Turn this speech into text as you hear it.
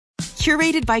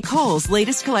Curated by Kohl's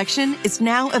latest collection is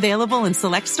now available in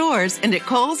select stores and at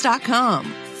Kohls.com.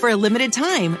 For a limited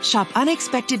time, shop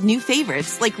unexpected new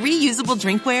favorites like reusable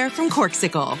drinkware from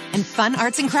Corksicle and fun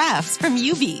arts and crafts from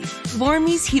UV.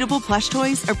 Warmy's heatable plush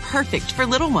toys are perfect for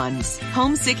little ones.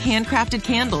 Homesick handcrafted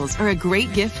candles are a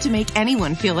great gift to make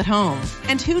anyone feel at home.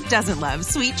 And who doesn't love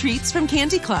sweet treats from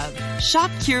Candy Club? Shop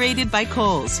Curated by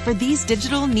Kohl's for these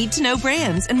digital need-to-know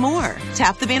brands and more.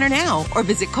 Tap the banner now or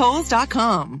visit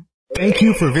Kohls.com. Thank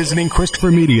you for visiting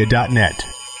ChristopherMedia.net.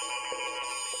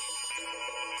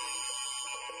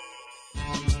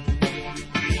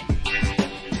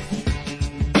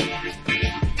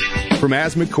 From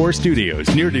Asmik Core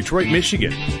Studios near Detroit,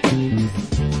 Michigan,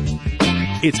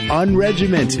 it's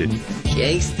Unregimented.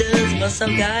 Gangsters, what's up,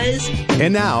 guys?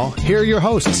 And now, here are your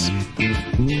hosts.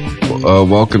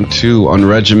 Welcome to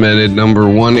Unregimented number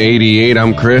 188.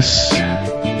 I'm Chris.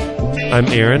 I'm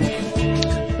Aaron.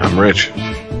 I'm Rich.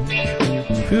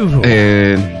 Whew.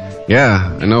 And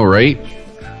yeah, I know, right?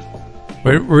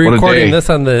 We're recording this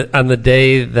on the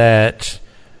day that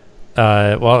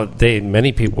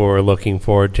many people were looking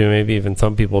forward to, maybe even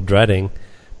some people dreading.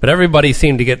 But everybody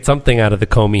seemed to get something out of the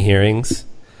Comey hearings,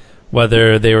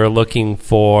 whether they were looking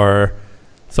for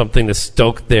something to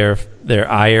stoke their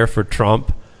ire for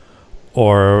Trump,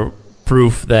 or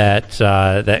proof that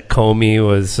that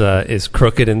Comey is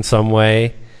crooked in some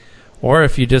way, or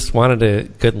if you just wanted a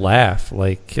good laugh.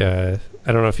 Like I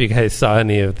don't know if you guys saw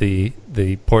any of the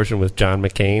portion with John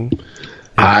McCain.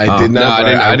 I did not.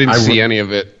 I didn't see any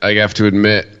of it. I have to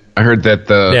admit. I heard that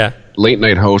the late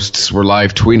night hosts were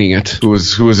live tweeting it. Who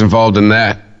was involved in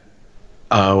that?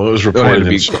 Well, it was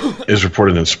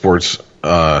reported in sports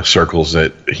circles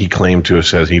that he claimed to have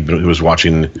said he was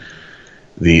watching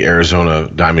the Arizona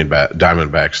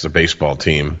Diamondbacks, the baseball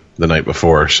team, the night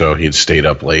before, so he'd stayed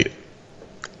up late.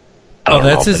 Oh,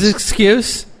 that's his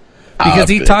excuse? Because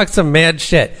he talked some mad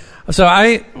shit. So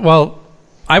I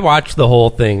watched the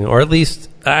whole thing, or at least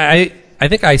I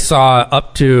think I saw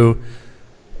up to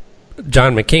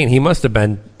John McCain. He must have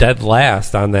been dead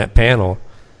last on that panel.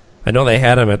 I know they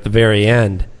had him at the very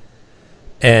end,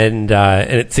 and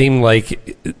it seemed like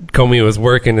Comey was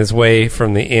working his way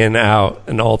from the in out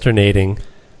and alternating,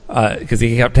 because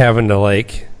he kept having to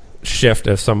shift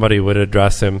if somebody would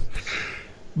address him.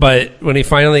 But when he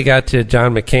finally got to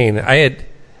John McCain,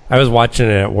 I was watching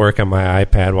it at work on my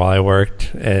iPad while I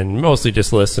worked, and mostly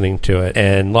just listening to it,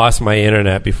 and lost my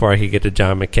internet before I could get to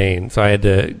John McCain, so I had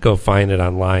to go find it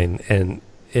online, and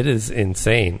it is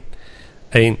insane.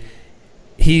 I mean,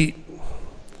 he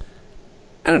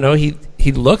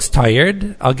looks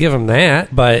tired, I'll give him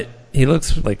that, but he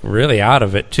looks really out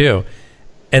of it too.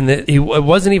 And it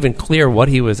wasn't even clear what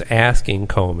he was asking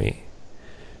Comey,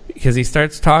 because he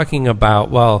starts talking about,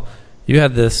 well, you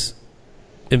had this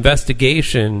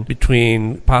investigation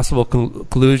between possible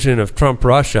collusion of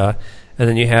Trump-Russia, and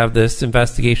then you have this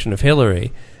investigation of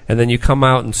Hillary, and then you come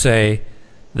out and say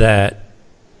that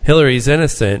Hillary's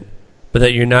innocent, but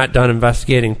that you're not done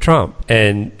investigating Trump.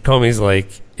 And Comey's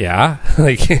like, yeah?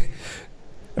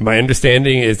 Am I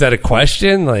understanding? Is that a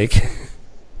question?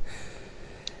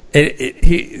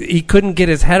 He couldn't get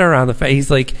his head around the fact.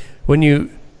 He's like, when you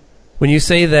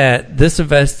say that this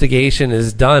investigation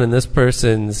is done and this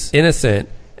person's innocent,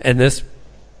 and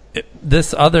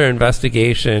this other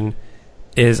investigation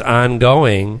is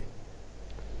ongoing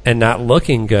and not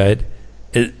looking good,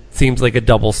 it seems like a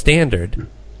double standard.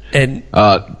 And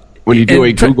when you do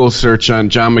a Google search on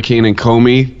John McCain and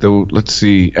Comey, let's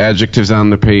see, adjectives on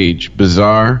the page: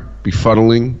 bizarre,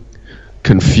 befuddling,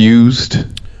 confused.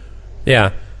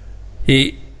 Yeah,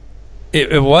 it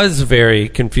was very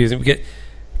confusing, because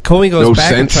Comey goes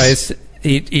back and tries.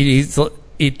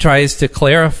 He tries to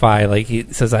clarify. He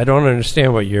says, "I don't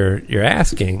understand what you're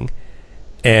asking,"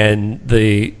 and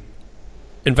the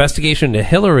investigation to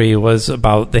Hillary was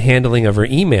about the handling of her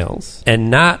emails and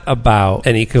not about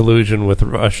any collusion with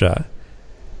Russia.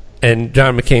 And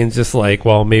John McCain's just like,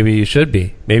 well, maybe you should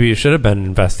be. Maybe you should have been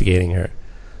investigating her.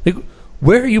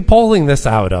 Where are you pulling this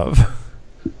out of?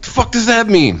 The fuck does that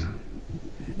mean?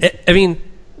 I mean,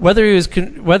 whether he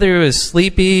was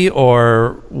sleepy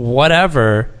or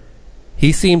whatever,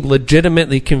 he seemed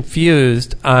legitimately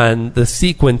confused on the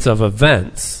sequence of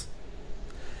events.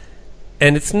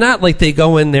 And it's not like they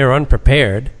go in there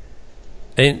unprepared.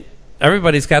 And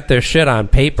everybody's got their shit on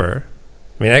paper.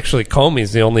 I mean, actually,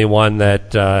 Comey's the only one that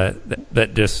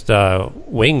just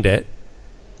winged it,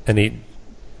 and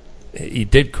he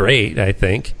did great, I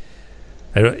think.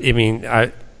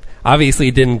 I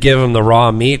obviously didn't give him the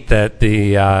raw meat that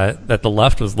the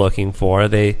left was looking for.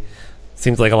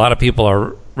 Seems like a lot of people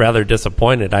are rather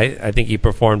disappointed. I think he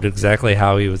performed exactly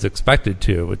how he was expected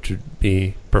to, which would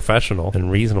be professional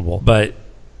and reasonable. But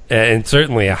and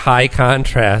certainly a high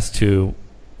contrast to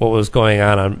what was going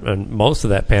on most of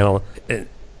that panel,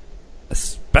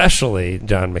 especially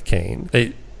John McCain.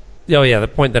 The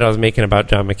point that I was making about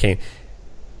John McCain,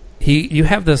 you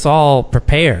have this all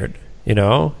prepared, you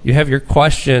know? You have your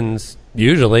questions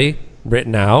usually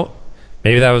written out.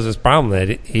 Maybe that was his problem,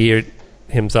 that he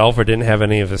himself or didn't have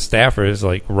any of his staffers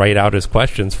like write out his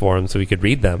questions for him so he could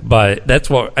read them. But that's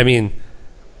what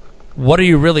are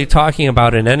you really talking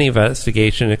about in any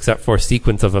investigation except for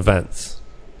sequence of events?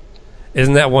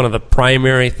 Isn't that one of the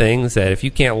primary things, that if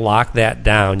you can't lock that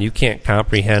down, you can't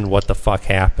comprehend what the fuck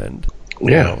happened? Yeah.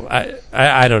 You know,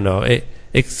 I don't know.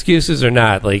 Excuses or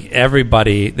not, like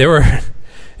everybody, there were,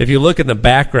 if you look in the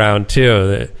background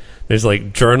too, there's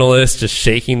like journalists just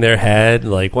shaking their head,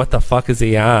 like, what the fuck is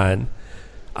he on?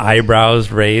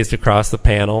 Eyebrows raised across the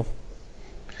panel.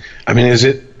 I mean, is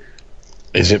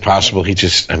it possible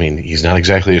he's not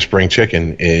exactly a spring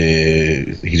chicken?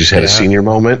 He just had a senior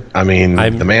moment. I mean,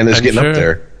 the man is getting up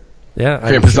there. Yeah.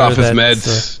 Campus off his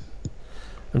meds.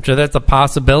 I'm sure that's a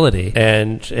possibility.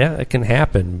 And yeah, it can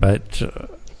happen. But,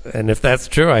 and if that's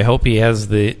true, I hope he has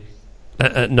the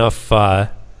enough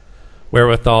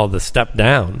wherewithal to step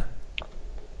down.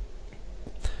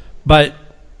 But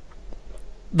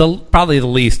probably the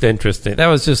least interesting. That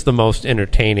was just the most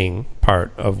entertaining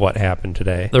part of what happened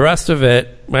today. The rest of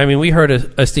it, I mean, we heard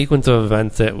a sequence of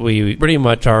events that we pretty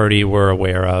much already were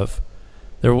aware of.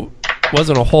 There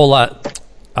wasn't a whole lot.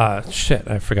 Shit,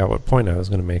 I forgot what point I was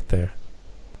going to make there.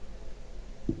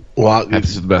 Well,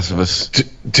 this is the best of us.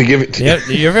 To give it.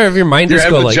 You ever have your mind just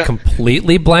go like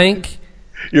completely blank?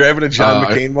 You're having a John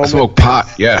McCain moment. I smoke pot.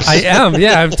 Yes, I am.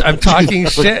 Yeah, I'm talking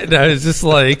shit. And I was just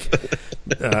like.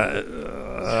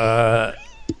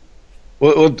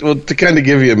 Well, to kind of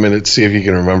give you a minute, see if you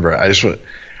can remember. I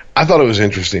thought it was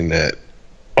interesting that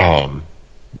I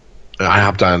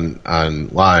hopped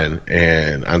online,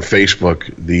 and on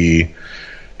Facebook, the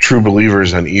true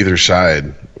believers on either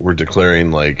side were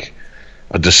declaring like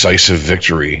a decisive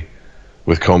victory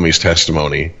with Comey's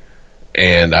testimony,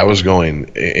 and I was going,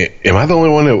 am I the only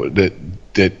one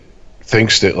that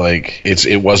thinks that like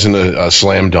it wasn't a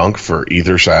slam dunk for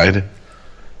either side?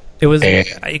 It was.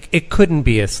 It couldn't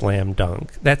be a slam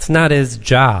dunk. That's not his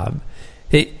job.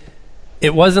 It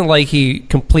wasn't like he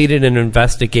completed an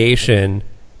investigation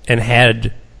and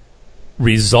had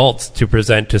results to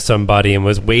present to somebody and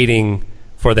was waiting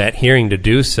for that hearing to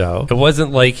do so. It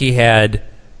wasn't like he had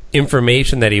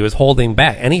information that he was holding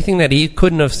back. Anything that he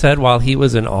couldn't have said while he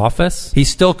was in office, he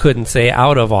still couldn't say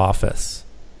out of office.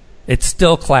 It's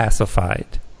still classified.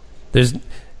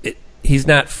 He's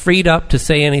not freed up to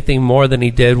say anything more than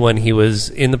he did when he was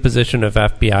in the position of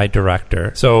FBI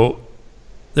director. So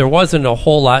there wasn't a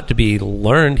whole lot to be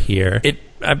learned here.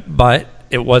 But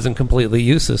it wasn't completely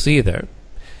useless either.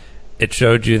 It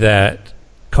showed you that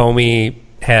Comey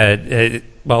had,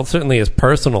 well, certainly his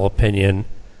personal opinion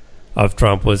of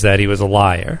Trump was that he was a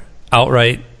liar.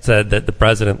 Outright said that the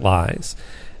president lies.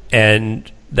 And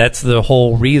that's the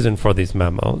whole reason for these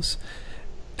memos.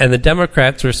 And the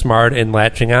Democrats were smart in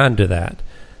latching on to that.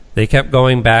 They kept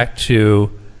going back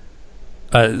to,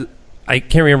 I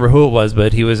can't remember who it was,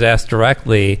 but he was asked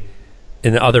directly,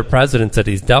 in the other presidents that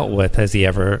he's dealt with, has he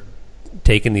ever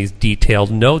taken these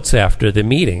detailed notes after the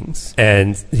meetings?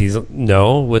 And he's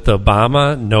no with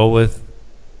Obama, no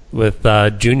with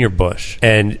Junior Bush.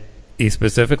 And he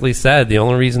specifically said the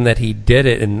only reason that he did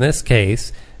it in this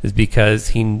case is because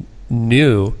he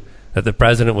knew that the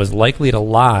president was likely to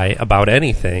lie about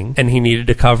anything, and he needed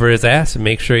to cover his ass and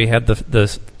make sure he had the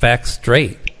facts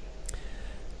straight.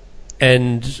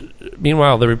 And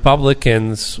meanwhile, the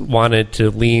Republicans wanted to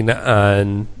lean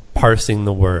on parsing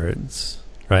the words,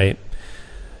 right?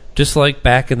 Just like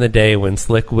back in the day when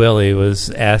Slick Willie was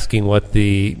asking what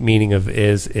the meaning of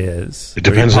is. It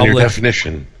depends on your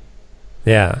definition.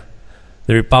 Yeah.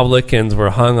 The Republicans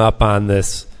were hung up on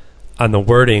this, on the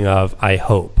wording of I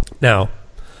hope. Now,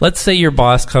 let's say your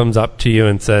boss comes up to you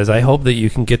and says, I hope that you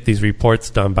can get these reports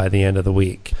done by the end of the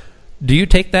week. Do you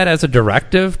take that as a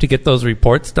directive to get those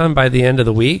reports done by the end of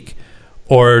the week?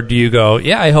 Or do you go,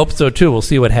 yeah, I hope so too, we'll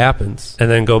see what happens, and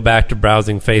then go back to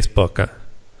browsing Facebook?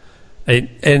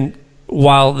 And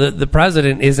while the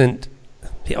president isn't,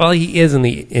 well, he is and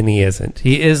he isn't.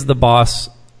 He is the boss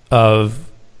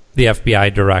of the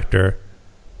FBI director,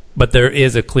 but there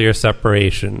is a clear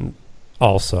separation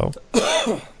also.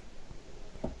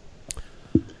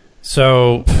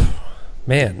 So,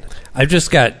 man, I've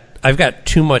got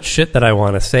too much shit that I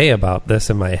want to say about this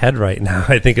in my head right now,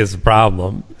 I think is the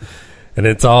problem. And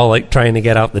it's all like trying to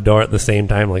get out the door at the same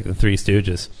time, like the Three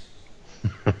Stooges.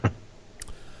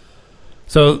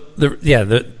 So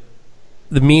the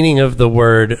meaning of the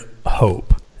word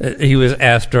hope. He was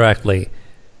asked directly,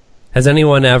 has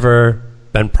anyone ever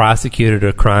been prosecuted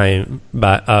of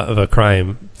a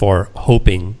crime for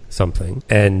hoping something?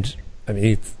 And I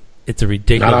mean, it's a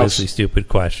ridiculously stupid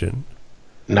question.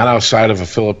 Not outside of a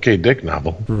Philip K. Dick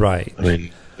novel, right? I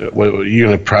mean, are you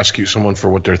going to prosecute someone for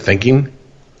what they're thinking?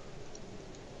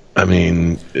 I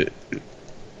mean,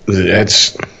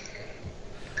 that's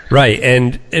right.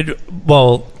 And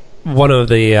one of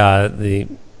the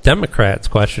Democrats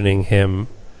questioning him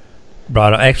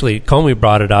Comey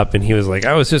brought it up, and he was like,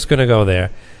 I was just going to go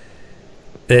there.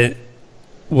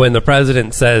 When the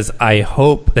president says, I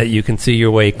hope that you can see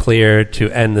your way clear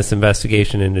to end this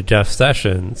investigation into Jeff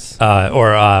Sessions,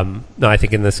 no, I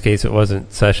think in this case it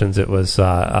wasn't Sessions, it was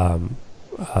Michael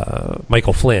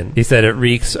Flynn. He said it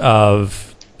reeks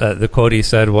of, the quote he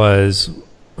said was,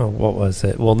 what was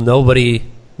it? Will nobody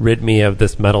rid me of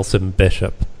this meddlesome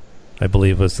bishop, I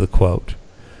believe was the quote,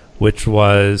 which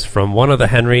was from one of the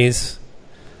Henrys,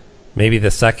 maybe the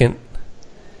second.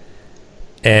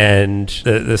 And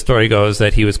the story goes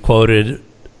that he was quoted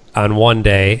on one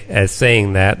day as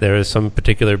saying that there was some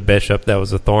particular bishop that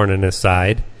was a thorn in his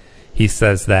side. He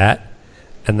says that,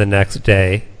 and the next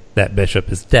day that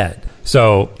bishop is dead.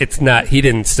 So he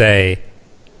didn't say,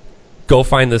 go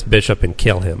find this bishop and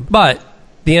kill him. But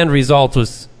the end result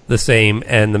was the same,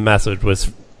 and the message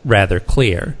was rather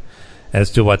clear as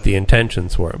to what the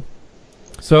intentions were.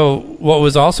 So what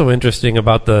was also interesting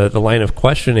about the line of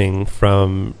questioning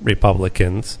from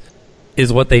Republicans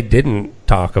is what they didn't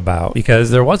talk about,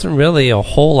 because there wasn't really a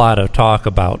whole lot of talk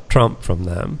about Trump from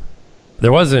them.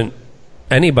 There wasn't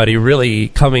anybody really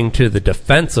coming to the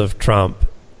defense of Trump.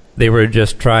 They were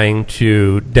just trying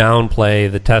to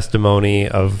downplay the testimony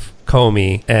of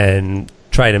Comey and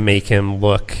try to make him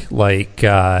look like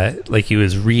he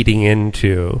was reading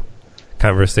into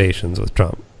conversations with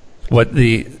Trump.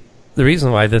 The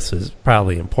reason why this is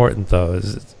probably important, though,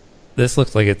 is this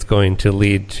looks like it's going to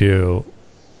lead to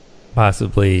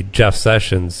possibly Jeff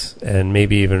Sessions and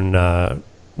maybe even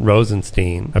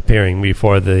Rosenstein appearing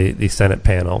before the Senate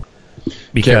panel.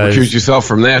 Can't recuse yourself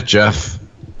from that, Jeff.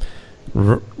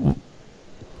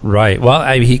 Right.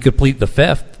 Well, he could plead the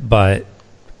fifth, but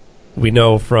we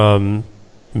know from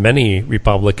many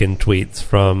Republican tweets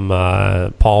from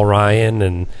Paul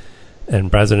Ryan and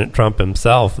President Trump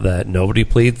himself that nobody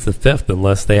pleads the fifth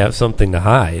unless they have something to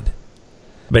hide.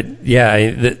 But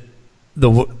yeah,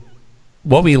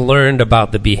 what we learned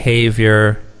about the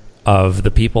behavior of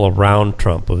the people around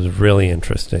Trump was really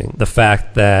interesting. The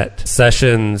fact that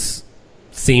Sessions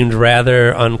seemed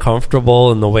rather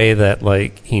uncomfortable in the way that,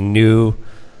 like, he knew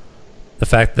the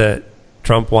fact that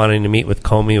Trump wanting to meet with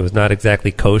Comey was not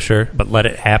exactly kosher, but let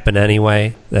it happen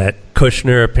anyway. That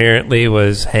Kushner apparently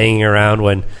was hanging around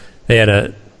when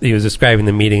he was describing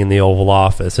the meeting in the Oval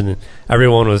Office, and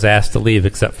everyone was asked to leave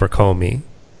except for Comey.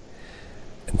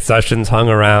 And Sessions hung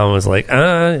around and was like,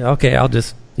 okay, I'll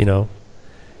just,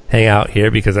 hang out here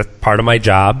because that's part of my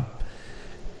job.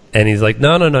 And he's like,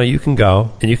 no, you can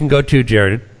go. And you can go too,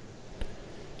 Jared.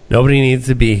 Nobody needs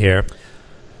to be here.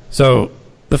 So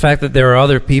the fact that there are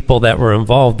other people that were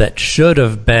involved that should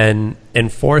have been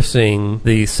enforcing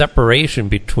the separation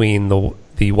between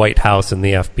the White House and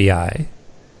the FBI,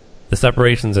 the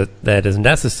separations that is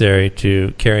necessary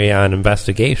to carry on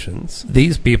investigations,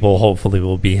 these people hopefully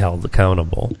will be held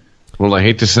accountable. Well, I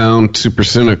hate to sound super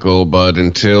cynical, but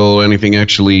until anything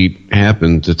actually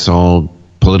happens, it's all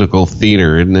political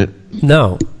theater, isn't it?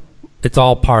 No, it's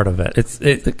all part of it.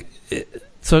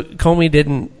 So Comey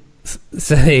didn't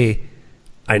say,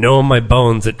 I know in my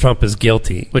bones that Trump is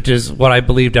guilty, which is what I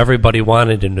believed everybody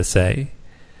wanted him to say.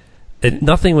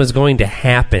 Nothing was going to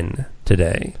happen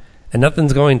today. And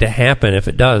nothing's going to happen if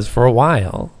it does for a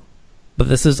while. But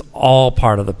this is all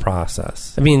part of the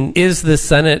process. I mean, is the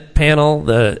Senate panel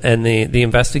and the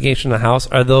investigation of the House,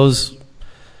 are those,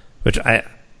 which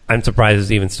I'm surprised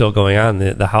is even still going on,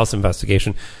 the House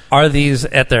investigation, are these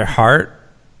at their heart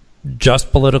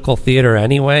just political theater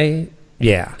anyway?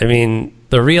 Yeah. I mean,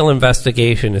 the real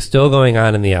investigation is still going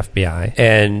on in the FBI.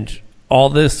 And all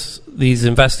these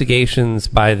investigations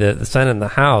by the Senate and the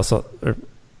House are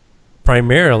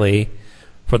primarily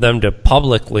for them to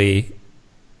publicly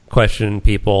question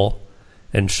people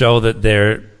and show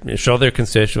their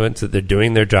constituents that they're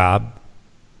doing their job,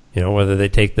 whether they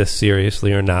take this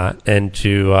seriously or not, and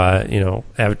to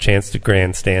have a chance to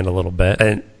grandstand a little bit.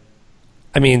 And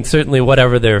I mean, certainly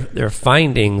whatever their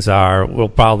findings are will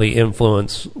probably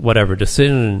influence whatever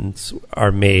decisions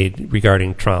are made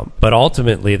regarding Trump. But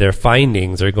ultimately, their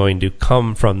findings are going to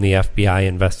come from the FBI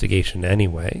investigation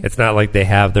anyway. It's not like they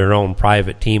have their own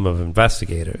private team of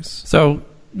investigators. So,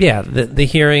 yeah, the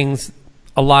hearings,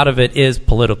 a lot of it is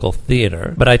political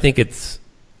theater, but I think it's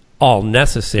all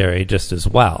necessary just as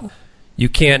well. You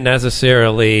can't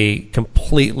necessarily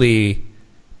completely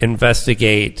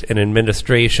investigate an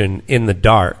administration in the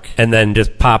dark and then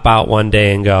just pop out one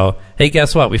day and go, hey,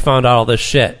 guess what? We found out all this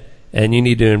shit and you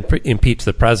need to impeach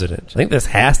the president. I think this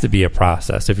has to be a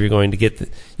process if you're going to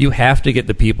get you have to get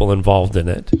the people involved in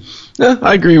it. Yeah,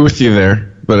 I agree with you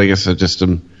there, but I guess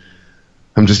I'm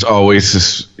always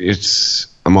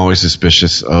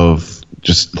suspicious of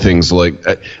just things like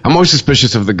I'm always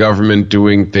suspicious of the government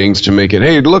doing things to make it,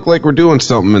 hey, look like we're doing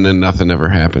something, and then nothing ever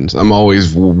happens. I'm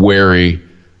always wary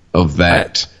of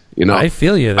that. I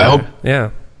feel you there.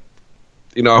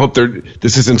 I hope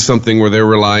this isn't something where they're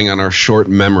relying on our short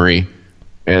memory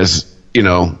as,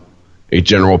 a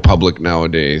general public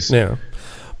nowadays. Yeah.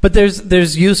 But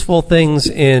there's useful things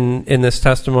in this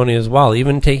testimony as well.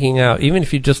 Even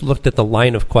if you just looked at the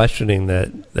line of questioning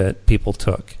that people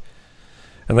took.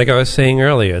 And like I was saying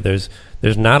earlier, there's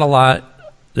not a lot,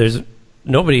 there's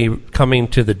nobody coming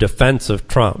to the defense of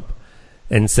Trump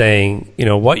and saying,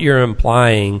 what you're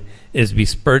implying is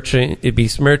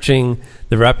besmirching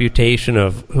the reputation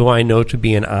of who I know to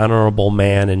be an honorable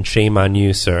man, and shame on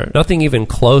you, sir. Nothing even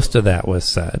close to that was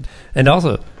said. And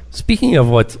also, speaking of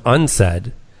what's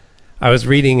unsaid, I was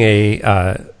reading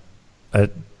a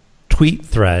tweet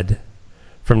thread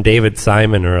from David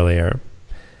Simon earlier,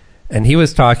 and he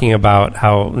was talking about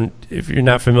how, if you're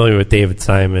not familiar with David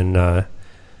Simon,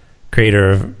 creator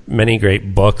of many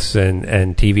great books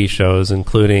and TV shows,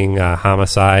 including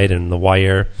Homicide and The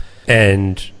Wire.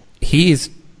 And he's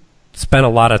spent a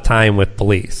lot of time with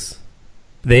police.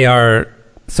 They are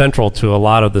central to a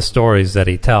lot of the stories that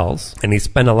he tells. And he's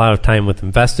spent a lot of time with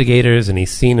investigators, and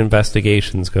he's seen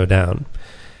investigations go down.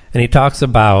 And he talks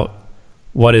about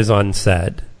what is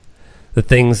unsaid, the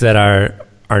things that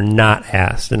are not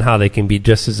asked, and how they can be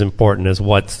just as important as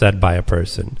what's said by a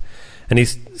person. And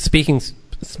he's speaking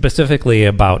specifically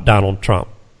about Donald Trump.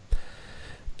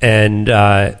 And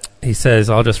he says,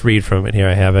 I'll just read from it here,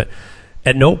 I have it.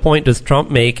 At no point does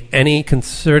Trump make any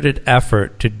concerted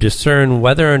effort to discern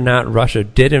whether or not Russia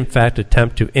did in fact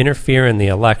attempt to interfere in the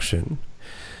election.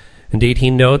 Indeed,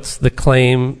 he notes the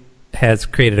claim has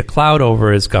created a cloud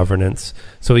over his governance,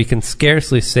 so he can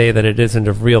scarcely say that it isn't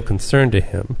of real concern to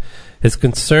him. His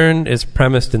concern is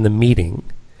premised in the meeting.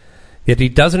 Yet he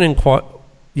doesn't inquire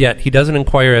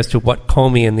as to what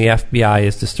Comey and the FBI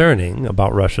is discerning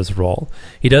about Russia's role.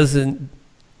 He doesn't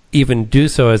even do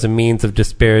so as a means of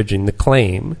disparaging the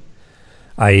claim,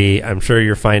 i.e., I'm sure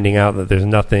you're finding out that there's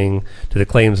nothing to the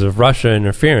claims of Russia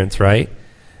interference, right?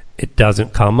 It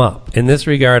doesn't come up. In this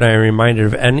regard, I am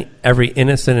reminded of every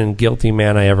innocent and guilty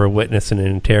man I ever witnessed in an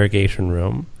interrogation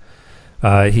room.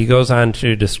 He goes on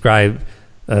to describe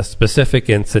a specific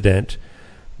incident,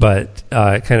 but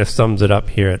it kind of sums it up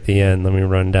here at the end. Let me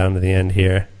run down to the end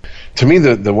here. To me,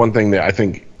 the one thing that I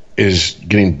think is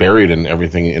getting buried in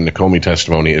everything in the Comey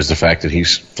testimony is the fact that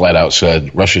he's flat out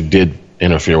said Russia did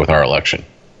interfere with our election.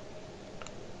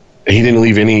 He didn't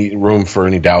leave any room for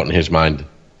any doubt in his mind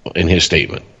in his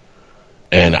statement.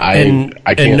 And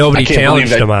nobody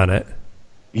challenged him on it.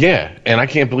 Yeah, and I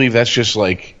can't believe that's just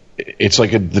like, it's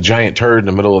like the giant turd in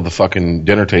the middle of the fucking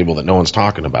dinner table that no one's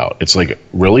talking about. It's like,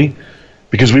 really?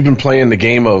 Because we've been playing the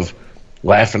game of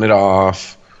laughing it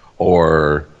off,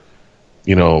 or,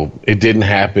 it didn't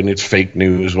happen, it's fake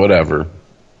news, whatever.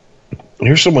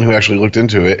 Here's someone who actually looked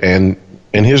into it, and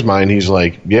in his mind, he's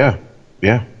like, yeah,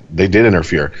 they did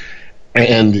interfere.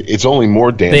 And it's only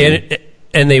more damning.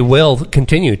 And they will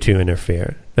continue to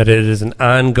interfere. That it is an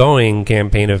ongoing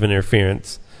campaign of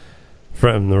interference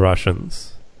from the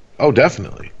Russians. Oh,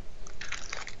 definitely.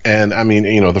 And, I mean,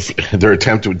 their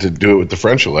attempt to do it with the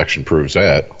French election proves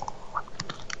that.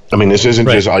 I mean, this isn't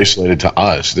just isolated to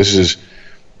us. This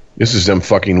is them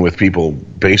fucking with people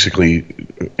basically,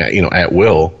 at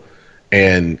will.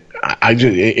 And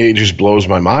it just blows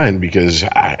my mind, because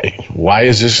why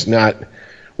is this not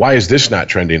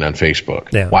trending on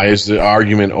Facebook? Yeah. Why is the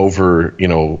argument over,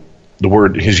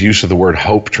 his use of the word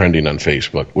hope trending on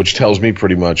Facebook, which tells me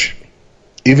pretty much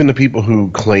even the people who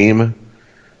claim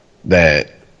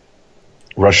that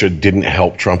Russia didn't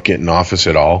help Trump get in office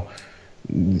at all,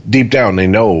 deep down they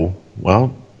know,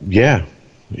 well, yeah,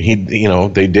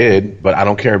 they did, but I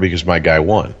don't care because my guy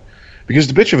won. Because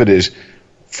the bitch of it is,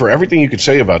 for everything you could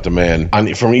say about the man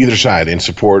from either side in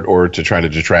support or to try to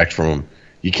detract from him,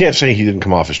 you can't say he didn't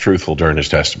come off as truthful during his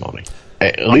testimony.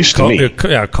 At least to me.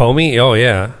 Yeah, Comey? Oh,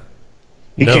 yeah.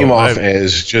 He came off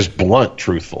as just blunt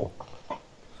truthful.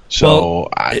 So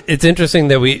it's interesting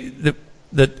that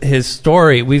that his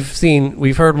story,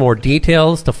 we've heard more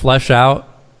details to flesh out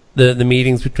the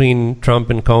meetings between Trump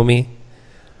and Comey,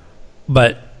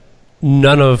 but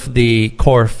none of the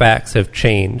core facts have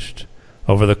changed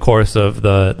over the course of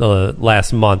the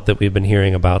last month that we've been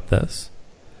hearing about this.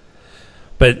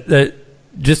 But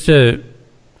just to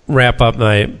wrap up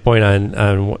my point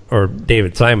on or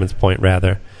David Simon's point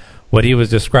rather, what he was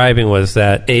describing was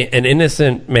that an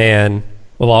innocent man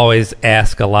will always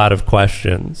ask a lot of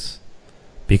questions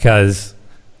because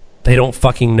they don't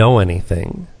fucking know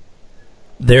anything.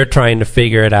 They're trying to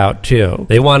figure it out too.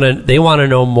 They want to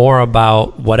know more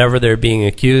about whatever they're being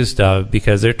accused of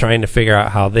because they're trying to figure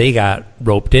out how they got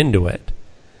roped into it.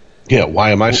 Yeah,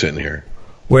 why am I sitting here?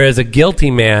 Whereas a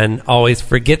guilty man always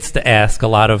forgets to ask a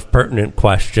lot of pertinent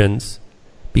questions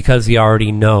because he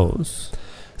already knows.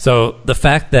 So the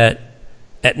fact that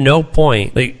at no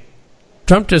point,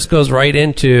 Trump just goes right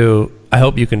into, I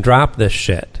hope you can drop this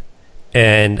shit,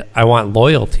 and I want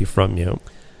loyalty from you.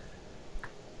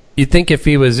 You'd think if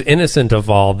he was innocent of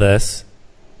all this,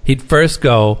 he'd first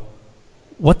go,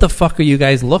 what the fuck are you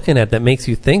guys looking at that makes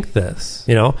you think this?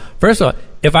 First of all,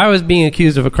 if I was being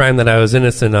accused of a crime that I was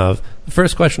innocent of, the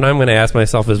first question I'm going to ask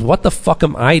myself is, what the fuck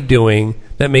am I doing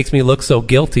that makes me look so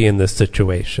guilty in this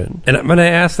situation? And I'm going to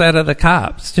ask that of the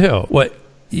cops, too. What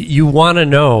you want to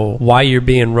know why you're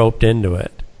being roped into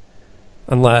it,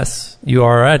 unless you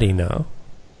already know.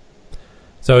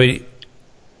 So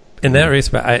in that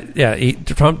respect,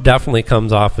 Trump definitely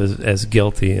comes off as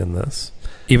guilty in this.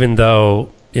 Even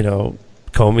though,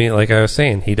 Comey, like I was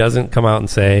saying, he doesn't come out and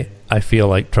say, I feel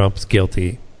like Trump's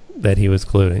guilty that he was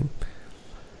colluding.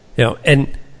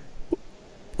 And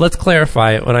let's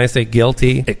clarify, when I say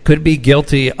guilty, it could be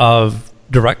guilty of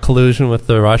direct collusion with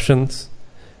the Russians.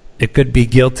 It could be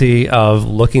guilty of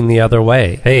looking the other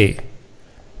way. Hey,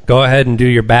 go ahead and do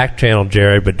your back channel,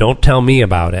 Jared, but don't tell me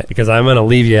about it because I'm going to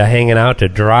leave you hanging out to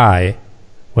dry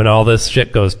when all this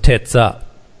shit goes tits up.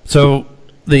 So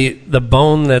the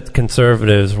bone that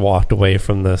conservatives walked away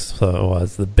from this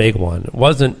was the big one. It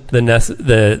wasn't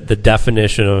the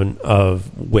definition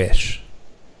of wish.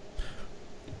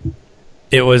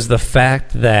 It was the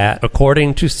fact that,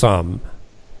 according to some,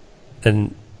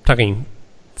 and talking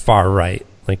far right,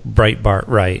 like Breitbart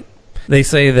right, they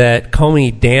say that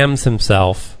Comey damns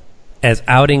himself as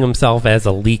outing himself as a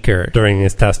leaker during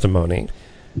his testimony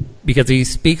because he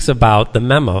speaks about the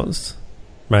memos,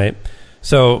 right?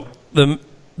 So the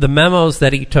memos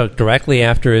that he took directly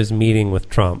after his meeting with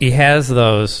Trump, he has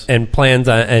those and plans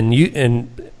on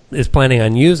and is planning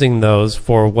on using those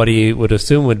for what he would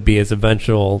assume would be his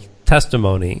eventual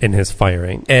testimony in his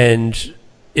firing. And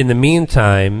in the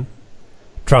meantime,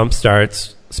 Trump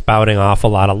starts spouting off a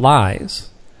lot of lies.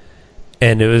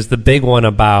 And it was the big one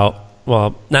about,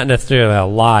 well, not necessarily a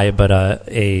lie, but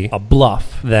a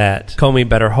bluff that Comey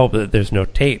better hope that there's no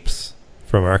tapes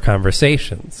from our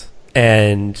conversations.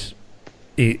 And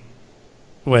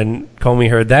when Comey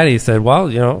heard that, he said, well,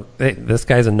 hey, this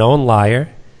guy's a known liar.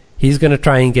 He's going to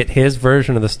try and get his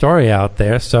version of the story out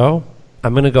there, so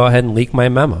I'm going to go ahead and leak my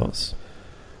memos.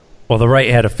 Well, the right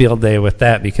had a field day with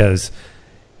that because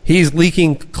he's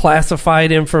leaking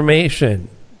classified information.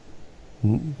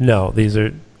 No, these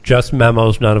are just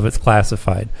memos. None of it's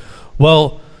classified.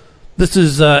 Well, this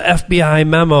is a FBI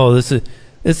memo.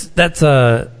 That's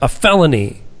a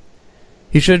felony.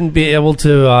 He shouldn't be able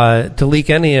to leak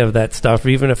any of that stuff,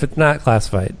 even if it's not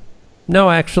classified.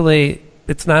 No, actually,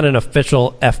 it's not an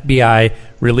official FBI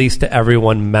release to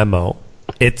everyone memo.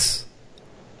 He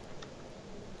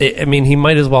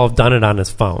might as well have done it on his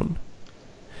phone.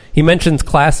 He mentions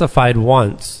classified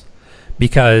once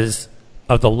because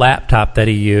of the laptop that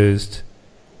he used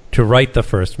to write the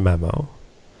first memo.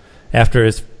 After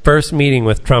his first meeting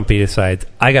with Trump, he decides,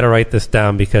 I got to write this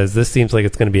down because this seems like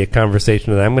it's going to be a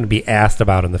conversation that I'm going to be asked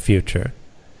about in the future.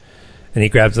 And he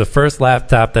grabs the first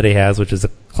laptop that he has, which is a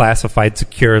classified,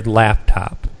 secured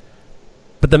laptop.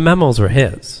 But the memos were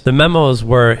his. The memos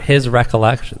were his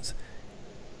recollections.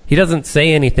 He doesn't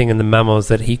say anything in the memos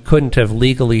that he couldn't have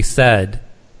legally said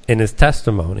in his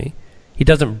testimony. He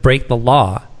doesn't break the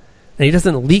law. And he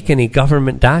doesn't leak any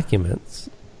government documents.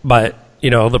 But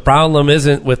the problem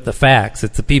isn't with the facts.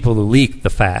 It's the people who leak the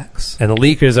facts. And the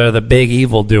leakers are the big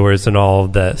evildoers in all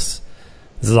of this.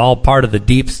 This is all part of the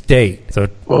deep state. So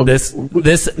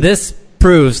this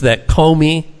proves that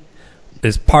Comey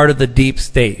is part of the deep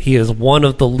state. He is one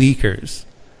of the leakers.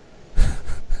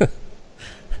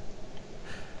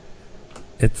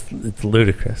 It's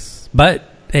ludicrous. But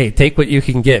hey, take what you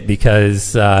can get,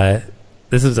 because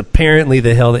this is apparently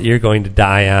the hill that you're going to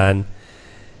die on,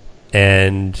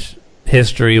 and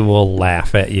history will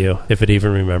laugh at you if it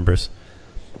even remembers.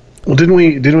 Well, didn't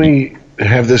we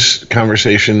have this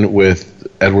conversation with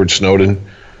Edward Snowden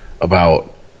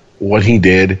about what he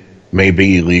did may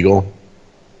be illegal,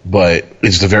 but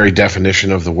it's the very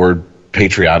definition of the word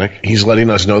patriotic? He's letting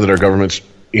us know that our government's,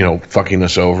 fucking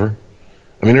us over.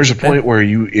 I mean, there's a point where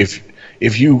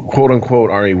if you quote unquote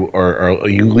are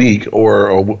you leak or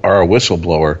are a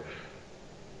whistleblower,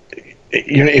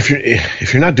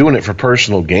 if you're not doing it for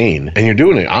personal gain, and you're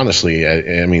doing it honestly,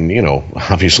 I mean,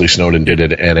 obviously Snowden did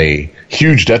it at a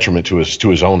huge detriment to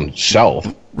his own self.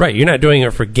 Right, you're not doing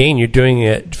it for gain. You're doing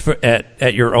it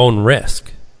at your own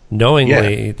risk, knowing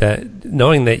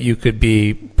that you could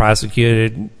be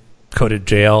prosecuted, go to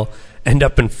jail, end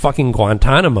up in fucking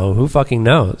Guantanamo. Who fucking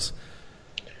knows?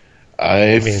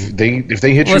 If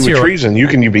they hit you with treason, you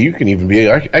can even be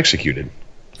executed.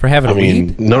 For having a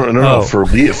lead? No. For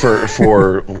leak.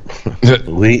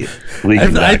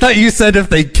 I thought you said if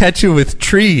they catch you with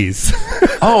trees.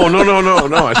 Oh,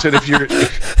 no. I said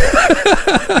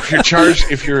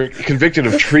if you're convicted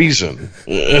of treason.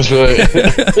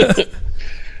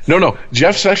 No.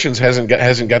 Jeff Sessions hasn't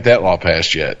got that law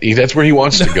passed yet. That's where he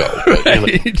wants to go.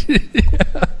 But,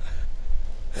 yeah.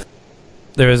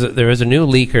 There was a new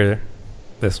leaker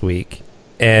this week.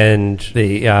 And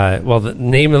the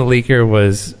name of the leaker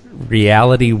was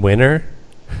Reality Winner.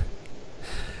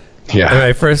 Yeah.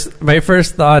 And my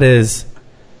first thought is,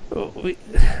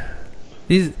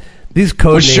 these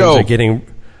code names are getting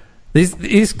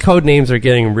these code names are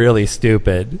getting really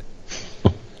stupid.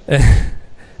 And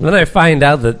then I find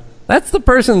out that that's the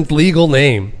person's legal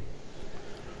name.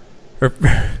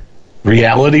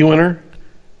 Reality Winner.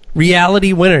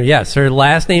 Reality Winner. Yes, her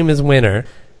last name is Winner.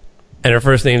 And her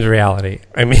first name's Reality.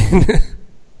 I mean...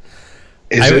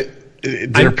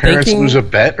 Did her parents lose a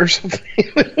bet or something?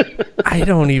 I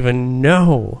don't even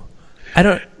know.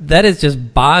 That is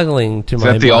just boggling to my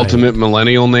mind. Is that the ultimate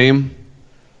millennial name?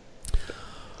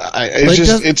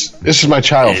 This is my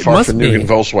child, Farfanugan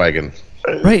Volkswagen.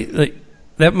 Right. Like,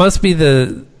 that must be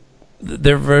the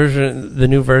new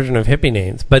version of hippie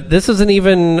names. But this isn't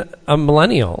even a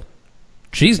millennial.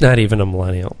 She's not even a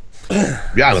millennial.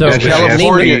 Yeah, so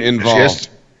California involved.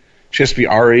 She has to be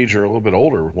our age or a little bit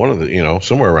older. One of the,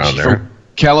 somewhere around there. From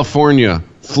California,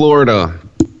 Florida.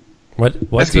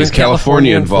 What's is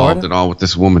California involved at all with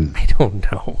this woman? I don't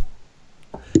know.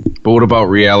 But what about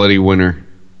Reality Winner?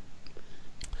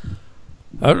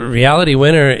 Reality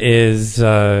Winner has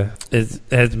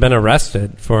been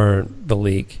arrested for the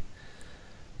leak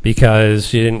because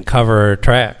she didn't cover her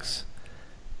tracks.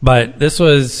 But this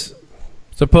was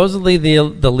supposedly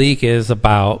the leak is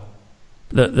about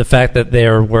the fact that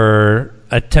there were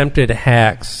attempted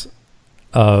hacks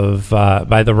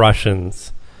by the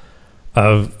Russians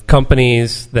of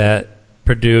companies that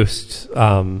produced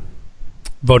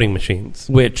voting machines,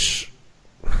 which,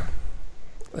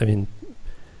 I mean,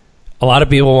 a lot of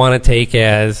people want to take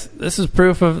as this is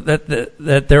proof of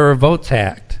that there were votes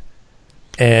hacked,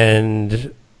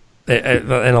 and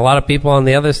a lot of people on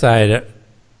the other side,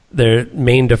 their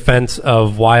main defense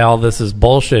of why all this is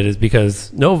bullshit is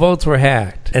because no votes were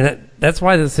hacked, and that's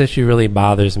why this issue really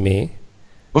bothers me.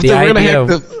 Well, if they were going to hack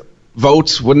the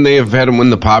votes, wouldn't they have had them win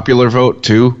the popular vote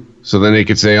too? So then they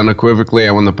could say unequivocally,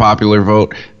 I won the popular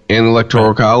vote and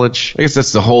electoral college. I guess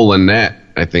that's the hole in that,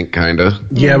 I think, kind of.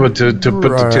 Yeah, but to put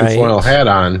the tinfoil hat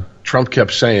on, Trump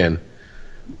kept saying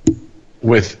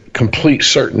with complete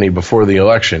certainty before the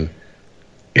election,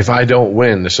 if I don't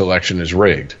win, this election is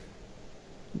rigged.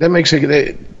 That makes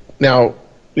it... Now,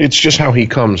 it's just how he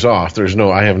comes off.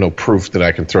 I have no proof that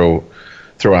I can throw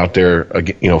out there,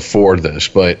 for this,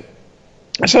 but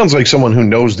it sounds like someone who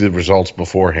knows the results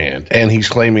beforehand, and he's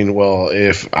claiming, well,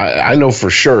 if I know for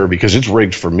sure because it's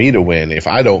rigged for me to win. If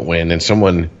I don't win, and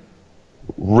someone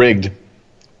rigged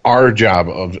our job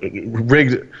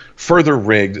further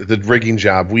rigged the rigging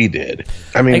job we did.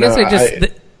 I mean,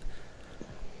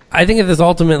 I think if this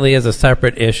ultimately is a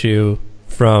separate issue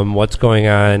from what's going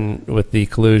on with the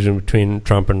collusion between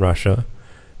Trump and Russia,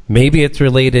 maybe it's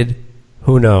related.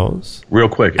 Who knows? Real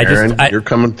quick, Aaron, you're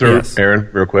coming through. Yes. Aaron,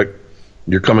 real quick,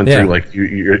 you're coming through like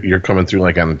you're coming through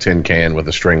like on a tin can with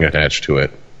a string attached to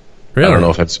it. Really? I don't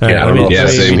know if that's I don't know.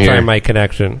 Same here. Try my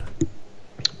connection.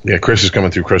 Yeah, Chris is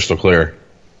coming through crystal clear.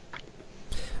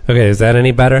 Okay, is that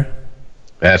any better?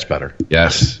 That's better.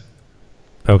 Yes.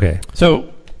 Okay.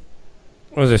 So,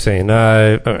 what was I saying?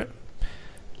 All right.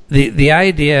 The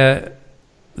idea,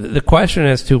 the question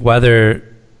as to whether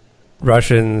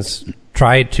Russians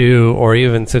tried to or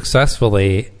even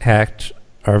successfully hacked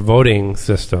our voting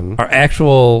system, our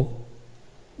actual,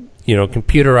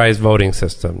 computerized voting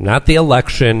system, not the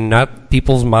election, not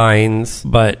people's minds,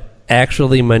 but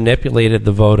actually manipulated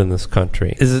the vote in this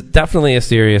country, is definitely a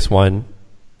serious one,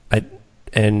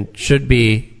 and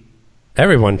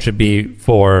everyone should be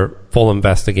for full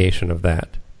investigation of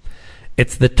that.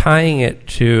 It's the tying it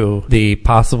to the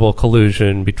possible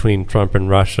collusion between Trump and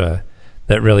Russia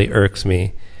that really irks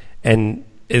me and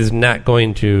is not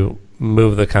going to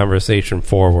move the conversation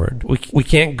forward. We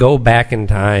can't go back in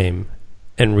time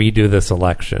and redo this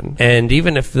election. And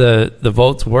even if the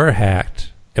votes were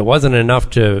hacked, it wasn't enough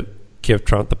to give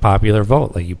Trump the popular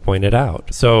vote, like you pointed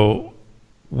out. So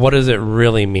what does it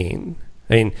really mean?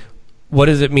 I mean, what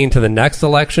does it mean to the next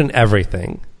election?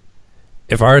 Everything.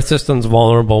 If our system's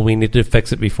vulnerable, we need to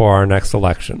fix it before our next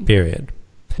election, period.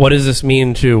 What does this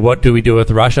mean to what do we do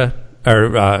with Russia?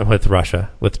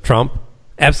 With Trump?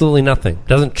 Absolutely nothing.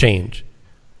 Doesn't change.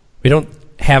 We don't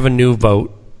have a new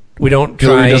vote. We don't try.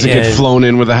 Hillary doesn't get flown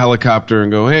in with a helicopter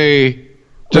and go, hey,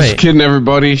 just kidding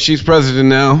everybody, she's president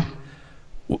now.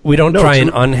 We don't try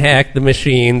and unhack the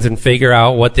machines and figure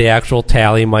out what the actual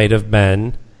tally might have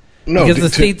been. No, because the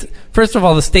states, first of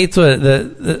all,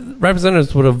 the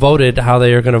representatives would have voted how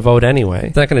they are going to vote anyway.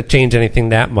 It's not going to change anything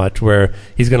that much where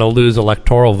he's going to lose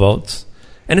electoral votes.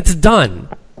 And it's done.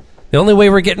 The only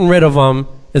way we're getting rid of him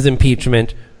is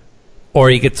impeachment, or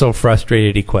he gets so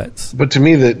frustrated he quits. But to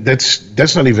me,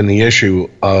 that's not even the issue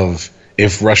of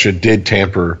if Russia did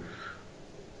tamper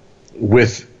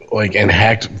with and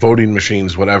hacked voting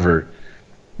machines, whatever.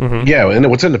 Mm-hmm. Yeah, and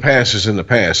what's in the past is in the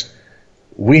past.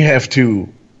 We have to,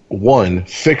 one,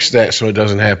 fix that so it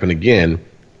doesn't happen again,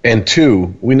 and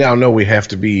two, we now know we have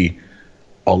to be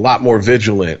a lot more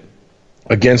vigilant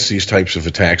against these types of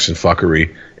attacks and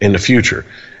fuckery in the future.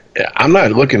 I'm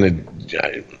not looking at.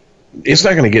 It's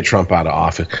not going to get Trump out of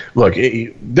office. Look,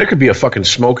 there could be a fucking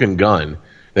smoking gun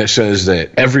that says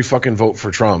that every fucking vote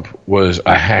for Trump was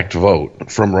a hacked vote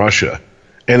from Russia,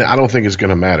 and I don't think it's going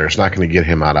to matter. It's not going to get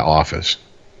him out of office.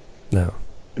 No.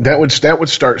 That would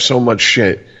start so much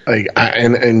shit.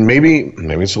 And maybe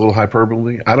it's a little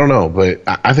hyperbole. I don't know, but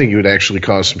I think it would actually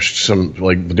cause some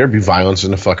there'd be violence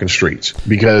in the fucking streets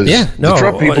because the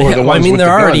Trump people are the ones with the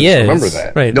guns. Already is. Remember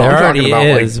that, right? No, there already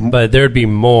is, but there'd be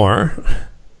more.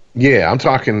 Yeah, I'm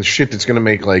talking shit that's going to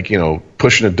make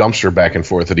pushing a dumpster back and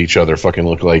forth at each other fucking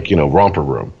look like romper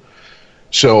room.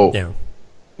 So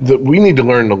we need to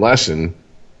learn the lesson,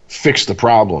 fix the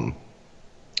problem.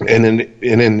 And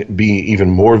then be even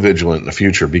more vigilant in the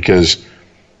future, because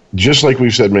just like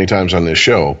we've said many times on this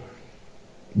show,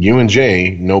 you and Jay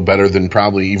know better than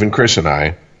probably even Chris and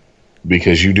I,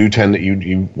 because you do tend to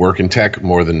you work in tech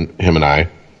more than him and I.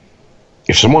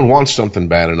 If someone wants something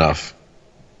bad enough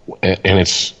and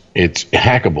it's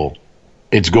hackable,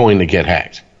 it's going to get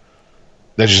hacked.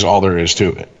 That's just all there is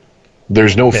to it.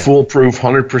 There's no foolproof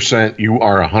 100%. You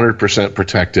are 100%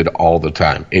 protected all the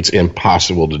time. It's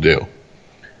impossible to do.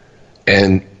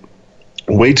 And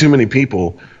way too many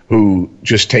people who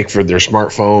just take for their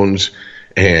smartphones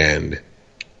and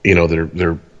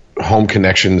their home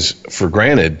connections for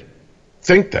granted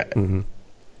think that. Mm-hmm.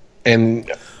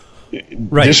 And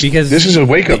because this is a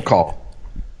wake-up call.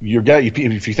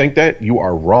 If you think that, you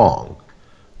are wrong.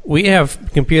 We have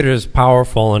computers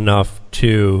powerful enough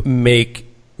to make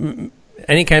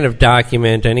any kind of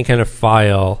document, any kind of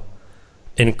file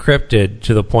encrypted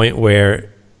to the point where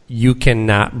you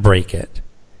cannot break it.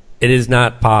 It is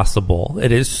not possible.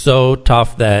 It is so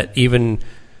tough that even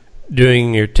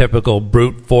doing your typical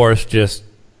brute force, just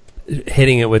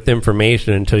hitting it with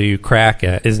information until you crack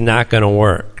it, is not going to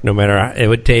work. No matter, it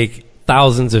would take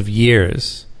thousands of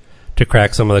years to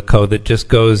crack some of the code that just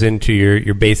goes into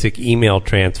your basic email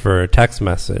transfer or text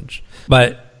message.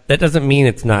 But that doesn't mean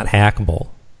it's not hackable.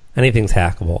 Anything's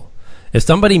hackable. If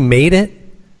somebody made it,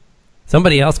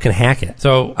 somebody else can hack it.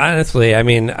 So honestly, I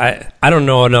mean, I don't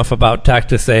know enough about tech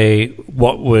to say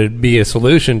what would be a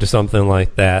solution to something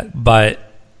like that, but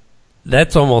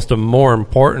that's almost a more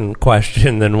important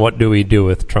question than what do we do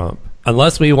with Trump.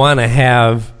 Unless we want to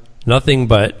have nothing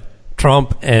but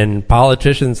Trump and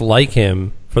politicians like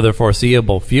him for the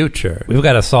foreseeable future, we've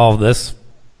got to solve this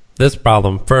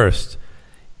problem first.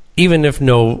 Even if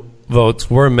no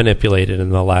votes were manipulated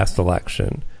in the last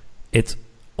election, it's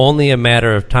only a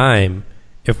matter of time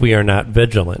if we are not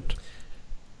vigilant.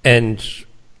 And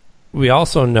we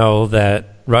also know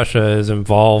that Russia is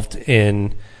involved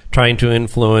in trying to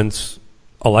influence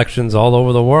elections all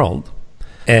over the world.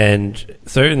 And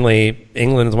certainly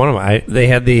England is one of them. They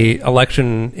had the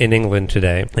election in England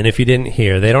today. And if you didn't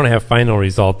hear, they don't have final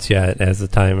results yet as the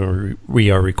time we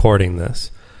are recording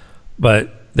this.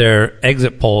 But their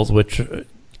exit polls, which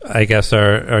I guess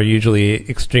are usually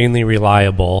extremely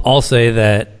reliable, all say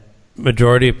that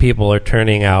majority of people are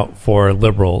turning out for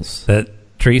liberals, that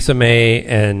Theresa May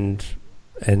and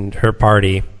her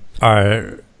party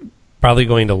are probably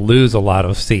going to lose a lot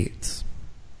of seats.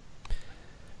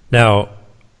 Now,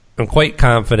 I'm quite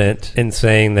confident in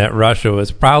saying that Russia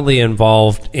was probably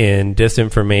involved in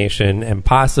disinformation and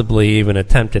possibly even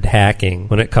attempted hacking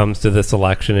when it comes to this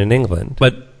election in England.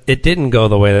 But it didn't go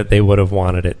the way that they would have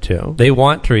wanted it to. They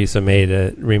want Theresa May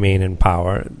to remain in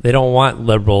power. They don't want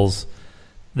liberals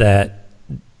that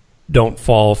don't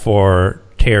fall for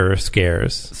terror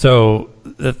scares. So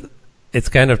it's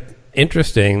kind of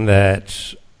interesting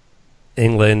that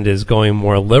England is going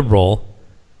more liberal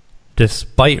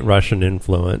despite Russian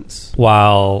influence,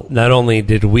 while not only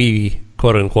did we,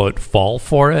 quote-unquote, fall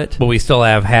for it, but we still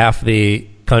have half the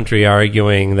country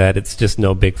arguing that it's just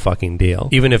no big fucking deal,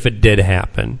 even if it did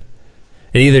happen.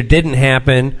 It either didn't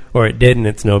happen or it did, and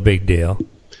it's no big deal.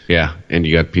 Yeah, and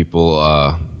you got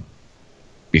people,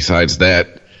 besides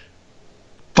that,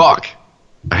 fuck,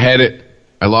 I had it,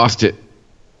 I lost it,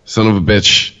 son of a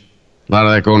bitch. A lot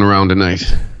of that going around tonight.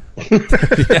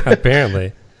 Yeah,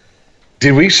 apparently.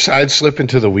 Did we sideslip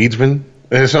into the Weedsman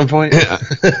at some point?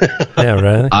 Yeah,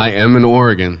 really? I am in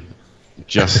Oregon.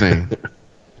 Just saying.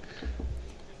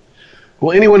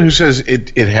 Well, anyone who says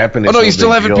it happened... Oh, no, you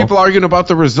still having people arguing about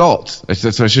the results. That's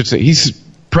what I should say. He's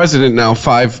president now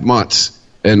 5 months,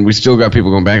 and we still got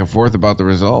people going back and forth about the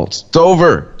results. It's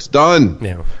over. It's done.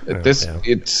 Yeah.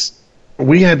 It's...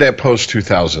 We had that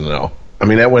post-2000, though. I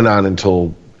mean, that went on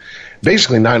until...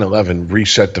 Basically, 9/11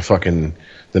 reset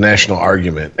the national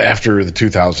argument after the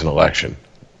 2000 election.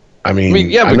 I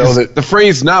mean yeah, I know that the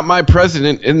phrase "not my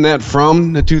president" isn't that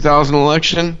from the 2000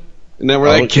 election? Isn't that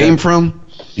where that came from?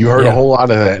 You heard a whole lot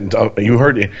of that. You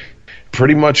heard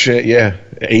pretty much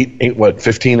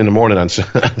 15 in the morning on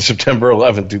September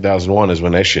 11th, 2001 is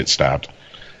when that shit stopped.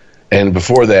 And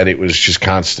before that, it was just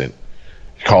constant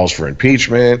calls for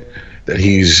impeachment, that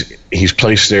he's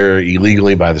placed there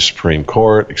illegally by the Supreme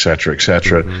Court, et cetera, et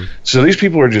cetera. Mm-hmm. So those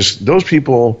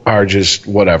people are just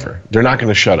whatever. They're not going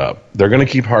to shut up. They're going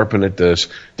to keep harping at this.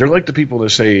 They're like the people that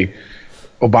say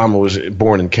Obama was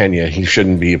born in Kenya, he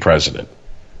shouldn't be a president.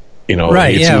 You know,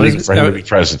 right, it's illegal for him to be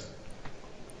president.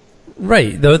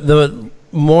 Right. The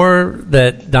more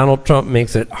that Donald Trump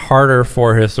makes it harder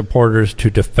for his supporters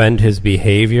to defend his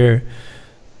behavior,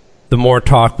 the more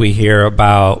talk we hear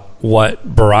about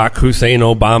what Barack Hussein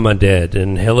Obama did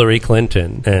and Hilary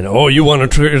Clinton. And, you want to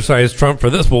criticize Trump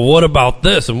for this? Well, what about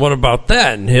this? And what about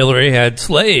that? And Hillary had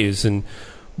slaves and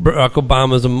Barack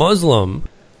Obama's a Muslim.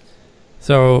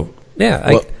 So,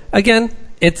 yeah,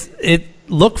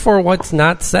 look for what's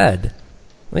not said.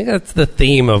 I think that's the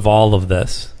theme of all of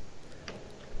this.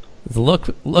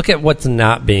 Look at what's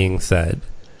not being said.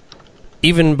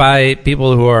 Even by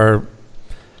people who are,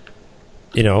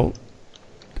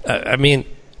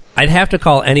 I'd have to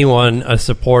call anyone a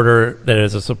supporter that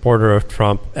is a supporter of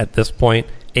Trump at this point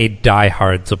a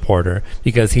diehard supporter,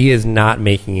 because he is not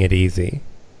making it easy.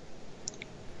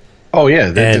 Oh,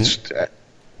 yeah.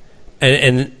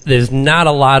 And there's not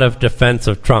a lot of defense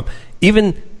of Trump.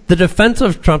 Even the defense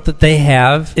of Trump that they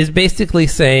have is basically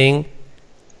saying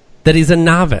that he's a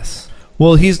novice.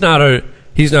 Well, he's not a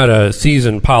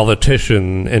seasoned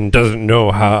politician and doesn't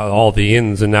know how all the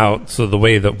ins and outs of the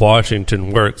way that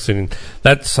Washington works, and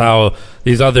that's how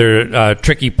these other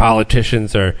tricky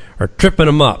politicians are tripping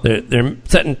him up. They're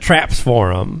setting traps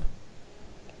for him.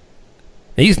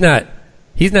 He's not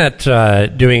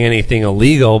doing anything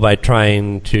illegal by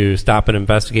trying to stop an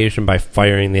investigation by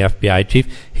firing the FBI chief.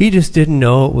 He just didn't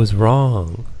know it was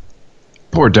wrong.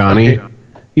 Poor Donnie.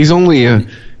 He's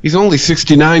only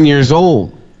 69 years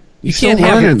old. You can't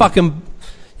have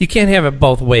it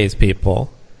both ways,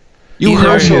 people. You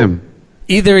heard him.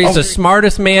 Either he's the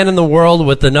smartest man in the world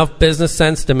with enough business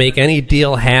sense to make any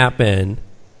deal happen.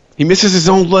 He misses his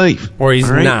own life. Or he's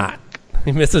not.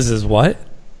 He misses his what?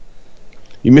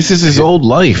 He misses his old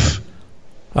life.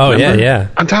 Oh, remember? Yeah.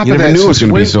 On top you of that, never knew it was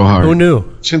going to be so hard. Who knew?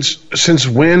 Since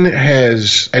when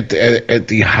has at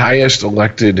the highest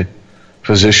elected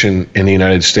position in the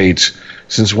United States,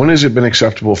 since when has it been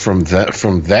acceptable from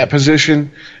that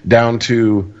position down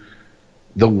to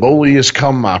the lowliest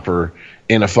cum mopper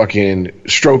in a fucking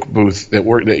stroke booth that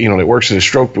works at a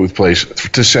stroke booth place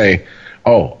to say,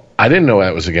 "Oh, I didn't know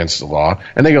that was against the law,"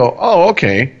 and they go, "Oh,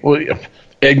 okay, well,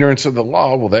 ignorance of the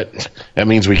law. Well, that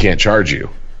means we can't charge you."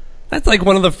 That's like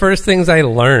one of the first things I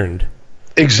learned.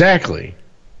 Exactly.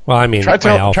 Well, I mean, try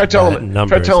telling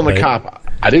the cop,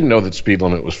 "I didn't know that speed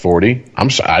limit was 40. I'm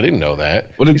sorry, I didn't know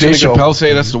that." What did Dave Chappelle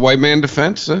say? That's the white man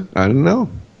defense? I didn't know.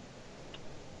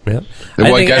 Yep. The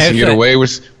white guys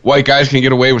can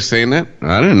get away with saying that?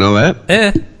 I didn't know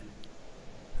that.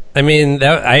 I mean,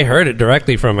 I heard it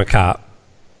directly from a cop.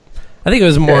 I think it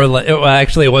was more like... Well,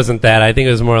 actually, it wasn't that. I think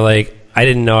it was more like, I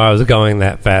didn't know I was going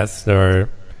that fast, no,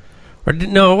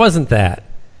 it wasn't that.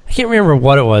 I can't remember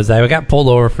what it was. I got pulled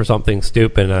over for something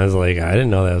stupid, and I was like, I didn't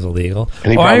know that was illegal.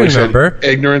 And he probably said,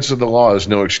 ignorance of the law is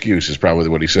no excuse, is probably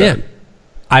what he said. Yeah.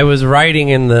 I was riding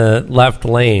in the left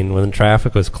lane when the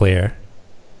traffic was clear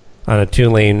on a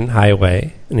 2-lane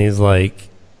highway, and he's like,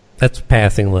 that's a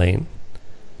passing lane.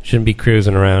 Shouldn't be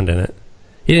cruising around in it.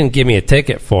 He didn't give me a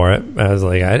ticket for it. I was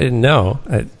like, I didn't know.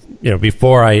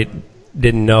 Before I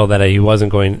didn't know that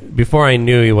before I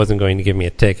knew he wasn't going to give me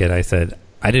a ticket, I said,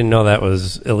 I didn't know that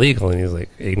was illegal. And he's like,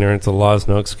 ignorance of the law is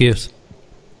no excuse.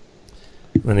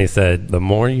 And he said, the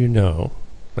more you know.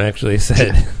 I actually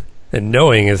said, and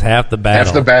knowing is half the battle.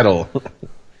 Half the battle.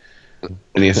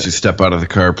 And he has to step out of the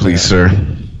car, please, sir.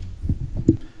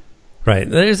 Right.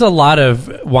 There's a lot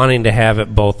of wanting to have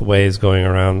it both ways going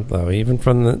around, though, even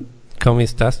from the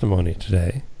Comey's testimony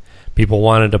today. People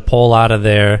wanted to pull out of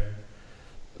there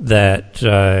that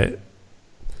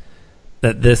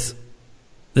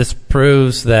this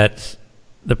proves that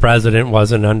the president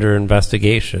wasn't under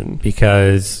investigation,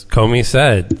 because Comey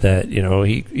said that,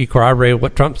 he corroborated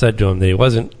what Trump said to him, that he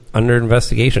wasn't under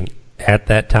investigation at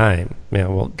that time.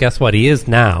 Well, guess what? He is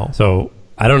now. So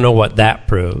I don't know what that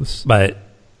proves, but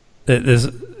there's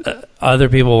other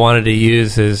people wanted to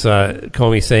use his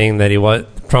Comey saying that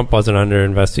Trump wasn't under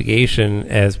investigation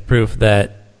as proof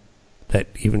that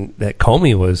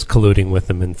Comey was colluding with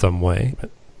him in some way. But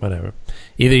whatever.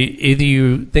 Either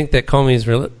you think that Comey's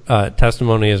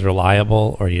testimony is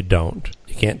reliable, or you don't.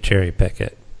 You can't cherry pick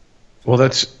it. Well,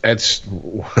 that's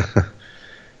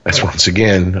once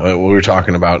again what we were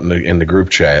talking about in the group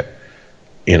chat.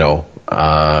 We're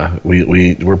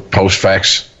post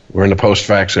facts. We're in the post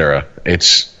facts era.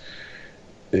 It's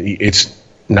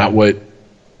not what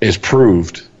is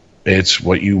proved. It's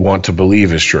what you want to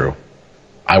believe is true.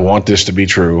 I want this to be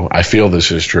true. I feel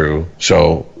this is true.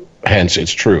 So hence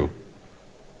it's true.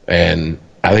 And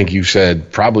I think you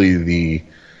said probably the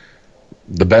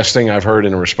best thing I've heard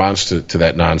in response to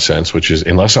that nonsense, which is,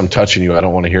 unless I'm touching you, I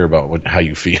don't want to hear about how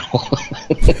you feel.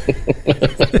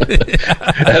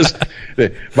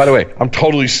 By the way, I'm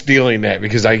totally stealing that,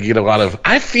 because I get a lot of,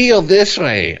 I feel this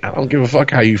way. I don't give a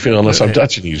fuck how you feel unless I'm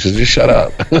touching you, so just shut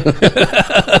up.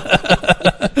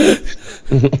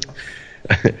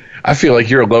 I feel like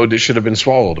you're a load that should have been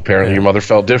swallowed. Apparently your mother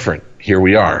felt different. Here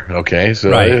we are. Okay. So,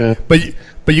 right.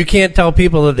 But you can't tell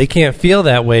people that they can't feel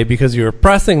that way because you're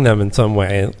oppressing them in some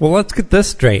way. Well, let's get this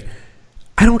straight.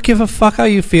 I don't give a fuck how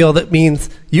you feel. That means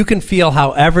you can feel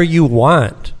however you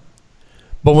want.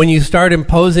 But when you start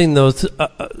imposing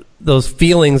those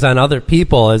feelings on other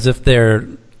people as if they're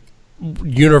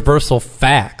universal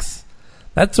facts,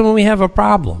 that's when we have a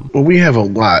problem. Well, we have a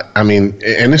lot. I mean,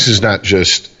 and this is not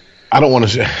just, I don't want to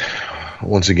say,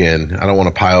 once again, I don't want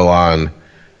to pile on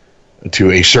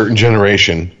to a certain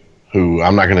generation who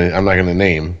I'm not gonna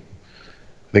name.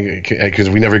 I think because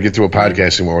we never get through a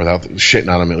podcast anymore without shitting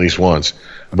on them at least once.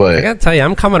 But I gotta tell you,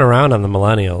 I'm coming around on the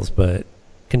millennials. But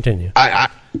continue.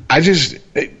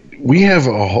 We have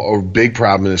a big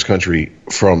problem in this country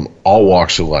from all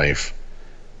walks of life,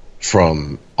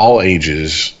 from all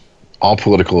ages, all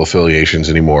political affiliations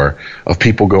anymore, of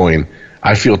people going,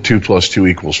 I feel 2 +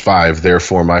 2 = 5,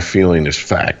 therefore my feeling is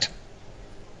fact.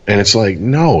 And it's like,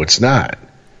 no, it's not.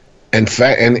 And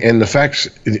the facts,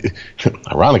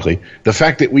 ironically, the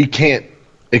fact that we can't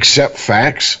accept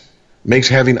facts makes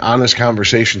having honest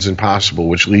conversations impossible,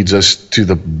 which leads us to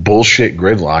the bullshit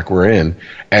gridlock we're in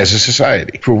as a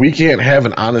society. For we can't have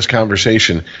an honest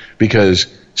conversation because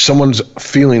someone's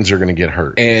feelings are going to get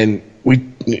hurt. And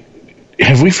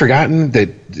have we forgotten that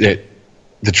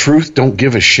the truth don't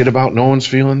give a shit about no one's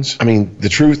feelings? I mean, the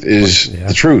truth is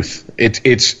the truth.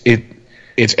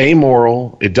 It's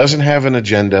amoral. It doesn't have an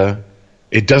agenda.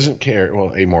 It doesn't care.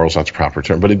 Well, amoral is not the proper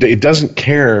term, but it doesn't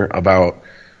care about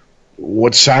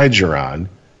what side you're on.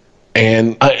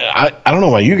 And I don't know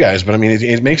about you guys, but I mean,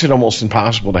 it makes it almost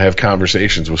impossible to have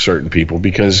conversations with certain people,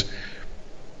 because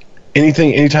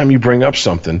anytime you bring up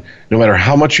something, no matter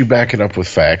how much you back it up with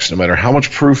facts, no matter how much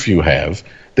proof you have,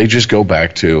 they just go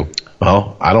back to,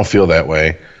 well, I don't feel that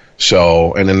way.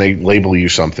 So, and then they label you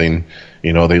something,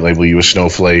 they label you a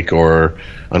snowflake or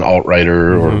an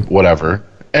alt-righter or whatever.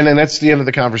 And then that's the end of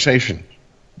the conversation.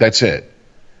 That's it.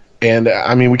 And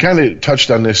I mean, we kind of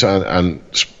touched on this on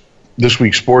this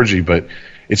week's Sporgy, but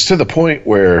it's to the point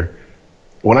where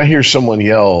when I hear someone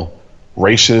yell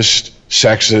racist,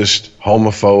 sexist,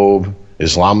 homophobe,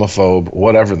 Islamophobe,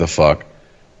 whatever the fuck,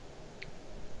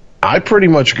 I pretty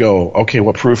much go, okay,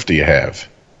 what proof do you have?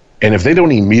 And if they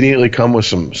don't immediately come with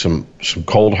some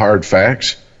cold, hard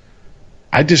facts,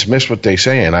 I dismiss what they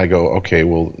say, and I go, okay,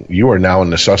 well, you are now in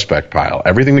the suspect pile.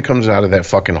 Everything that comes out of that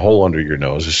fucking hole under your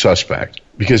nose is suspect.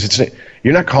 Because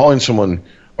you're not calling someone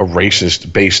a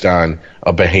racist based on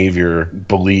a behavior,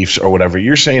 beliefs, or whatever.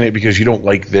 You're saying it because you don't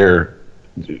like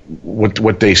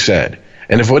what they said.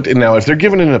 And if they're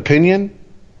giving an opinion,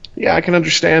 yeah, I can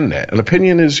understand that. An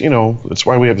opinion is, that's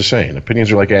why we have the saying.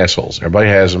 Opinions are like assholes. Everybody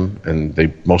has them, and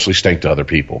they mostly stink to other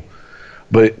people.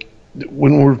 But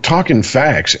when we're talking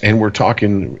facts and we're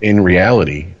talking in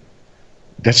reality,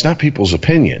 that's not people's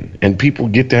opinion. And people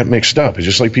get that mixed up. It's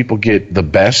just like people get the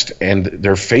best and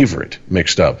their favorite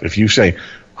mixed up. If you say,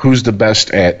 who's the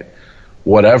best at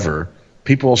whatever,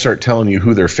 people will start telling you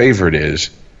who their favorite is.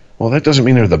 Well, that doesn't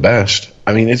mean they're the best.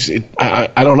 I mean,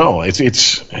 I don't know.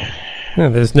 Yeah,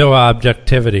 there's no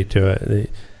objectivity to it.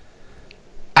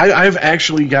 I've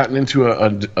actually gotten into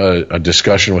a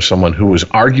discussion with someone who was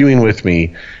arguing with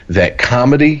me that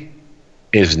comedy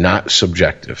is not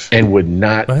subjective and would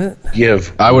not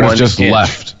give. I would have just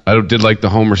left. I did like the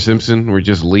Homer Simpson where he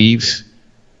just leaves.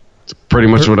 It's pretty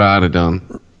much what I'd have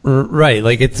done. Right,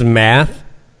 like it's math.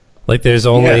 Like there's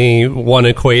only one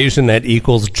equation that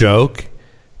equals joke,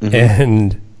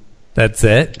 and that's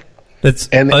it.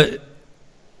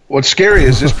 What's scary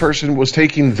is this person was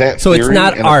taking that so theory it's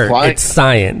not and art, it's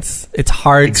science. It's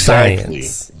hard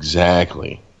science.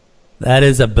 Exactly. That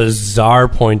is a bizarre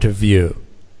point of view.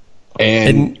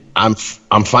 And I'm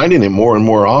finding it more and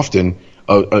more often,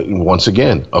 once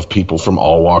again, of people from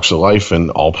all walks of life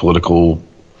and all political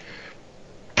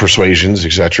persuasions,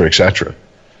 et cetera, et cetera.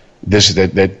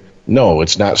 No,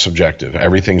 it's not subjective.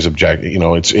 Everything's objective.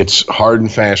 It's hard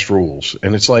and fast rules.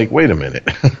 And it's like, wait a minute.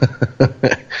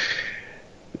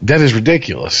 That is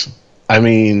ridiculous. I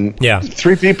mean,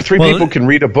 three people can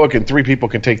read a book, and three people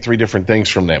can take three different things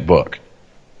from that book.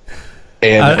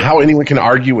 And how anyone can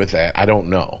argue with that, I don't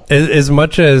know. As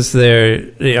much as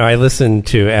I listen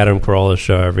to Adam Carolla's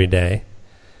show every day.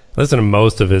 I listen to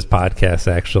most of his podcasts,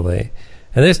 actually.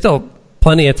 And there's still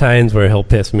plenty of times where he'll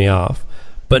piss me off.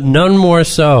 But none more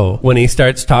so when he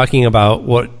starts talking about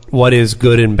what is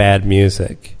good and bad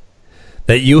music.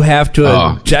 That you have to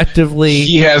objectively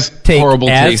take horrible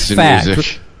taste fact, in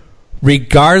music.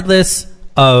 Regardless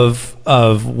of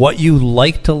what you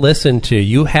like to listen to,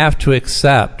 you have to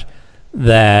accept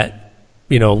that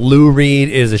Lou Reed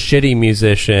is a shitty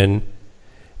musician,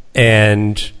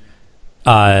 and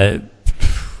I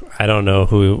don't know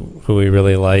who he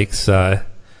really likes. It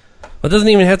doesn't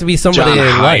even have to be somebody he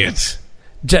likes.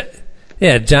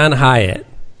 John Hyatt.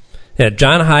 Yeah,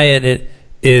 John Hyatt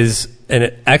is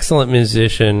an excellent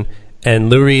musician, and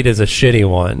Lou Reed is a shitty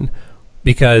one.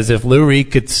 Because if Lou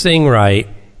Reed could sing right,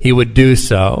 he would do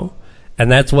so. And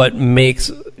that's what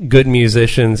makes good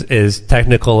musicians is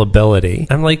technical ability.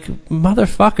 I'm like,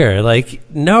 motherfucker,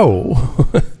 no.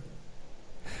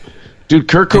 Dude,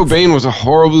 Kurt Cobain was a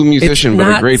horrible musician,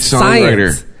 but a great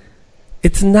songwriter. Science.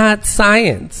 It's not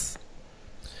science.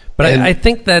 But I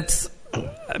think that's...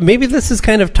 Maybe this is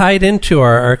kind of tied into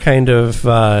our kind of...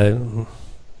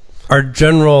 our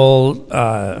general,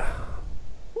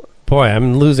 boy,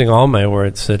 I'm losing all my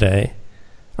words today.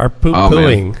 Our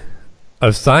poo-pooing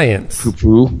of science.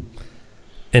 Poo-poo?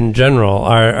 In general,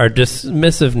 our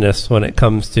dismissiveness when it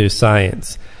comes to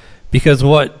science. Because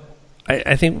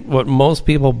I think what most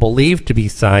people believe to be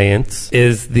science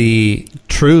is the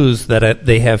truths that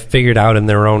they have figured out in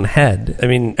their own head. I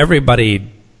mean, everybody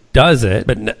does it,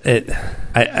 but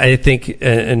I think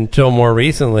until more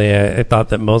recently, I thought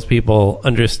that most people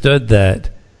understood that,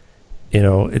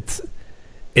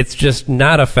 it's just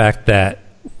not a fact that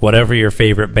whatever your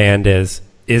favorite band is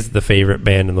the favorite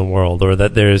band in the world, or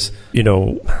that there's, I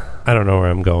don't know where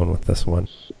I'm going with this one.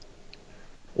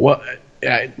 Well,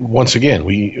 once again,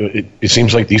 it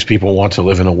seems like these people want to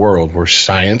live in a world where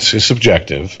science is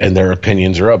subjective and their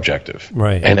opinions are objective.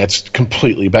 Right. And that's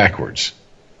completely backwards.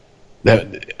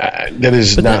 That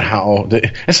is not how.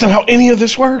 That's not how any of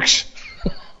this works.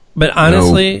 But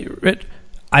honestly, Rich,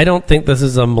 I don't think this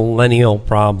is a millennial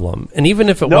problem. And even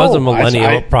if it was a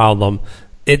millennial problem,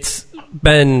 it's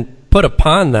been put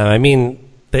upon them. I mean,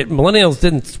 millennials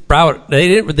didn't sprout.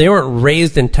 They weren't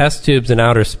raised in test tubes in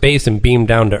outer space and beamed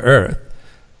down to Earth.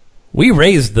 We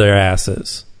raised their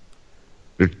asses.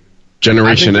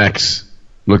 Generation X,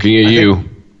 looking at you.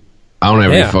 I don't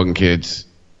have any fucking kids.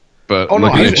 But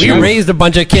we raised a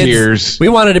bunch of kids. We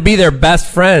wanted to be their best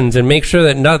friends and make sure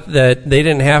that they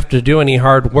didn't have to do any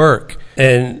hard work.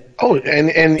 And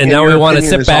now we want to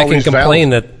sit back and complain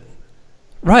that.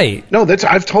 Right. No,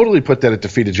 I've totally put that at the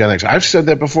feet of Gen X. I've said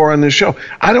that before on this show.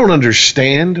 I don't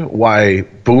understand why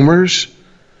boomers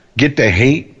get the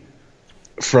hate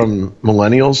from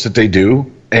millennials that they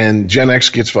do, and Gen X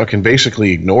gets fucking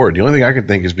basically ignored. The only thing I can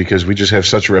think is because we just have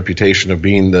such a reputation of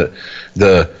being the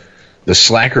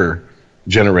slacker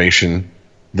generation,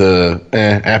 the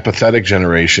apathetic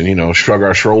generation, shrug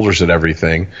our shoulders at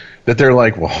everything, that they're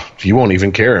like, well, you won't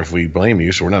even care if we blame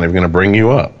you, so we're not even going to bring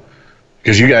you up.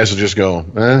 Because you guys will just go,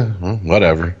 well,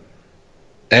 whatever.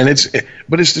 But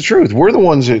it's the truth. We're the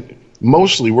ones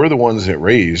that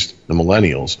raised the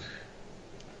millennials.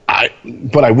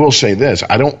 But I will say this.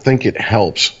 I don't think it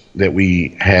helps that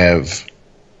we have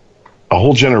a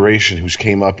whole generation who's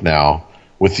came up now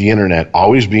with the internet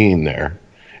always being there,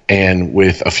 and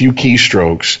with a few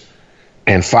keystrokes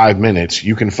and 5 minutes,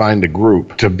 you can find a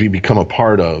group to become a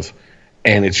part of,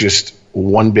 and it's just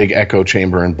one big echo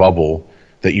chamber and bubble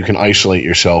that you can isolate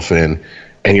yourself in,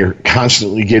 and you're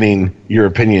constantly getting your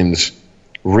opinions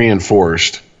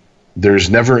reinforced. There's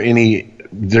never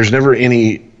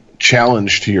any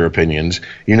challenge to your opinions.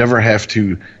 You never have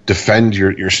to defend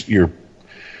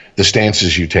the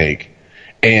stances you take.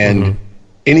 And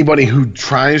anybody who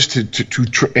tries to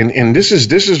and this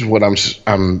is what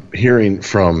I'm hearing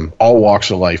from all walks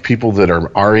of life, people that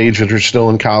are our age that are still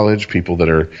in college, people that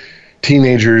are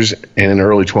teenagers and in their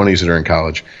early 20s that are in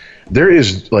college. There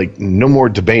is like no more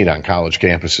debate on college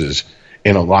campuses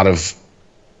in a lot of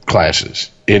classes.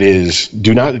 It is,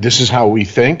 this is how we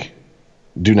think.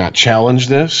 Do not challenge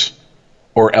this,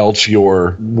 or else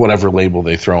you're whatever label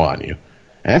they throw on you.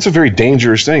 And that's a very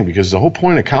dangerous thing, because the whole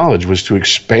point of college was to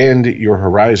expand your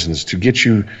horizons, to get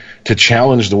you to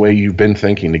challenge the way you've been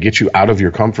thinking, to get you out of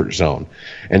your comfort zone.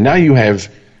 And now you have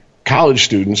college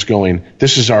students going,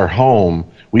 this is our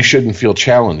home. We shouldn't feel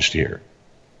challenged here.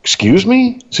 Excuse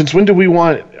me? Since when do we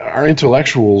want our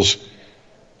intellectuals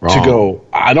to go,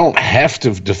 I don't have to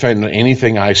defend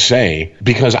anything I say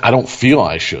because I don't feel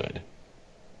I should?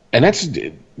 And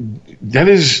that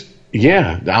is,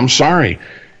 I'm sorry.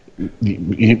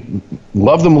 You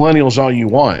love the millennials all you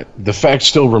want. The fact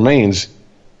still remains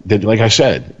that, like I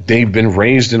said, they've been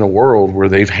raised in a world where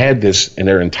they've had this in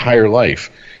their entire life.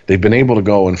 They've been able to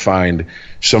go and find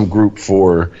some group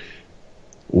for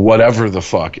whatever the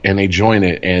fuck, and they join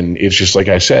it, and it's just, like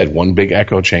I said, one big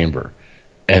echo chamber,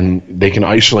 and they can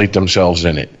isolate themselves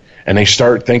in it, and they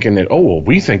start thinking that,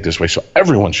 we think this way, so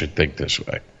everyone should think this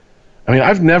way. I mean,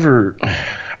 I don't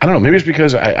know, maybe it's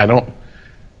because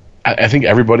I think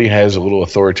everybody has a little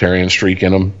authoritarian streak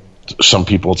in them. Some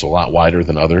people, it's a lot wider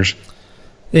than others.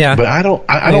 Yeah. But I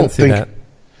don't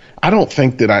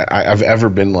think that I've ever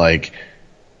been like,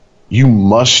 you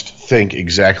must think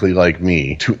exactly like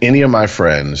me to any of my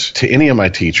friends, to any of my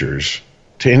teachers,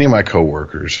 to any of my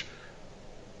coworkers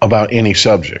about any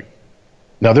subject.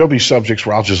 Now, there'll be subjects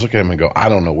where I'll just look at them and go, I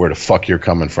don't know where the fuck you're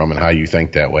coming from and how you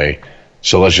think that way.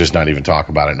 So let's just not even talk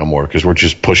about it no more, because we're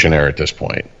just pushing air at this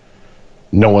point.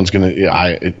 No one's going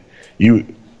to,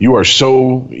 you are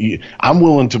so, I'm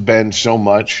willing to bend so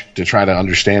much to try to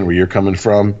understand where you're coming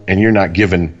from, and you're not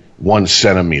given 1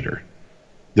 centimeter.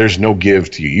 There's no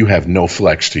give to you. You have no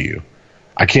flex to you.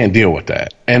 I can't deal with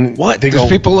that. And what? There's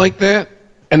people like that?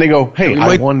 And they go, hey,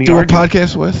 I won the argument. Do a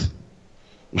podcast with?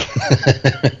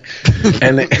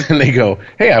 and they go,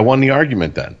 hey, I won the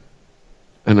argument then.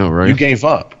 I know, right? You gave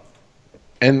up.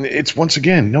 And it's, once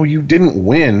again, no, you didn't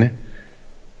win.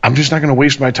 I'm just not going to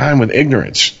waste my time with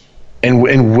ignorance and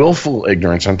willful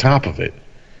ignorance on top of it,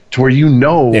 to where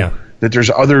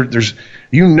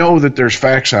that there's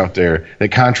facts out there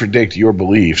that contradict your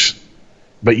beliefs,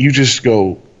 but you just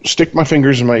go, stick my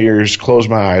fingers in my ears, close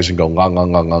my eyes, and go, la, la,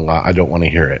 la, la, la, I don't want to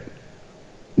hear it.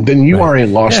 Then you are a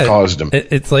lost cause to me.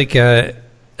 It's like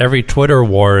every Twitter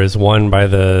war is won by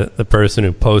the person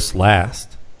who posts last.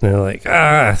 And they're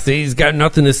like, see, he's got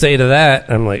nothing to say to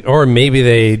that. I'm like, or maybe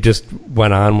they just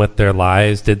went on with their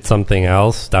lives, did something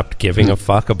else, stopped giving a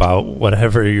fuck about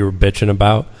whatever you were bitching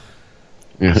about.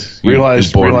 Yes.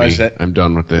 Realize that I'm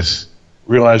done with this.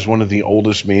 Realize one of the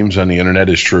oldest memes on the internet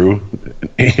is true.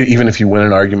 Even if you win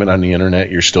an argument on the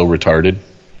internet, you're still retarded.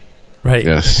 Right.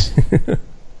 Yes.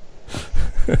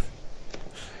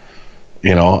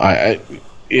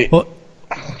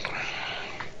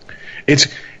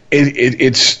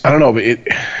 It's I don't know, but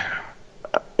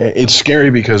it's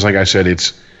scary because, like I said,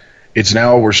 it's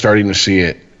now we're starting to see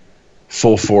it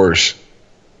full force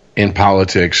in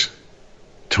politics,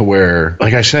 to where,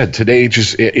 like I said, today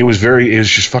it was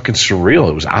just fucking surreal.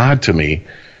 It was odd to me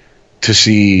to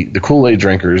see the Kool-Aid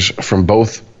drinkers from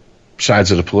both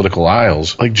sides of the political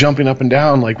aisles like jumping up and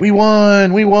down like, we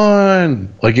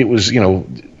won, like it was,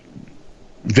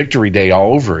 Victory Day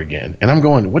all over again. And I'm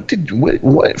going, what?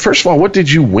 First of all, what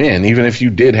did you win, even if you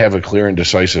did have a clear and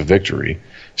decisive victory?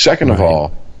 Second of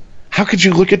all, how could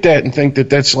you look at that and think that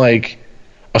that's like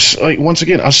once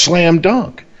again, a slam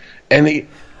dunk? And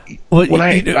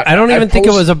I don't even think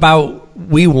it was about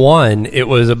we won. It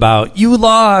was about you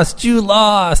lost,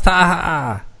 ha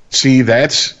ha. See,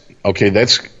 that's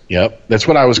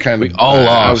what I was kind of all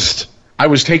lost. I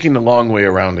was taking the long way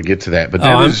around to get to that, but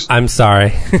I'm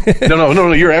sorry.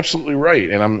 No, you're absolutely right,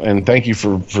 and thank you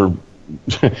for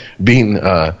being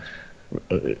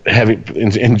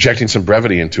injecting some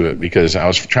brevity into it, because I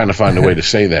was trying to find a way to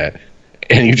say that,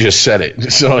 and you just said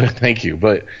it. So thank you.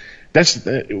 But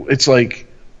it's like,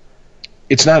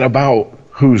 it's not about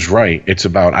who's right. It's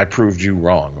about I proved you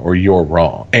wrong or you're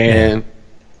wrong, and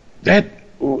that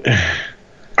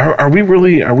are we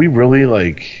really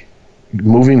like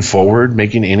moving forward,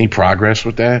 making any progress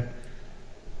with that?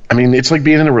 I mean, it's like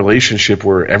being in a relationship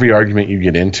where every argument you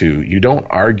get into, you don't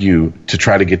argue to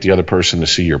try to get the other person to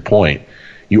see your point.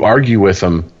 You argue with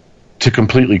them to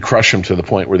completely crush them to the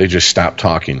point where they just stop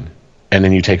talking, and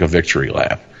then you take a victory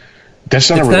lap. That's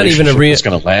not a relationship that's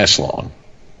going to last long.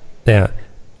 Yeah.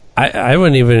 I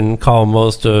wouldn't even call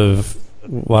most of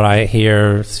what I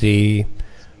hear, see,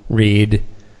 read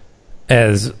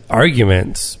as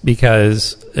arguments,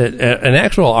 because an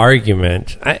actual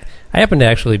argument, I happen to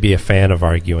actually be a fan of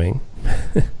arguing.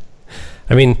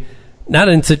 I mean, not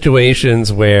in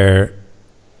situations where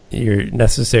you're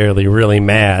necessarily really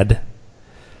mad,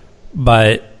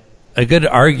 but a good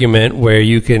argument where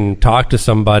you can talk to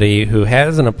somebody who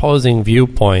has an opposing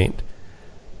viewpoint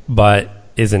but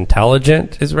is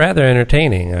intelligent is rather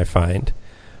entertaining, I find.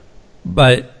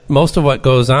 But most of what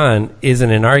goes on isn't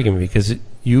an argument, because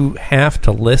you have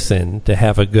to listen to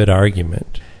have a good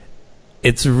argument.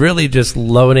 It's really just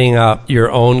loading up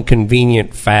your own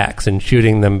convenient facts and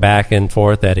shooting them back and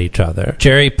forth at each other.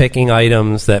 Cherry picking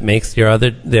items that makes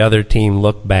the other team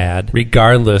look bad,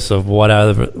 regardless of what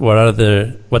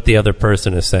the other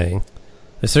person is saying.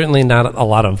 There's certainly not a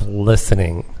lot of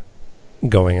listening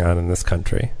going on in this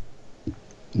country.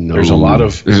 No, there's a lot.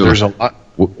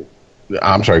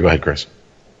 I'm sorry. Go ahead, Chris.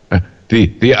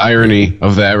 The irony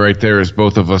of that right there is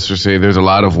both of us are saying there's a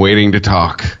lot of waiting to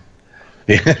talk.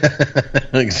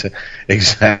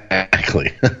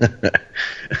 Exactly.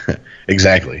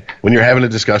 Exactly. When you're having a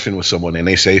discussion with someone and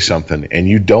they say something and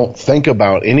you don't think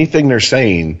about anything they're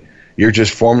saying, you're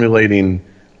just formulating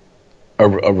a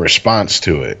response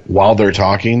to it while they're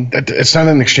talking. It's not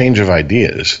an exchange of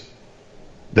ideas.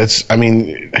 I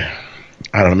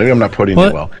don't know. Maybe I'm not putting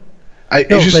it well.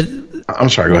 I'm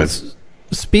sorry. Go ahead.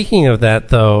 Speaking of that,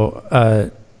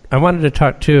 though, I wanted to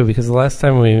talk too, because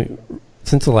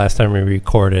since the last time we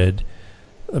recorded,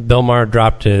 Bill Maher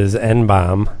dropped his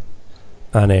N-bomb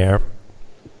on air,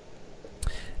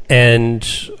 and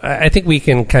I think we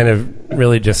can kind of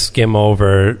really just skim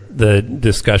over the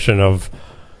discussion of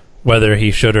whether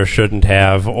he should or shouldn't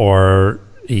have, or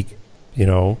he,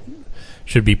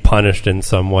 should be punished in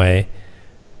some way.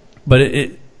 But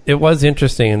it was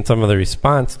interesting in some of the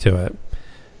response to it.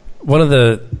 One of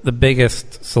the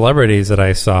biggest celebrities that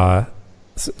I saw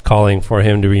calling for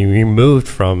him to be removed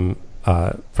from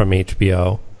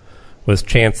HBO was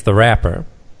Chance the Rapper.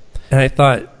 And I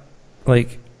thought,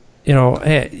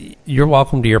 hey, you're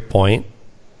welcome to your point.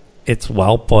 It's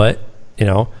well put.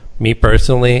 Me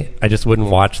personally, I just wouldn't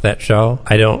watch that show.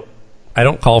 I don't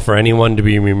call for anyone to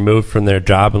be removed from their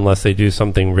job unless they do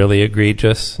something really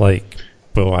egregious, like,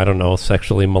 I don't know,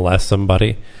 sexually molest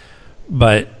somebody.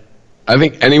 But I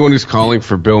think anyone who's calling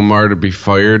for Bill Maher to be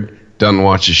fired doesn't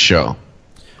watch his show.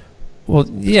 Well,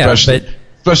 yeah,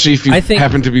 especially if you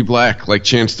happen to be black, like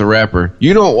Chance the Rapper.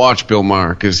 You don't watch Bill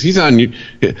Maher because he's on you.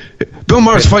 Bill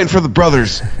Maher's fighting for the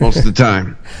brothers most of the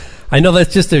time. I know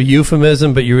that's just a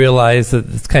euphemism, but you realize that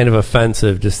it's kind of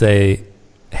offensive to say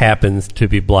happens to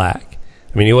be black.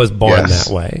 I mean, he was born that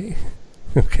way.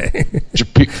 Okay.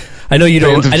 I know you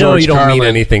don't. I know you don't mean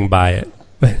anything by it.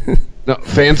 No,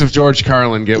 fans of George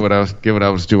Carlin get what I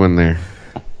was doing there.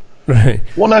 Right.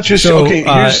 Well, not just okay.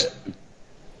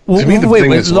 Let me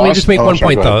just make one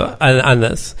point though on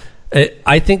this.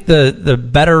 I think the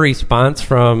better response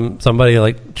from somebody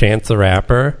like Chance the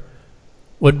Rapper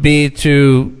would be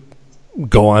to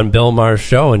go on Bill Maher's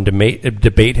show and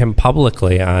debate him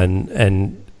publicly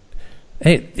and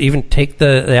even take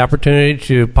the opportunity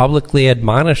to publicly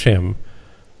admonish him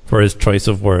for his choice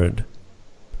of word.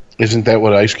 Isn't that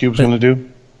what Ice Cube's going to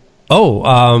do?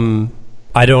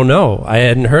 I don't know. I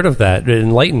hadn't heard of that.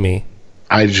 Enlighten me.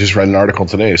 I just read an article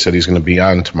today. It said he's going to be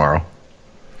on tomorrow.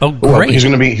 Oh, great! Well, he's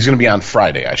going to be on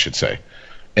Friday, I should say.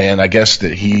 And I guess that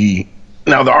the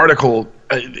article,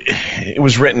 it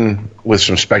was written with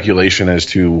some speculation as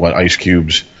to what Ice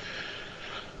Cube's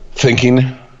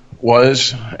thinking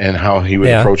was and how he would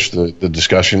approach the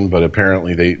discussion, but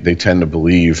apparently they tend to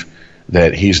believe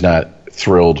that he's not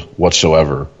thrilled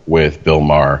whatsoever with Bill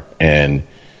Maher and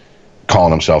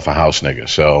calling himself a house nigga.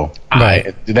 So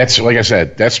that's, like I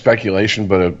said, that's speculation,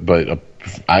 but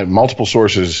multiple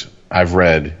sources I've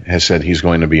read has said he's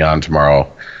going to be on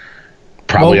tomorrow,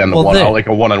 probably like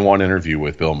a one-on-one interview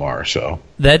with Bill Maher. So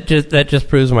that just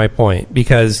proves my point,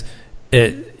 because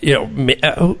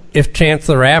if Chance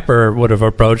the Rapper would have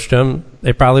approached him,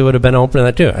 they probably would have been open to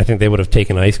that too. I think they would have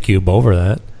taken Ice Cube over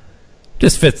that.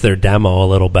 Just fits their demo a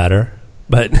little better,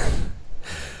 but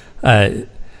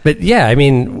yeah, I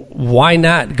mean, why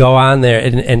not go on there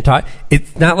and talk?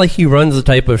 It's not like he runs the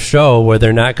type of show where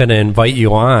they're not going to invite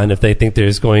you on if they think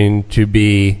there's going to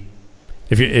be,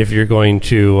 if you're going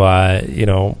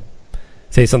to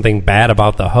say something bad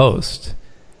about the host.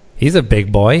 He's a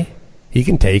big boy. He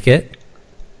can take it.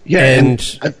 Yeah,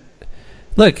 and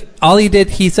look, all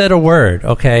he said a word,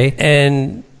 okay?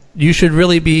 And you should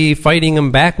really be fighting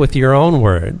him back with your own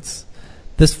words.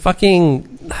 This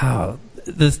fucking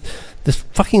this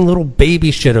fucking little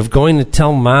baby shit of going to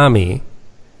tell mommy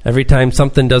every time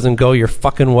something doesn't go your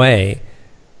fucking way,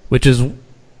 which is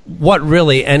what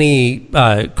really any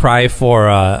cry for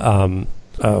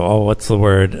what's the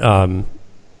word?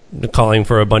 Calling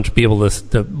for a bunch of people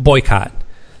to boycott.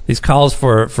 These calls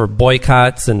for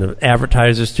boycotts and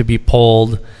advertisers to be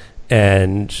pulled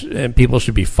and people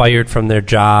should be fired from their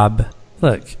job.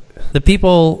 Look, the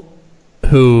people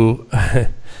who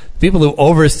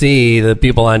oversee the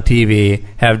people on TV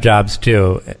have jobs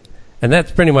too, and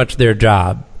that's pretty much their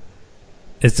job,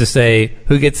 is to say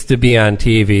who gets to be on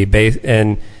TV.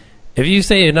 And if you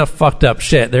say enough fucked up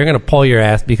shit, they're going to pull your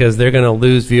ass because they're going to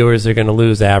lose viewers, they're going to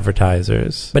lose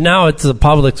advertisers. But now it's the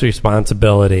public's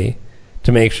responsibility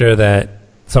to make sure that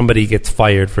somebody gets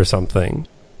fired for something,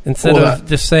 instead of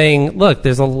just saying, look,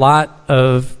 there's a lot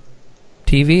of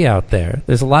TV out there.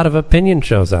 There's a lot of opinion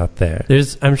shows out there.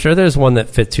 I'm sure there's one that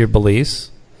fits your beliefs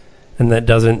and that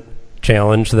doesn't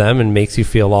challenge them and makes you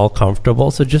feel all comfortable.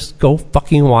 So just go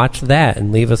fucking watch that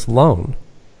and leave us alone.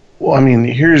 Well, I mean,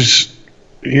 here's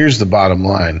the bottom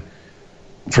line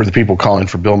for the people calling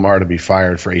for Bill Maher to be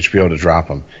fired, for HBO to drop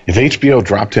him. If HBO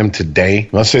dropped him today,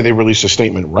 let's say they released a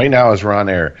statement right now as we're on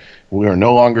air, we are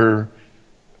no longer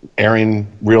airing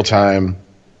real time.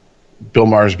 Bill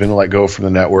Maher's been let go from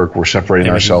the network. We're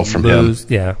separating ourselves from him.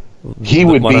 Yeah, he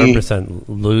would 100%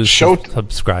 lose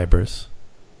subscribers.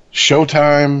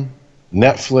 Showtime,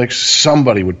 Netflix,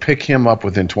 somebody would pick him up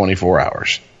within 24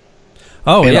 hours.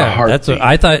 Oh yeah, that's what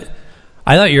I thought.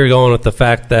 I thought you were going with the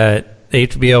fact that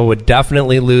HBO would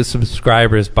definitely lose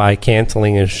subscribers by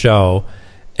canceling his show,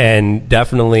 and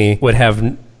definitely would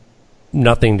have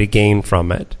nothing to gain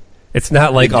from it. It's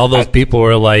not like all those people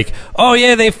were like, oh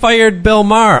yeah, they fired Bill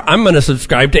Maher, I'm going to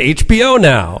subscribe to HBO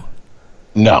now.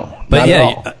 No, but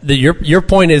yeah, your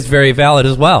point is very valid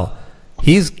as well.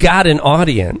 He's got an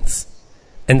audience,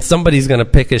 and somebody's going to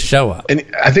pick his show up. And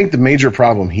I think the major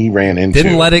problem he ran into...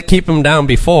 Didn't let it keep him down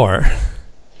before.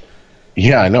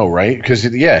 Yeah, I know, right? Because,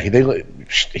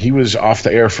 he was off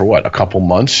the air for, what, a couple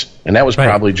months? And that was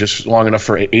probably just long enough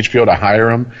for HBO to hire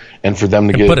him and for them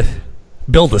to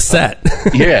build a set.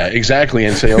 Yeah, exactly.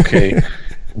 And say, okay,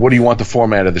 what do you want the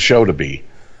format of the show to be?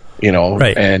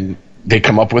 Right. And they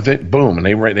come up with it, boom. And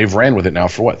they've ran with it now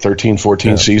for, what, 13,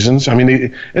 14 seasons? I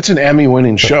mean, it's an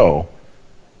Emmy-winning show.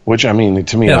 Which, I mean,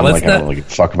 to me, I don't really give a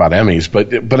fuck about Emmys.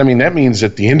 But I mean, that means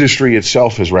that the industry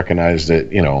itself has recognized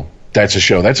that, that's a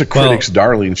show. That's a critic's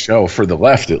darling show for the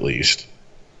left, at least.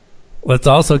 Let's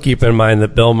also keep in mind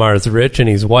that Bill Maher's rich and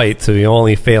he's white, so he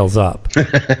only fails up.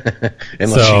 Unless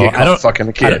you get caught fucking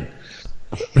a kid.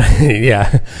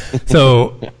 Yeah.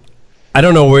 So I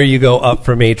don't know where you go up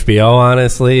from HBO,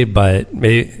 honestly, but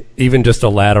maybe even just a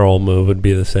lateral move would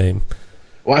be the same.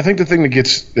 Well, I think the thing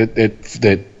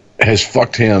that has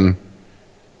fucked him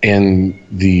in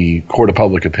the court of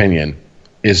public opinion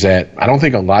is that I don't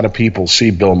think a lot of people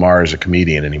see Bill Maher as a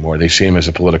comedian anymore. They see him as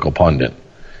a political pundit.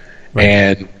 Right.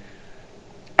 And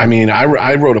I mean,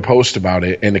 I wrote a post about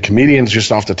it, and the comedian's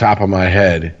just off the top of my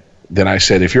head. Then I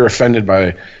said, if you're offended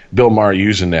by Bill Maher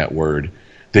using that word,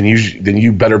 then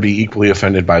you better be equally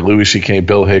offended by Louis C.K.,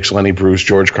 Bill Hicks, Lenny Bruce,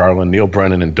 George Carlin, Neil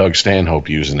Brennan, and Doug Stanhope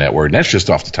using that word. And that's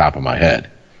just off the top of my head.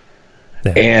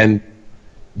 Yeah.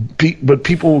 But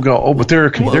people will go, oh, but they're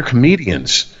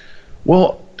comedians.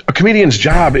 Well, a comedian's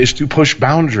job is to push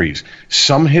boundaries.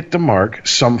 Some hit the mark,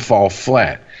 some fall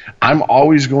flat. I'm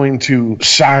always going to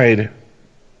side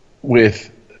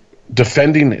with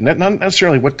defending not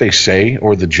necessarily what they say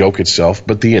or the joke itself,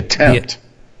 but the attempt.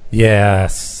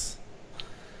 Yes.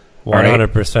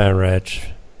 100%, Rich.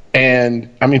 And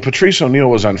I mean, Patrice O'Neill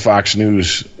was on Fox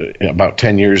News about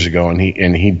 10 years ago, and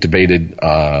he debated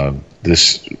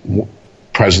this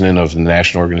president of the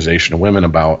National Organization of Women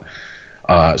about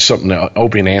something that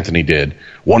Opie and Anthony did.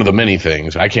 One of the many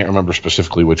things, I can't remember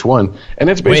specifically which one. And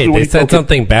it's basically they said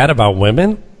something bad about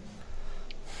women.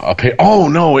 Oh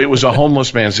no, it was a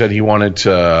homeless man said he wanted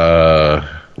to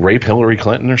rape Hilary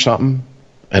Clinton or something,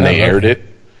 and they aired it.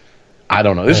 I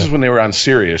don't know. This is when they were on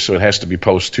Sirius, so it has to be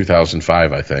post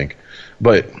 2005, I think.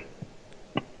 But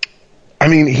I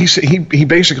mean, he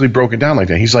basically broke it down like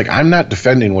that. He's like, I'm not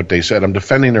defending what they said. I'm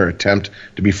defending their attempt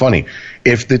to be funny.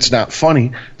 If it's not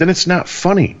funny, then it's not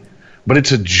funny. But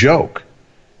it's a joke.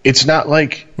 It's not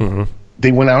like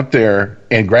they went out there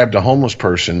and grabbed a homeless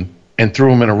person and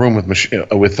threw him in a room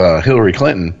with Hillary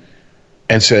Clinton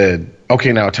and said,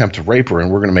 okay, now attempt to rape her, and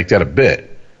we're going to make that a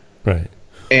bit. Right.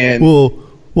 And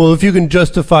well, if you can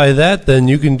justify that, then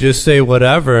you can just say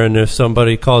whatever, and if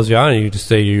somebody calls you on it, you just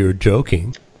say you're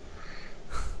joking.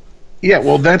 Yeah,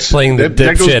 well, that's playing the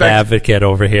dipshit advocate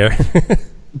over here.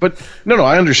 But no,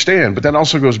 I understand. But that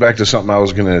also goes back to something I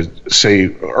was going to say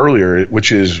earlier,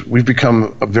 which is we've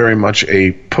become very much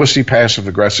a pussy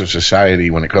passive-aggressive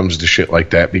society when it comes to shit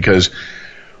like that, because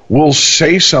we'll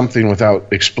say something without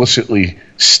explicitly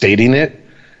stating it,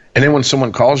 and then when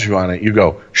someone calls you on it, you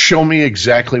go, show me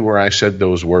exactly where I said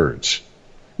those words.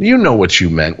 You know what you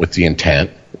meant with the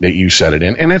intent that you said it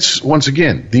in. And it's, once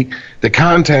again, the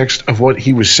context of what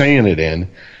he was saying it in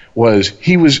was,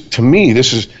 he was, to me,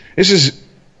 this is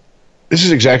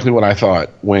exactly what I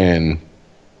thought when,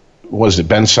 was it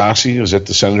Ben Sassi? Was that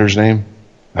the senator's name?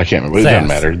 I can't remember. It doesn't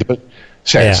matter. But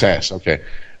Sass, okay.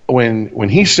 When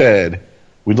he said,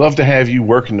 we'd love to have you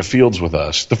work in the fields with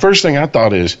us, the first thing I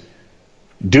thought is,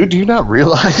 dude, do you not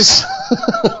realize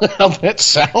how that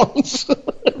sounds?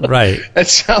 Right. That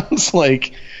sounds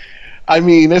like,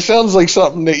 it sounds like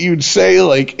something that you'd say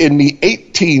like in the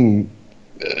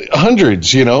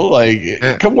 1800s, you know,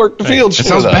 like, come work the fields for us. It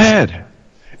sounds bad.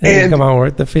 And come on,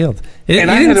 work the fields. He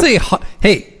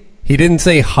didn't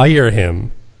say hire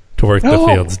him to work the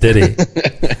fields, did he?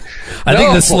 I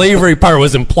think the slavery part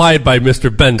was implied by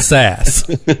Mr. Ben Sass.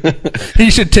 He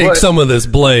should take some of this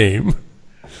blame.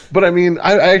 But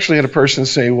I actually had a person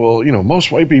say, well,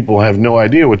 most white people have no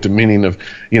idea what the meaning of,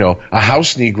 a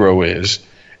house Negro is.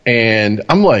 And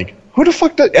I'm like, who the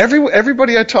fuck does?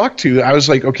 Everybody I talked to, I was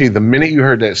like, okay, the minute you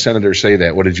heard that senator say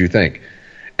that, what did you think?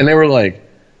 And they were like,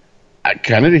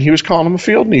 he was calling him a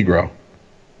field Negro.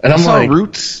 And I'm like,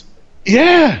 roots.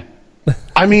 Yeah.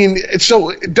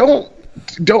 So don't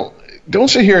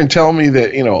sit here and tell me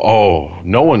that,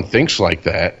 no one thinks like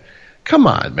that. Come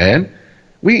on, man.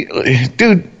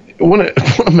 One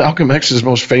of Malcolm X's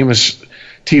most famous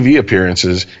TV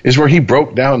appearances is where he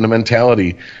broke down the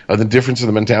mentality of the difference of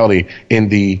the mentality in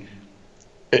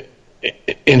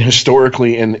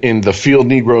historically in the field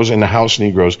Negroes and the house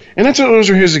Negroes, and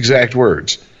those are his exact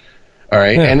words. All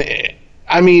right, yeah.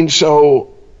 And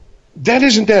so that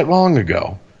isn't that long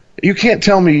ago. You can't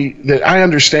tell me that. I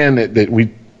understand that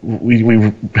we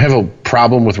have a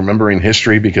problem with remembering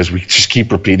history because we just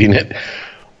keep repeating it,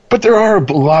 but there are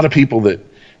a lot of people that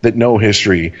know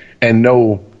history and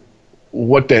know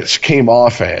what that came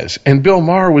off as. And Bill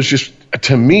Maher was just,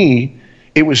 to me,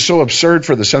 it was so absurd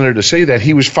for the senator to say that.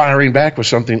 He was firing back with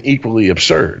something equally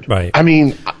absurd. Right.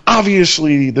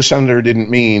 Obviously the senator didn't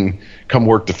mean come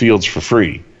work the fields for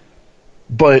free,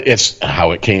 but it's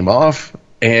how it came off,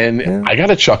 and I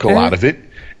got a chuckle out of it.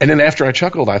 And then after I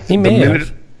chuckled,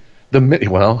 the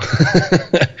minute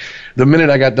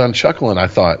I got done chuckling, I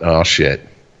thought, oh shit,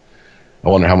 I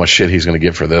wonder how much shit he's going to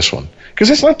get for this one. Because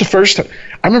it's not the first time.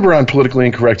 I remember on Politically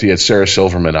Incorrect, he had Sarah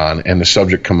Silverman on, and the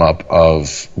subject come up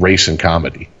of race and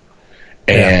comedy.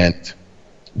 And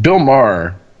Bill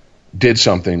Maher did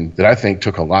something that I think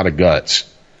took a lot of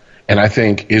guts, and I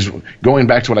think is going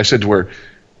back to what I said, to where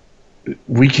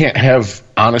we can't have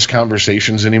honest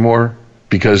conversations anymore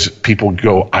because people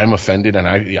go, I'm offended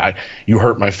and you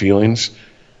hurt my feelings.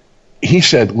 He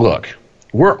said, look,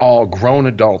 we're all grown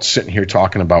adults sitting here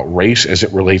talking about race as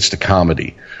it relates to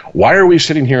comedy. Why are we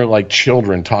sitting here like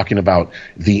children talking about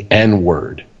the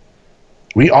N-word?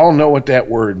 We all know what that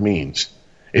word means.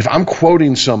 If I'm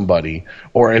quoting somebody,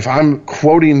 or if I'm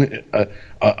quoting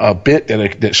a bit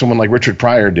that someone like Richard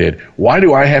Pryor did, why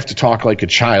do I have to talk like a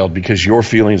child because your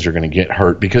feelings are going to get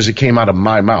hurt because it came out of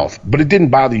my mouth? But it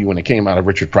didn't bother you when it came out of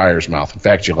Richard Pryor's mouth. In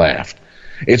fact, you laughed.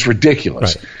 It's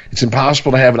ridiculous. Right. It's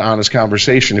impossible to have an honest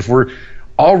conversation if we're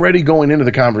already going into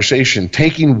the conversation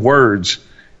taking words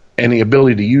and the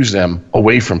ability to use them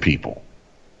away from people.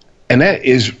 And that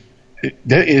is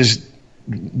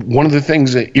one of the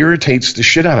things that irritates the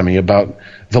shit out of me about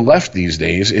the left these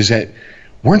days, is that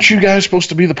weren't you guys supposed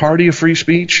to be the party of free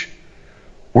speech?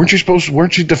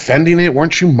 Weren't you defending it?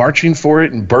 Weren't you marching for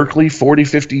it in Berkeley 40,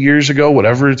 50 years ago,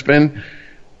 whatever it's been?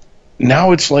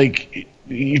 Now it's like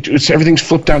everything's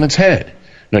flipped on its head.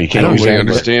 No, you can't. Nobody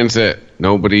understands it.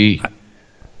 Nobody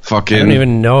fucking. I don't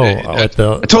even know what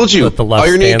the. I told you, what the left all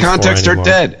your name stands for contacts are anymore.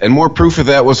 dead, and more proof of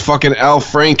that was fucking Al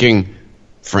Franken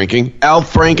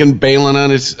bailing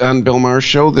on Bill Maher's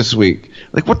show this week.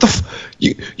 Like, what the?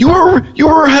 You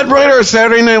were a head writer at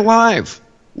Saturday Night Live.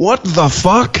 What the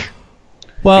fuck?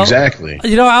 Well, exactly.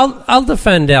 You know, I'll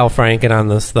defend Al Franken on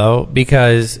this though,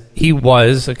 because he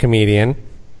was a comedian,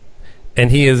 and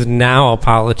he is now a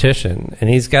politician, and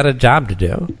he's got a job to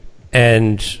do.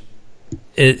 And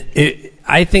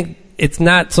I think it's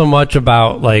not so much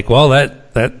about like, well,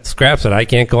 that scraps it. I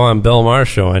can't go on Bill Maher's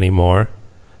show anymore.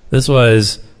 This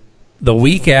was the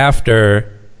week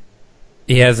after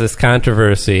he has this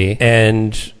controversy,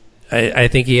 and I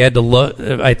think he had to look.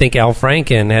 I think Al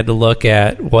Franken had to look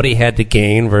at what he had to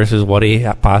gain versus what he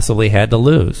possibly had to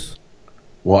lose.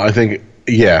 Well, I think,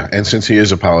 yeah, and since he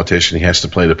is a politician, he has to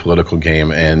play the political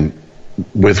game. And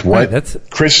with what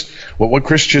Chris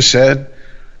just said,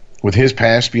 with his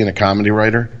past being a comedy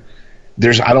writer,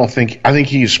 I think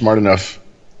he's smart enough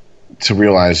to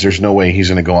realize there's no way he's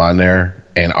going to go on there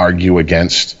and argue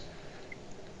against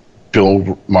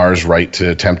Bill Maher's right to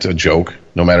attempt a joke,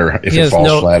 no matter if it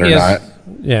falls flat or not.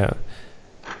 Yeah,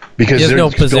 because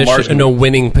there's no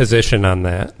winning position on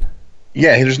that.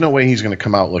 Yeah, there's no way he's going to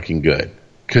come out looking good,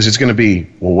 because it's going to be,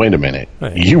 well, wait a minute,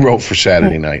 you wrote for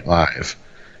Saturday Night Live.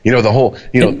 You know,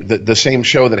 the same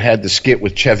show that had the skit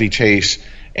with Chevy Chase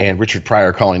and Richard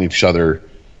Pryor calling each other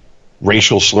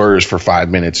racial slurs for 5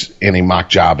 minutes in a mock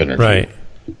job interview. Right.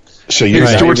 So you're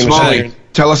Stuart Smalley.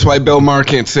 Tell us why Bill Maher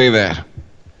can't say that.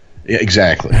 Yeah,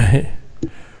 exactly.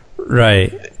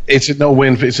 Right. It's a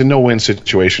no-win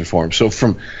situation for him. So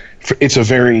it's a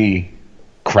very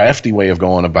crafty way of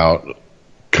going about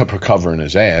covering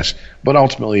his ass, but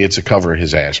ultimately it's a cover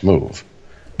his ass move.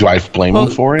 Do I blame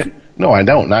him for it? No, I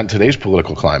don't. Not in today's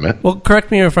political climate. Well,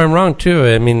 correct me if I'm wrong too.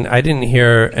 I mean, I didn't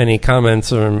hear any comments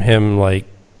from him like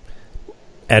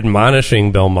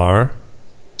admonishing Bill Maher.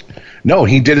 No,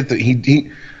 he did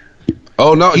it.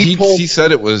 Oh no, he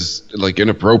said it was like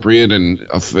inappropriate and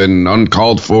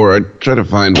uncalled for. I try to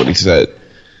find what he said.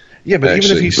 Yeah, but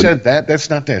even if he said that, that's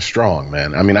not that strong,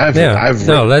 man. I mean, that's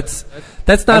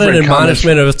not an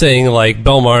admonishment of saying like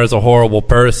Bill Maher is a horrible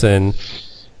person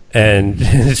and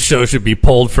his show should be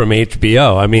pulled from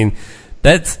HBO. I mean,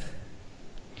 that's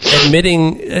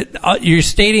admitting you're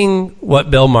stating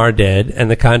what Bill Maher did and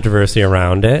the controversy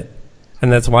around it,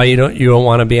 and that's why you don't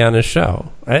want to be on his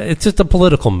show. It's just a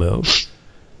political move.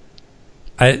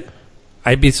 I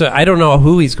don't know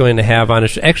who he's going to have on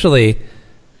his show. Actually,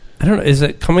 I don't know. Is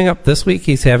it coming up this week?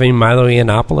 He's having Milo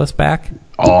Yiannopoulos back.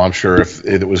 Oh, I'm sure if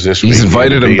it was this week, he's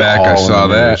invited him back. I saw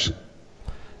that.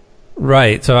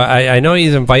 Right. So I know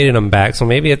he's invited him back. So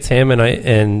maybe it's him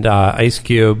and Ice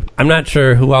Cube. I'm not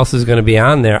sure who else is going to be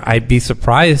on there. I'd be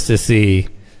surprised to see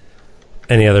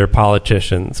any other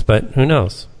politicians, but who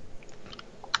knows?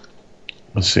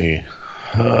 Let's see.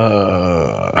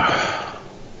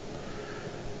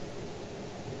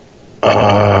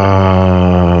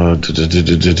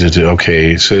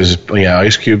 Okay, it says,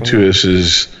 Ice Cube too. This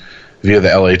is via the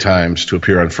LA Times to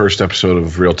appear on first episode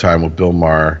of Real Time with Bill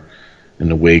Maher in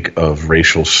the wake of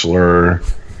racial slur.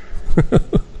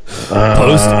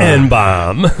 Post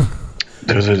N-bomb.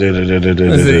 Is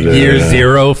it year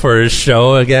zero for his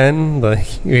show again?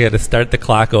 Like, you got to start the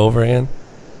clock over again.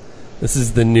 This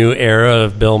is the new era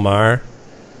of Bill Maher.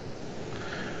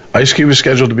 Ice Cube is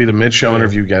scheduled to be the mid-show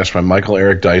interview guest by Michael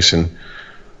Eric Dyson,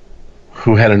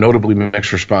 who had a notably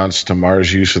mixed response to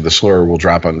Maher's use of the slur. Will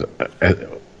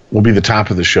be the top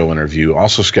of the show interview.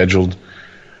 Also scheduled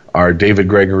are David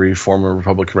Gregory, former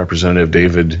Republican Representative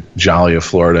David Jolly of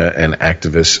Florida, and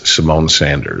activist Simone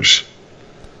Sanders.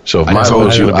 So if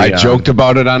I joked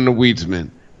about it on the Weedsman.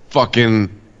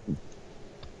 Fucking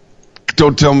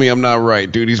don't tell me I'm not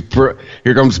right, dude.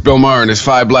 Here comes Bill Maher and his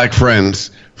 5 black friends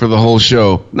for the whole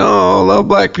show. No, love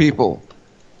black people.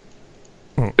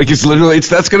 Like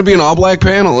that's going to be an all black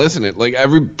panel, isn't it? Like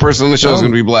every person on the show is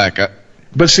going to be black.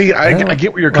 But see, I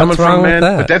get where you're coming from, man.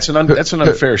 But that's an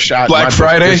unfair shot. Black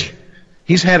Friday.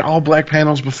 He's had all black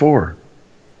panels before.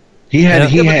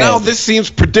 But now this seems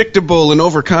predictable and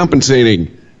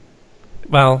overcompensating.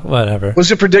 Well, whatever.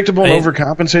 Was it predictable and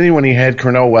overcompensating when he had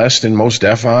Cornel West and Mos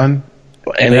Def on?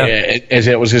 And as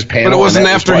it was his panel. But it wasn't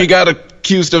after he got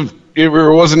accused of. It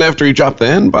wasn't after he dropped the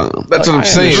N-bomb. That's what I'm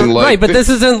saying. Like, right, but this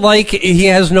isn't like he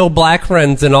has no black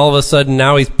friends, and all of a sudden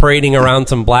now he's parading around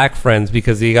some black friends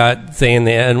because he got caught saying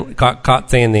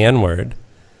the N-word.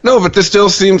 No, but this still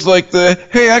seems like the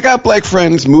hey, I got black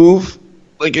friends move.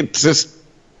 Like it's just,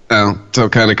 so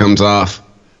it kind of comes off.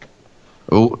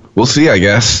 We'll see, I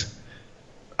guess.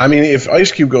 I mean, if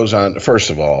Ice Cube goes on, first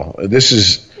of all, this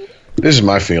is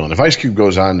my feeling. If Ice Cube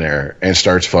goes on there and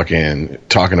starts fucking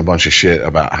talking a bunch of shit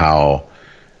about how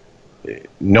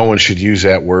no one should use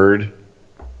that word,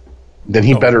 then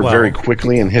he better very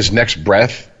quickly in his next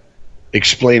breath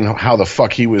explain how the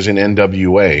fuck he was in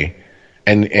NWA.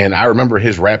 And I remember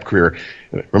his rap career.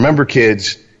 Remember,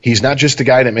 kids, he's not just a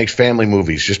guy that makes family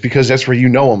movies. Just because that's where you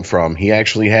know him from, he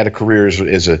actually had a career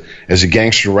as a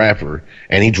gangster rapper,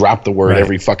 and he dropped the word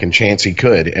every fucking chance he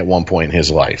could at one point in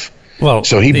his life. Well,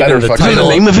 so he better fucking the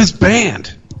name of his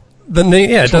band.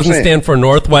 It doesn't stand for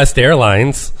Northwest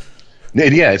Airlines.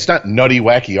 Yeah, it's not Nutty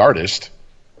Wacky Artist.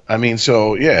 I mean,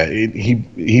 so yeah,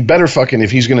 he better fucking, if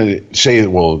he's going to say,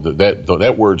 well,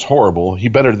 that word's horrible, he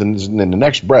better than in the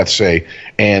next breath say,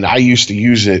 and I used to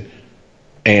use it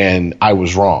and I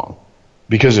was wrong.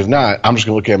 Because if not, I'm just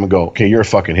going to look at him and go, okay, you're a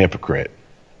fucking hypocrite.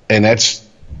 And that's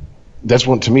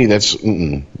what, to me, that's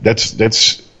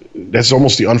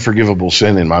almost the unforgivable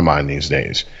sin in my mind these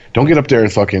days. Don't get up there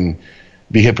and fucking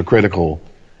be hypocritical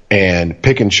and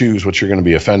pick and choose what you're going to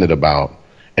be offended about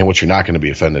and what you're not going to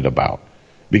be offended about.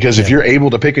 Because if you're able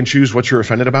to pick and choose what you're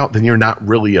offended about, then you're not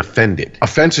really offended.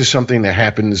 Offense is something that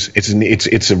happens. It's a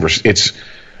reaction.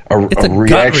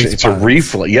 It's a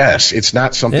reflex. Yes, it's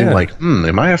not something like,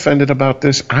 am I offended about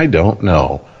this? I don't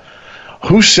know.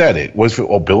 Who said it?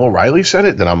 Bill O'Reilly said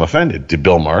it? Then I'm offended. Did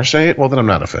Bill Maher say it? Well, then I'm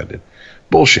not offended.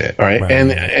 Bullshit. All right.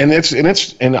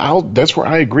 That's where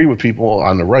I agree with people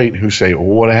on the right who say, well,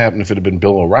 what happened if it had been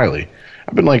Bill O'Reilly?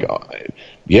 I've been like,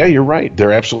 yeah, you're right.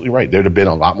 They're absolutely right. There'd have been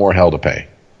a lot more hell to pay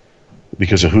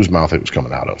because of whose mouth it was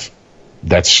coming out of.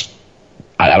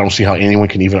 I don't see how anyone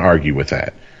can even argue with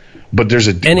that. But here's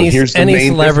the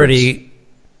main celebrity.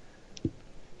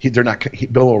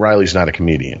 Bill O'Reilly's not a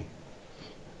comedian.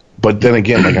 But then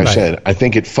again, like I said, I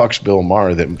think it fucks Bill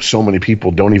Maher that so many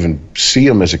people don't even see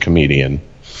him as a comedian.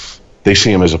 They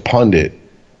see him as a pundit.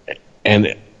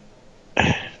 And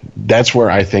that's where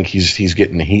I think he's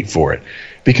getting the heat for it.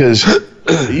 Because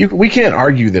we can't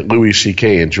argue that Louis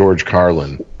C.K. and George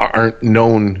Carlin aren't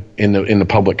known in the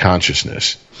public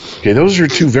consciousness. Okay, those are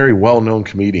two very well-known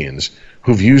comedians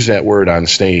who've used that word on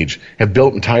stage, have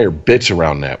built entire bits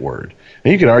around that word.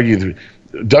 And you could argue that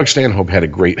Doug Stanhope had a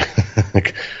great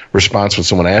response when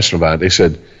someone asked him about it. They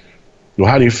said, well,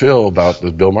 how do you feel about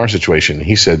the Bill Maher situation?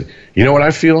 He said, you know what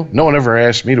I feel? No one ever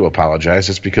asked me to apologize.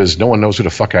 It's because no one knows who the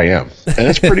fuck I am. And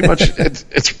that's pretty much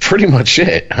it's pretty much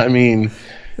it. I mean,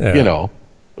 you know,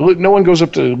 no one goes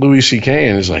up to Louis C.K.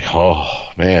 and is like,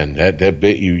 oh man, that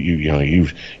bit you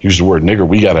used the word nigger.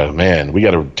 We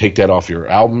gotta take that off your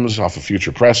albums, off of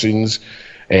future pressings.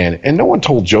 And no one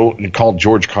called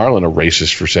George Carlin a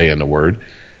racist for saying the word.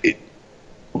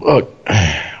 Look,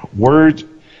 words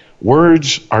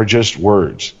are just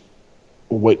words.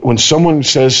 When someone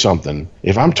says something,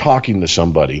 if I'm talking to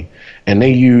somebody and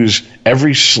they use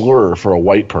every slur for a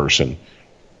white person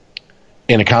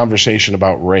in a conversation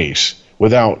about race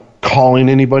without calling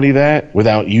anybody that,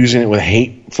 without using it with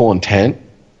hateful intent,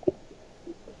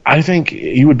 I think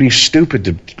you would be stupid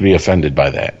to be offended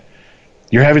by that.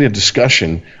 You're having a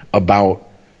discussion about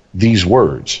these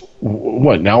words.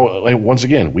 What now? Once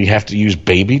again, we have to use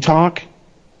baby talk?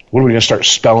 What are we going to start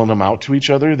spelling them out to each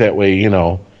other? That way,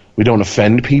 we don't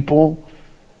offend people.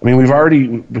 I mean,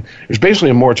 there's basically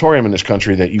a moratorium in this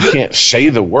country that you can't say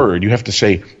the word. You have to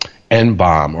say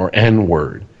N-bomb or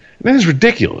N-word. And that is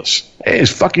ridiculous. It is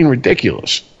fucking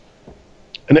ridiculous.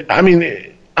 And I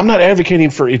mean, I'm not advocating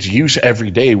for its use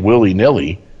every day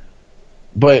willy-nilly.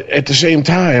 But at the same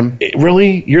time,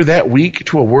 really, you're that weak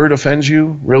to a word offends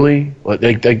you? Really?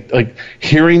 Like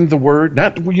hearing the word,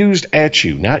 not used at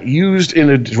you, not used in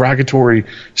a derogatory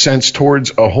sense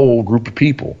towards a whole group of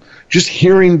people. Just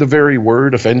hearing the very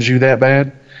word offends you that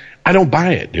bad? I don't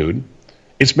buy it, dude.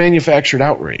 It's manufactured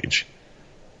outrage.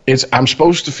 I'm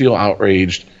supposed to feel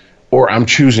outraged, or I'm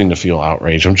choosing to feel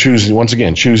outraged. I'm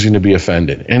choosing to be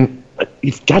offended. And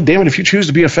God damn it, if you choose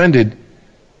to be offended,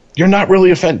 you're not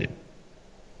really offended.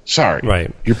 Sorry.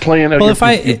 Right. You're playing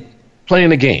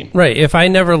playing a game. Right. If I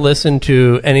never listened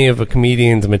to any of a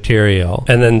comedian's material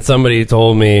and then somebody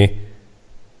told me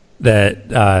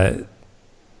that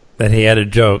he had a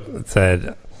joke that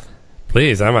said,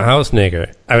 please, I'm a house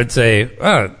nigger, I would say,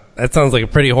 oh, that sounds like a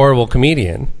pretty horrible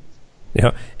comedian. You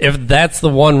know, if that's the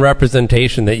one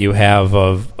representation that you have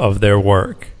of their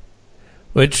work,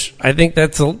 which I think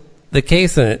that's the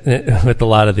case with a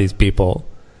lot of these people.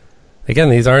 Again,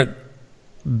 these aren't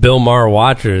Bill Maher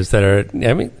watchers that are,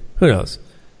 I mean, who knows?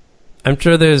 I'm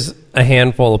sure there's a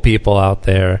handful of people out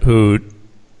there who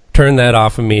turned that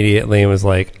off immediately and was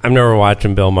like, I'm never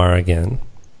watching Bill Maher again.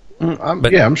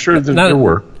 I'm sure there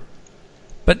were.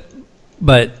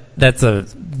 But that's a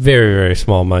very, very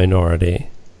small minority.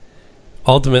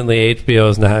 Ultimately, HBO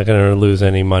is not going to lose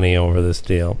any money over this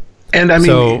deal. And I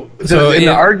mean,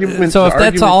 the argument. So if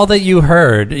that's all that you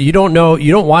heard, you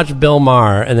don't watch Bill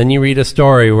Maher, and then you read a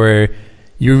story where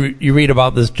you read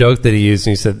about this joke that he used,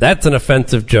 and you said that's an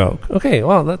offensive joke. Okay,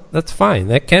 well that's fine.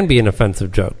 That can be an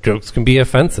offensive joke. Jokes can be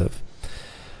offensive.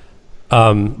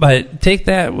 But take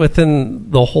that within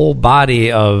the whole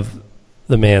body of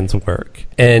the man's work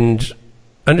and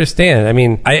understand. I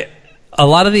mean, a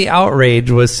lot of the outrage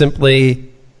was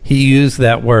simply he used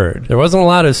that word. There wasn't a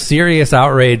lot of serious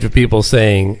outrage of people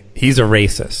saying he's a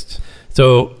racist.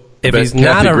 So if he's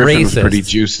not a racist, was pretty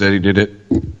juiced that he did it.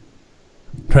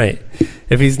 Right.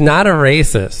 If he's not a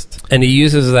racist and he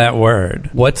uses that word,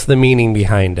 what's the meaning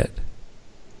behind it?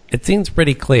 It seems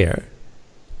pretty clear.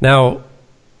 Now,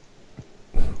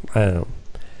 I don't know.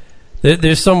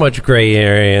 There's so much gray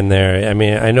area in there. I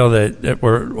mean, I know that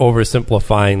we're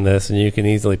oversimplifying this, and you can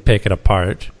easily pick it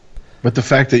apart. But the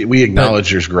fact that we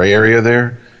acknowledge there's gray area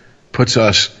there puts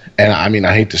us, and I mean,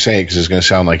 I hate to say it because it's going to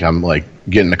sound like I'm like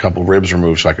getting a couple ribs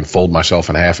removed so I can fold myself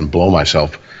in half and blow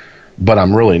myself. But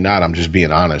I'm really not. I'm just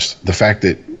being honest. The fact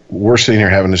that we're sitting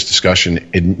here having this discussion,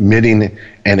 admitting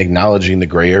and acknowledging the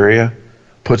gray area,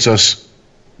 puts us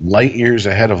light years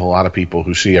ahead of a lot of people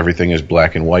who see everything as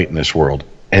black and white in this world.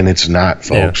 And it's not,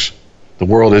 folks. Yeah. The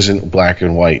world isn't black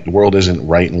and white. The world isn't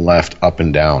right and left, up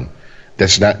and down.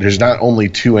 There's not only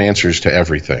two answers to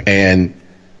everything. And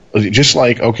just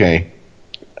like, okay,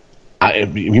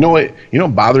 you know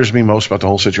what bothers me most about the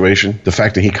whole situation? The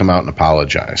fact that he come out and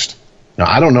apologized. Now,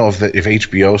 I don't know if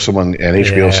someone at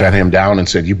HBO sat him down and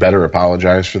said, you better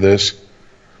apologize for this.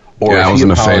 Or I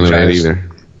wasn't a fan of that either.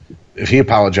 If he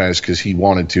apologized because he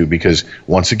wanted to, because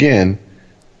once again,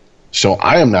 so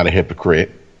I am not a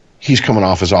hypocrite. He's coming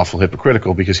off as awful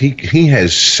hypocritical because he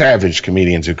has savage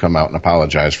comedians who come out and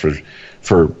apologize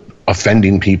for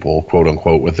offending people, quote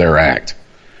unquote, with their act.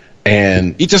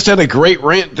 And he just had a great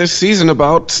rant this season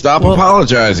about stop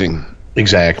apologizing.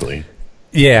 Exactly.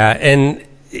 Yeah, and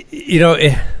you know,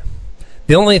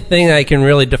 the only thing I can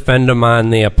really defend him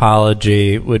on the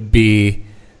apology would be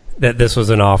that this was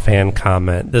an offhand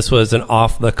comment. This was an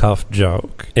off-the-cuff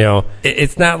joke. You know,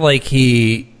 it's not like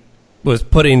he was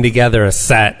putting together a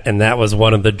set and that was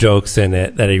one of the jokes in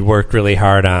it that he worked really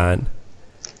hard on.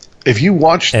 If you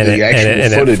watch the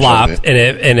actual footage of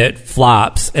it, and it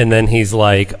flops, and then he's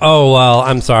like, "Oh well,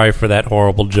 I'm sorry for that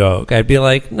horrible joke." I'd be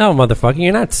like, "No, motherfucker,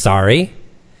 you're not sorry.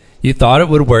 You thought it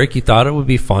would work. You thought it would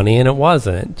be funny, and it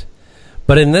wasn't."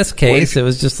 But in this case, it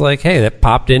was just like, "Hey, that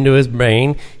popped into his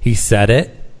brain. He said it,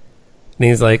 and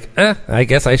he's like, I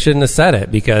guess I shouldn't have said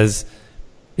it because,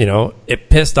 you know, it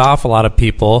pissed off a lot of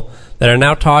people that are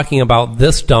now talking about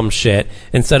this dumb shit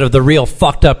instead of the real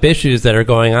fucked up issues that are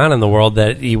going on in the world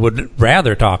that he would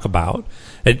rather talk about."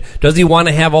 Does he want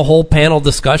to have a whole panel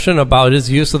discussion about his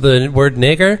use of the word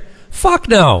nigger? Fuck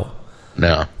no.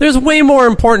 No. There's way more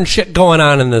important shit going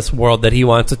on in this world that he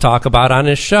wants to talk about on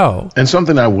his show. And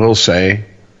something I will say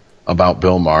about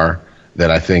Bill Maher that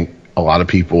I think a lot of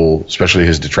people, especially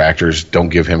his detractors, don't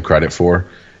give him credit for,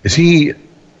 is he,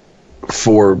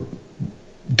 for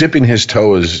dipping his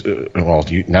toe is, well,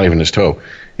 not even his toe.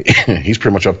 He's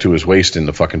pretty much up to his waist in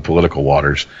the fucking political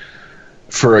waters.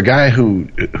 For a guy who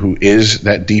is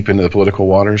that deep into the political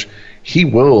waters, he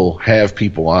will have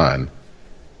people on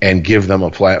and give them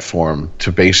a platform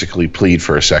to basically plead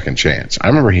for a second chance. I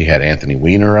remember he had Anthony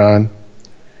Weiner on.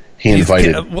 He's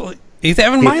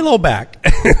having Milo back.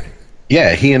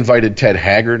 Yeah, he invited Ted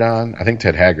Haggard on. I think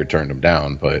Ted Haggard turned him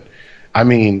down, but I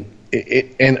mean,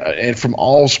 and from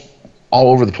all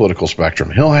over the political spectrum,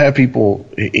 he'll have people.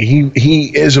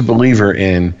 He is a believer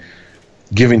in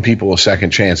giving people a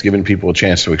second chance, giving people a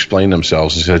chance to explain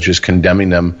themselves instead of just condemning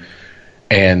them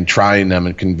and trying them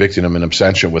and convicting them in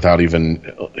absentia without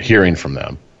even hearing from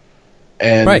them.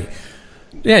 And right.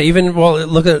 Yeah, even, well,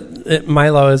 look at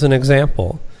Milo as an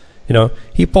example. You know,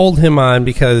 he pulled him on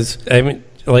because, I mean,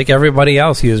 like everybody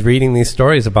else, he was reading these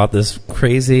stories about this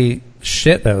crazy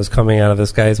shit that was coming out of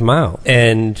this guy's mouth.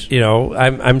 And, you know,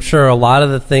 I'm sure a lot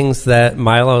of the things that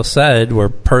Milo said were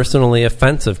personally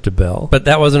offensive to Bill. But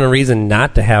that wasn't a reason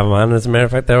not to have him on. As a matter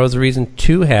of fact, that was a reason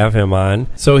to have him on,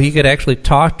 so he could actually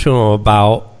talk to him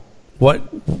about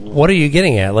what are you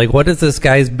getting at? Like, what is this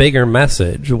guy's bigger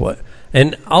message?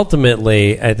 And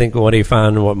ultimately, I think what he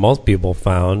found and what most people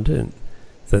found, and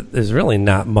that there's really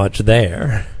not much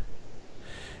there.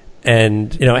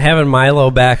 And, having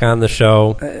Milo back on the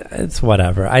show, it's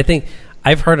whatever. I think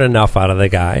I've heard enough out of the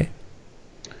guy.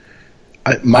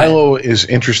 Milo is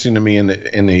interesting to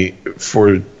me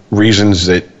for reasons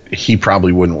that he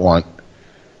probably wouldn't want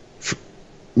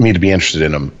me to be interested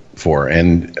in him for,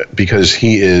 and because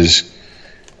he's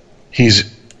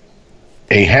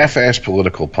a half-assed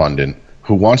political pundit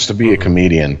who wants to be a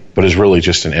comedian but is really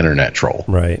just an internet troll.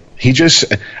 Right.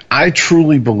 I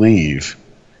truly believe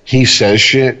he says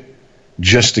shit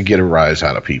just to get a rise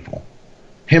out of people.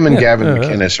 Him and Gavin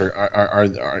McInnes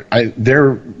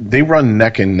they run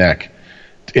neck and neck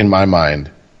in my mind.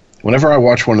 Whenever I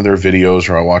watch one of their videos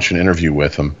or I watch an interview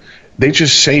with them, they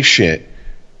just say shit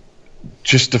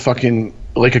just to fucking,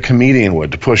 like a comedian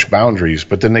would, to push boundaries,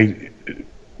 but then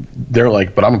they're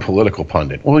like, but I'm a political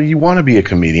pundit. Well, you want to be a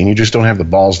comedian, you just don't have the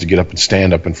balls to get up and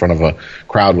stand up in front of a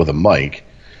crowd with a mic.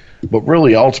 But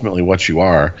really, ultimately, what you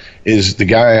are is the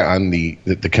guy on the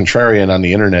contrarian on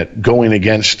the internet going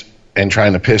against and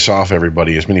trying to piss off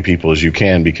everybody, as many people as you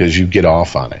can, because you get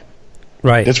off on it.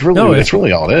 Right. That's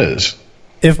really all it is.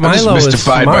 If Milo is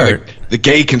mystified smart, by the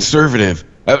gay conservative.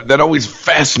 That always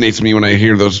fascinates me when I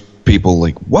hear those people.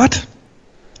 Like, what?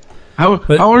 How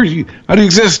do you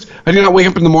exist? How do you not wake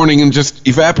up in the morning and just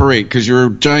evaporate because you're a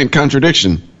giant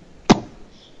contradiction?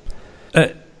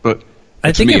 But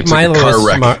I think if Milo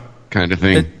is smart, kind of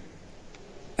thing.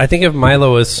 I think if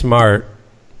Milo is smart,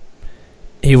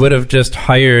 he would have just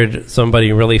hired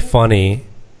somebody really funny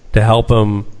to help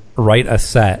him write a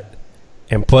set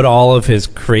and put all of his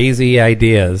crazy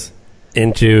ideas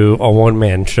into a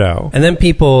one-man show. And then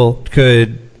people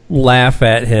could laugh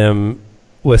at him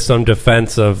with some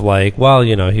defense of like, well,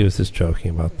 he was just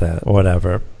joking about that, or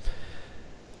whatever.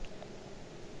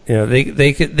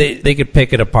 They could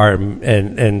pick it apart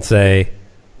and say,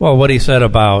 well, what he said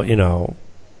about,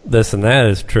 this and that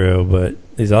is true, but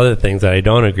these other things that I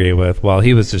don't agree with, well,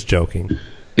 he was just joking.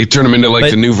 They turn him into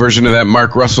the new version of that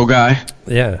Mark Russell guy.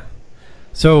 Yeah.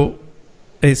 So,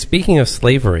 speaking of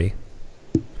slavery,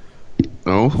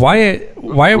 why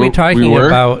are we talking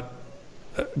about?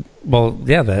 Well,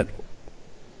 yeah, that.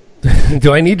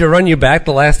 Do I need to run you back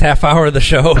the last half hour of the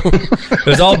show? It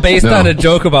was all based on a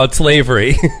joke about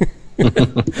slavery.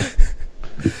 Again,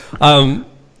 I'm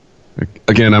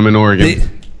in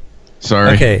Oregon.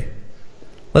 Sorry. Okay.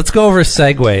 Let's go over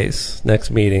segues next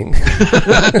meeting.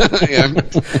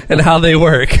 And how they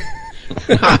work.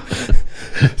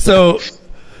 So,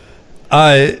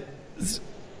 I'm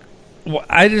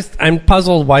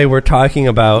puzzled why we're talking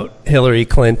about Hilary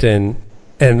Clinton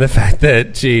and the fact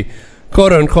that she,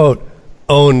 quote unquote,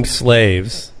 owned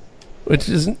slaves, which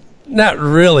is not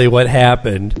really what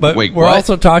happened. But we're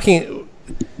also talking.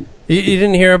 You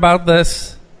didn't hear about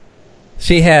this?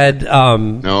 She had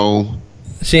no.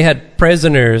 She had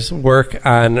prisoners work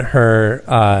on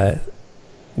her,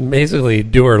 basically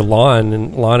do her lawn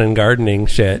and gardening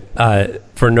shit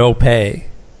for no pay.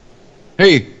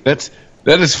 Hey, that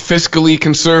is fiscally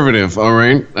conservative. All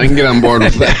right, I can get on board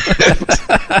with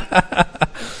that.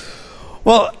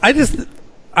 Well,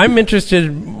 I'm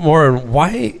interested more in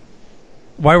why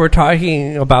we're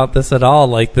talking about this at all.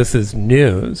 Like this is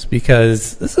news,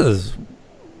 because this is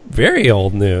very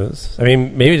old news. I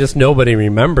mean, maybe just nobody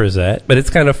remembers it, but it's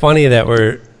kind of funny that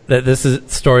this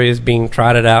story is being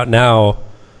trotted out now,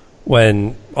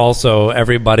 when also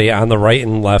everybody on the right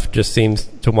and left just seems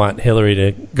to want Hillary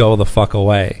to go the fuck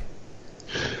away.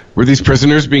 Were these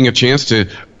prisoners being a chance to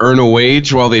earn a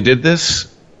wage while they did this?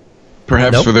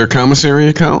 Perhaps for their commissary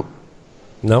account?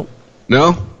 Nope.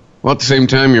 No? Well, at the same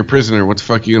time, you're a prisoner. What the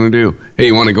fuck are you going to do? Hey,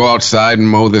 you want to go outside and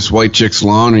mow this white chick's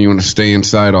lawn, or you want to stay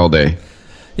inside all day?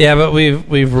 Yeah, but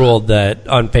we've ruled that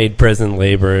unpaid prison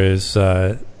labor is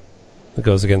it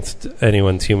goes against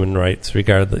anyone's human rights.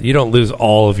 Regardless, you don't lose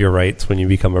all of your rights when you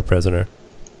become a prisoner.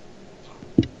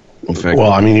 In fact,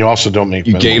 well, I mean, you also don't make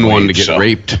you gain one to get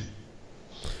raped,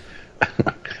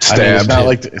 stabbed. I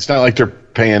mean, it's not like they're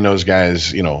paying those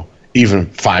guys, even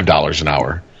 $5 an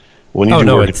hour. When you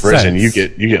work in prison, you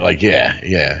get like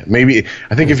maybe.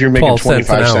 I think if you're making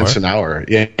 25 cents an hour,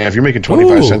 if you're making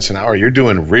 25 cents an hour, you're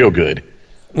doing real good.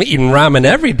 I'm eating ramen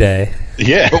every day.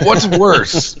 Yeah, but what's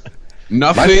worse,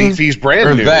 nothing my fee's brand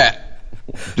or new. That?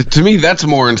 To me, that's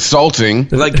more insulting.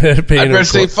 Like I'd rather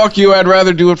say fuck you. I'd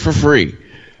rather do it for free.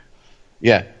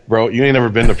 Yeah, bro, you ain't never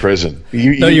been to prison.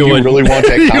 You wouldn't. Really want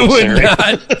that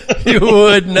commissary? You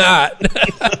would not.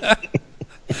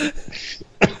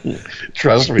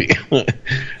 Trust me.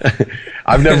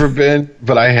 I've never been,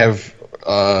 but I have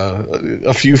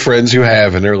a few friends who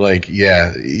have, and they're like,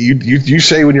 yeah, you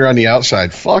say when you're on the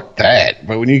outside, fuck that.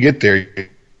 But when you get there,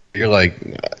 you're like,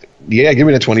 yeah, give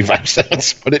me the 25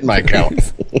 cents. Put it in my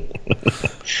account.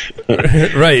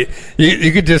 Right.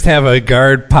 You could just have a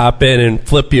guard pop in and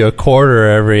flip you a quarter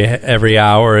every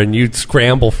hour, and you'd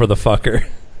scramble for the fucker.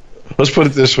 Let's put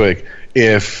it this way.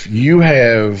 If you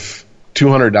have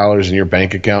 $200 in your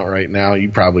bank account right now, you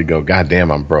probably go, God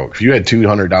damn, I'm broke. If you had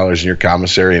 $200 in your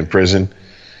commissary in prison,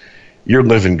 you're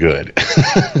living good.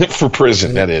 For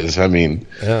prison, that is. I mean,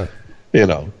 you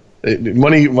know,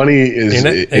 money is,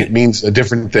 it means a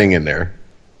different thing in there.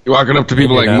 You're walking up to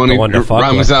people like, money,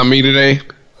 ramen's on me today.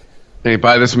 Hey,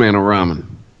 buy this man a ramen.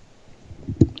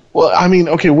 Well, I mean,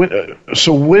 okay, when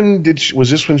was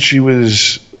this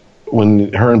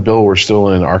when her and Bill were still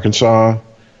in Arkansas?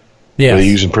 Yeah. Were they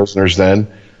using prisoners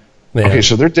then? Yeah. Okay,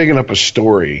 so they're digging up a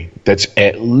story that's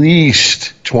at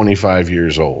least 25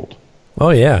 years old. Oh,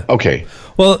 yeah. Okay.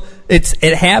 Well, it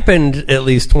happened at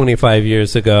least 25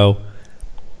 years ago.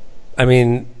 I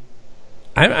mean,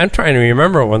 I'm trying to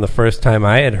remember when the first time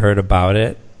I had heard about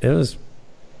it. It was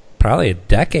probably a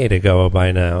decade ago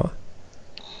by now.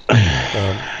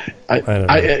 I don't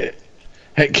know.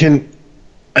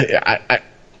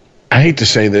 I hate to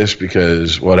say this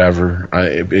because whatever.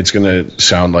 It's going to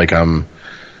sound like I'm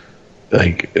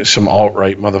like some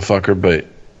alt-right motherfucker, but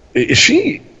is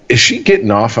she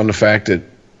getting off on the fact that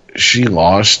she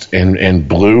lost and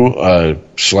blew a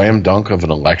slam dunk of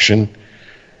an election,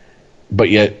 but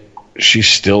yet she's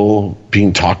still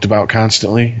being talked about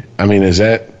constantly? I mean, is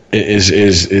that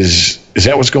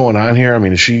what's going on here? I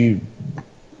mean, is she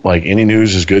like any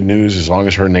news is good news as long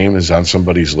as her name is on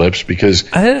somebody's lips?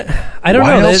 Because I don't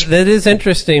know. That is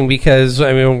interesting because,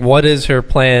 I mean, what is her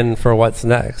plan for what's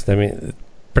next? I mean,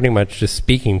 pretty much just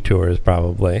speaking tours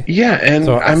probably. Yeah, and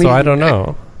so I don't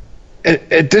know.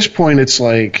 At this point, it's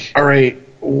like, all right,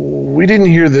 we didn't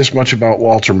hear this much about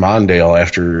Walter Mondale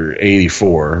after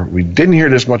 84. We didn't hear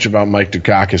this much about Mike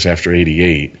Dukakis after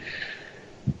 88.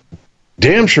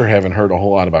 Damn sure haven't heard a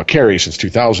whole lot about Kerry since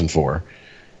 2004.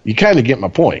 You kind of get my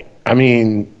point. I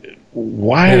mean,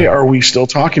 why are we still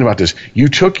talking about this? You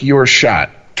took your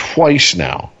shot twice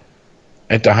now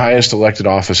at the highest elected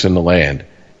office in the land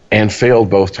and failed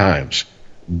both times.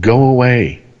 Go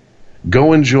away.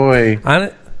 Go enjoy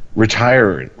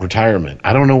retirement.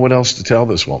 I don't know what else to tell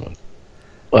this woman.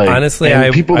 Like, honestly, I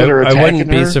wouldn't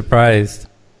be surprised.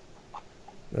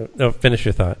 No, finish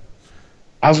your thought.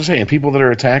 I was going to say, and people that are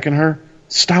attacking her,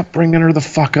 stop bringing her the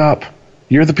fuck up.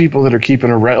 You're the people that are keeping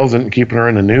her relevant and keeping her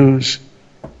in the news.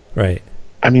 Right.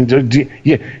 I mean,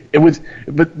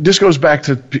 but this goes back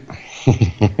to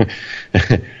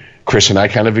Chris and I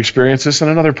kind of experienced this in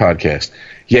another podcast.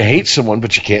 You hate someone,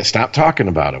 but you can't stop talking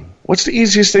about them. What's the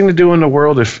easiest thing to do in the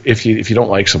world if you don't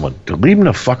like someone? To leave them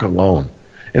the fuck alone.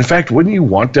 In fact, wouldn't you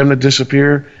want them to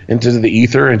disappear into the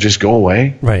ether and just go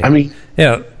away? Right. I mean,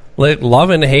 yeah, love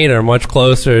and hate are much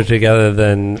closer together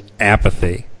than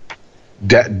apathy.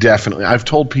 Definitely. I've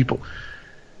told people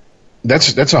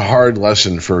that's a hard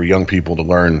lesson for young people to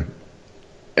learn,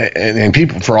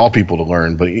 and for all people to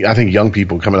learn. But I think young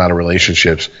people coming out of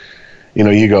relationships, you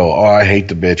know, you go, oh, I hate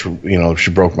the bitch. You know,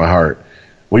 she broke my heart.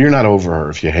 Well, you're not over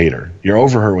her if you hate her. You're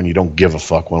over her when you don't give a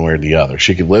fuck one way or the other.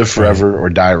 She could live forever or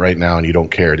die right now, and you don't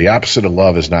care. The opposite of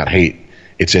love is not hate;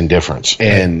 it's indifference.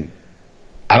 And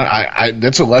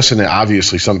that's a lesson that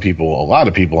obviously a lot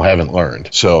of people haven't learned.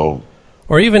 So.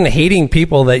 Or even hating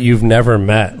people that you've never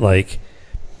met, like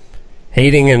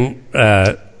hating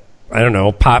I don't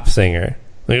know, pop singer.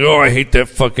 Like, oh, I hate that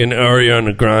fucking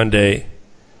Ariana Grande.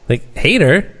 Like, hate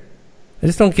her. I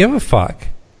just don't give a fuck.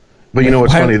 But you know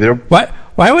what's funny?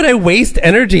 Why would I waste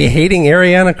energy hating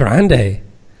Ariana Grande?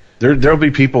 There'll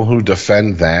be people who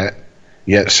defend that,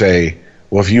 yet say,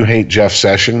 well, if you hate Jeff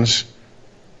Sessions,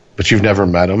 but you've never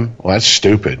met him, well, that's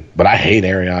stupid. But I hate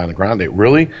Ariana Grande.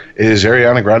 Really? Is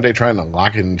Ariana Grande trying to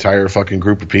lock an entire fucking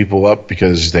group of people up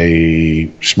because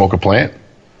they smoke a plant?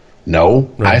 No.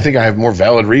 Right. I think I have more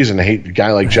valid reason to hate a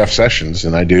guy like Jeff Sessions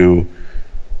than I do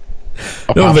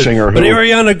a pop singer who... But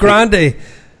Ariana Grande...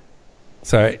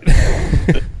 Sorry.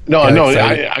 No.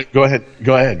 Go ahead.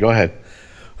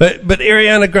 But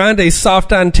Ariana Grande's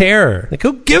soft on terror. Like,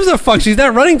 who gives a fuck? She's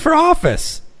not running for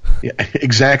office. Yeah,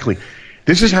 exactly.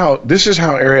 This is how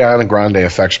Ariana Grande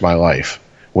affects my life.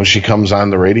 When she comes on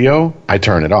the radio, I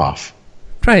turn it off.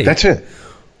 Right. That's it.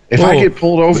 If I get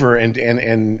pulled over and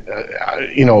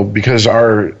you know, because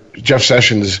our Jeff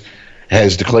Sessions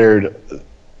has declared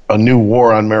a new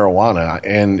war on marijuana,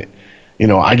 and you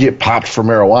know, I get popped for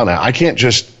marijuana, I can't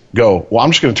just go, well,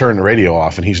 I'm just going to turn the radio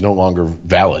off and he's no longer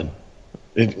valid.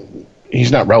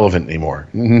 he's not relevant anymore.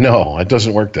 No, it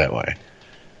doesn't work that way.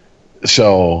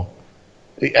 So,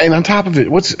 and on top of it,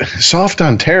 what's soft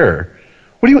on terror?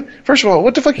 What do you? First of all,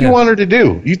 what the fuck you want her to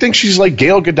do? You think she's like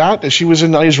Gail Gadot, that she was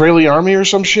in the Israeli army or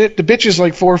some shit? The bitch is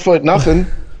like 4 foot nothing,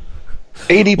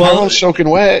 80 pounds soaking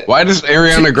wet. Why does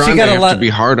Ariana Grande have to be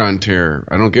hard on terror?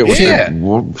 I don't get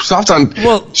what soft on.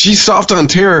 Well, she's soft on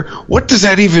terror. What does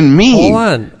that even mean? Hold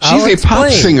on, she's a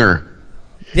pop singer.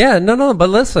 Yeah, no,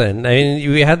 but listen. I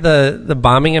mean, we had the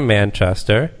bombing in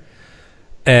Manchester,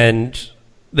 and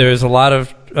there's a lot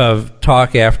of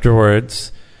talk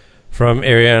afterwards from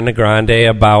Ariana Grande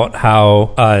about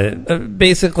how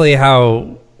basically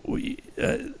how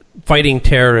fighting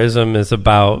terrorism is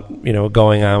about,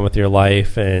 going on with your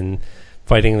life and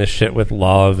fighting this shit with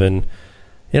love and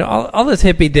all this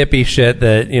hippy dippy shit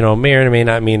that may or may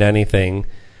not mean anything,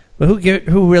 but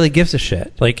who really gives a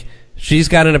shit? Like, she's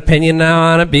got an opinion now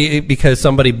on it because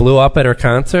somebody blew up at her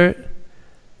concert.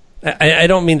 I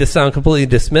don't mean to sound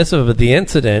completely dismissive of the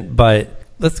incident, but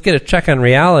let's get a check on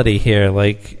reality here.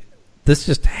 Like, this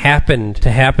just happened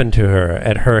to her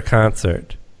at her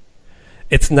concert.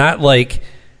 It's not like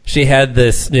she had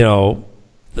this, the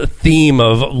theme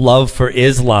of love for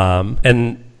Islam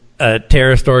and a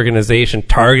terrorist organization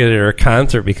targeted her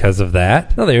concert because of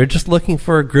that. No, they were just looking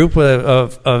for a group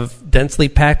of densely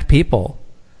packed people,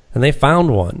 and they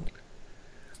found one.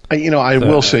 I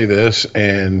will say this,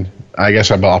 and I guess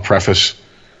I'll preface,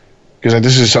 because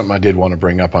this is something I did want to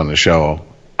bring up on the show.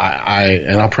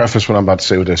 I'll preface what I'm about to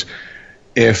say with this.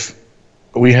 If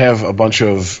we have a bunch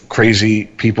of crazy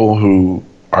people who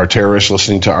are terrorists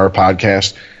listening to our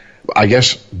podcast, I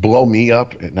guess blow me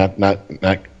up, not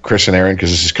Chris and Aaron,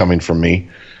 because this is coming from me.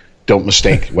 Don't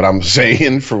mistake what I'm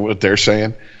saying for what they're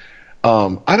saying.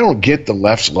 I don't get the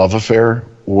left's love affair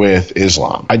with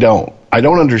Islam. I don't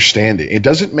understand it. It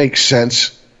doesn't make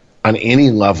sense on any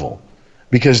level,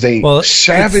 because they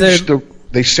savaged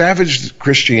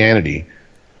Christianity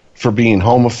for being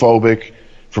homophobic,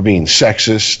 for being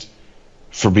sexist,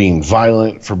 for being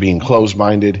violent, for being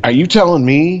closed-minded. Are you telling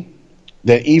me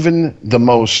that even the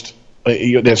most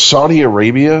that Saudi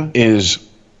Arabia is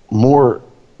more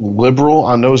liberal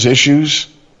on those issues,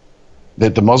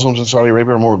 that the Muslims in Saudi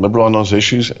Arabia are more liberal on those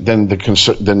issues than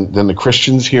the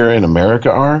Christians here in America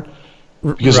are?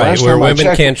 Because where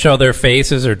women can't show their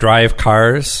faces or drive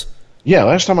cars. Yeah,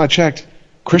 last time I checked,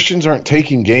 Christians aren't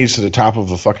taking gays to the top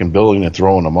of a fucking building and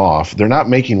throwing them off. They're not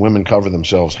making women cover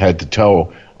themselves head to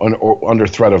toe under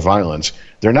threat of violence.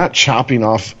 They're not chopping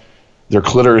off their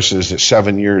clitorises at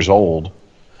 7 years old,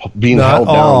 being held down.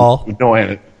 Not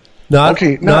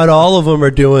all of them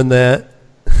are doing that.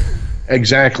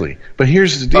 Exactly. But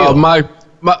here's the deal.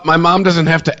 My mom doesn't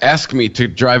have to ask me to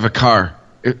drive a car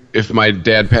if my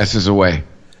dad passes away.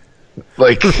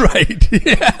 Like, right?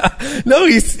 Yeah. No,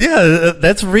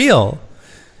 that's real.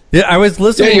 Yeah, I was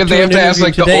listening. Yeah, they have to ask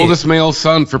like today. The oldest male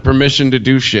son for permission to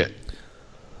do shit.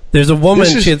 There's a woman.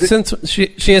 She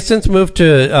has since moved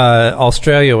to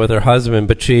Australia with her husband,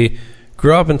 but she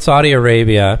grew up in Saudi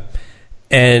Arabia,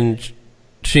 and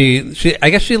she I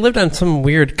guess she lived on some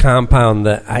weird compound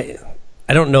that I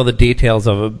don't know the details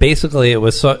of it. Basically, it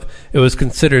was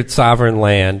considered sovereign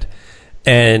land,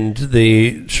 and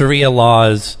the Sharia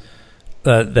laws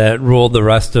that ruled the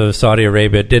rest of Saudi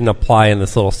Arabia didn't apply in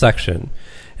this little section.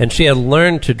 And she had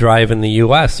learned to drive in the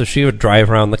U.S., so she would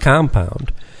drive around the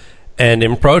compound. And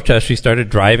in protest, she started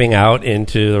driving out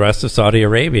into the rest of Saudi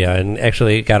Arabia and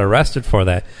actually got arrested for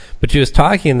that. But she was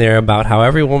talking there about how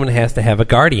every woman has to have a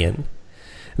guardian.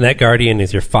 And that guardian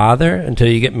is your father until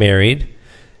you get married.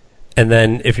 And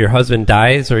then if your husband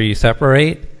dies or you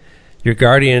separate, your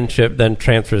guardianship then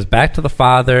transfers back to the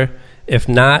father. If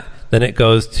not, then it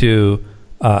goes to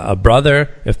a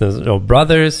brother. If there's no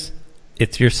brothers,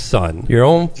 it's your son, your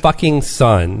own fucking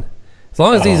son. As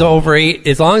long as he's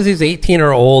as long as he's 18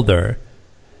 or older,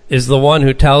 is the one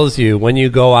who tells you when you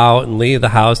go out and leave the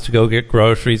house to go get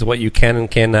groceries, what you can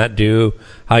and cannot do,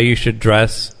 how you should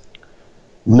dress.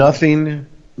 Nothing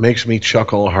makes me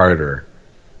chuckle harder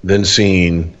than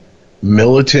seeing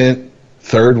militant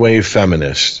third wave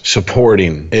feminists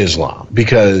supporting Islam,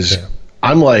 because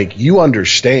I'm like, you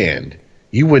understand.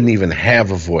 You wouldn't even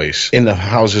have a voice in the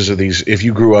houses of these if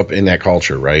you grew up in that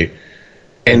culture, right?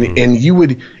 And and you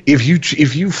would,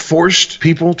 if you forced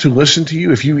people to listen to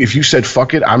you, if you said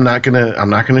fuck it, I'm not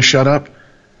gonna shut up,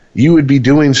 you would be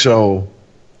doing so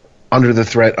under the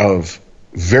threat of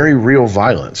very real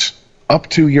violence, up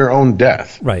to your own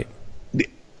death. Right.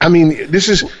 I mean, this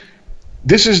is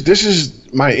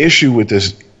my issue with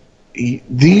this.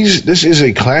 This is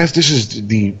a class. This is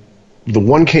the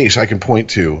one case I can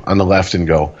point to on the left and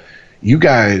go, You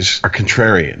guys are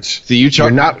contrarians. See,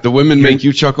 the women make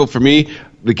you chuckle. For me,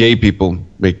 the gay people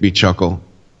make me chuckle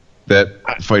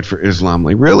that fight for Islam.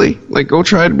 Like, really? Like, go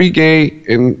try to be gay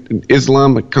in an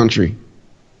Islamic country.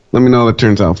 Let me know how it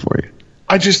turns out for you.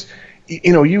 I just,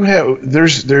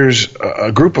 there's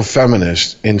a group of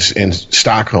feminists in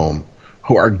Stockholm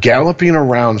who are galloping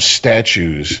around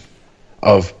statues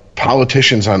of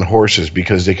politicians on horses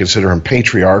because they consider them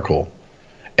patriarchal.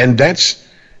 And that's,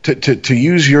 to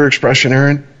use your expression,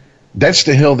 Aaron, that's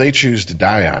the hill they choose to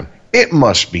die on. It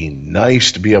must be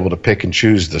nice to be able to pick and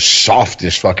choose the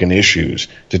softest fucking issues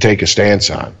to take a stance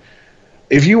on.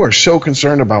 If you are so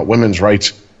concerned about women's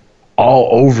rights all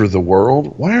over the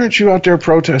world, why aren't you out there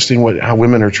protesting how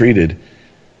women are treated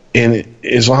in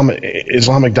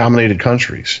Islamic dominated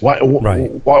countries? Why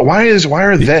is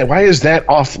that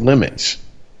off limits?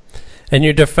 And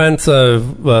your defense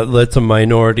of it's a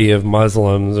minority of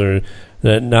Muslims, or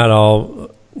that not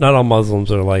all Muslims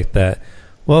are like that.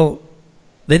 Well,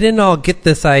 they didn't all get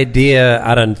this idea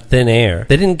out of thin air.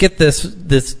 They didn't get this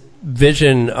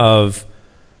vision of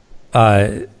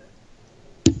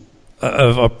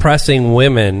oppressing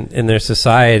women in their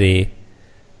society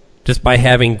just by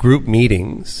having group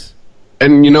meetings.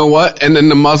 And you know what? And then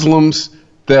the Muslims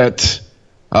that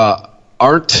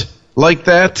aren't like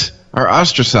that are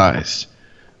ostracized.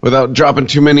 Without dropping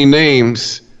too many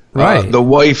names, right? The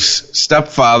wife's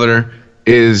stepfather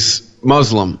is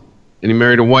Muslim, and he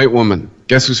married a white woman.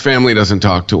 Guess whose family doesn't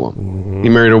talk to him? Mm-hmm. He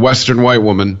married a Western white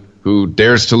woman who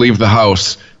dares to leave the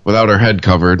house without her head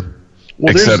covered,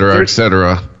 et cetera, et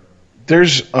cetera.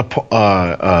 There's a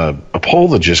poll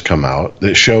that just come out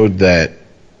that showed that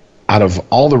out of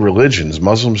all the religions,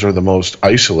 Muslims are the most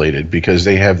isolated because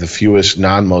they have the fewest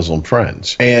non-Muslim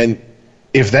friends. And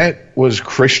if that was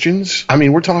Christians, I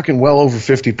mean, we're talking well over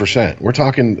 50%. We're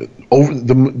talking over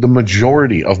the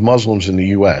majority of Muslims in the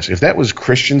U.S. If that was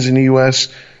Christians in the U.S.,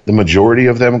 the majority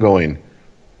of them going,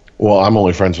 well, I'm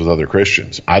only friends with other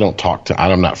Christians.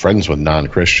 I'm not friends with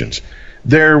non-Christians.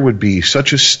 There would be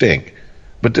such a stink.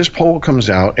 But this poll comes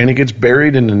out and it gets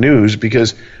buried in the news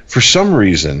because for some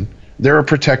reason they're a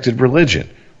protected religion.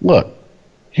 Look,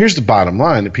 here's the bottom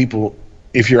line that people,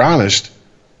 if you're honest,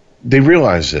 they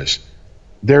realize this.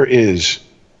 There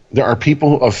are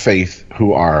people of faith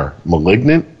who are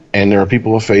malignant, and there are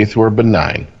people of faith who are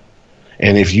benign.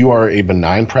 And if you are a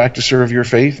benign practicer of your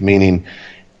faith, meaning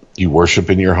you worship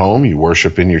in your home, you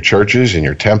worship in your churches, in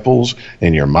your temples,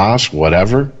 in your mosque,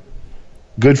 whatever,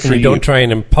 good for you. You don't try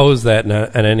and impose that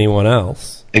on anyone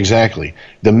else. Exactly.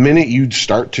 The minute you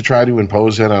start to try to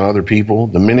impose that on other people,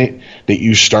 the minute that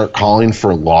you start calling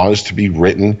for laws to be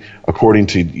written according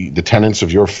to the tenets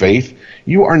of your faith,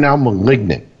 you are now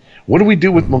malignant. What do we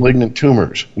do with malignant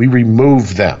tumors? We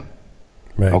remove them.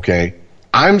 Right. Okay?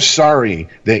 I'm sorry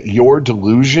that your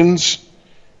delusions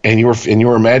and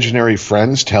your imaginary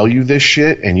friends tell you this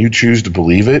shit and you choose to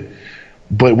believe it,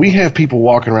 but we have people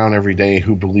walking around every day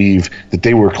who believe that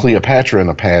they were Cleopatra in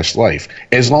a past life.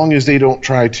 As long as they don't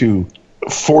try to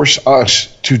force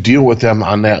us to deal with them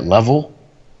on that level,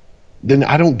 then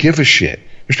I don't give a shit.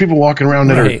 There's people walking around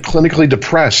that are clinically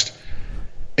depressed.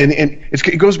 And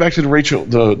it goes back to the Rachel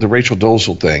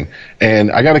Dolezal thing.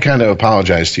 And I got to kind of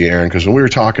apologize to you, Aaron, because when we were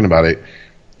talking about it,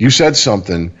 you said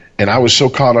something, and I was so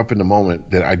caught up in the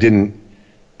moment that I didn't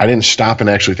stop and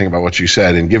actually think about what you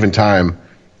said. And given time,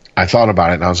 I thought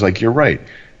about it, and I was like, you're right.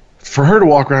 For her to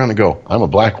walk around and go, I'm a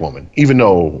black woman, even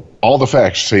though all the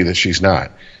facts say that she's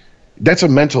not, that's a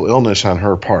mental illness on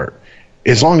her part.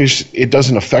 As long as it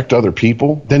doesn't affect other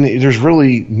people, then there's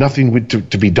really nothing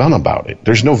to be done about it.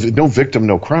 There's no victim,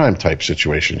 no crime type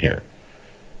situation here.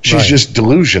 She's just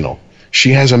delusional.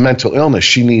 She has a mental illness.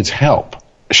 She needs help.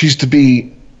 She's to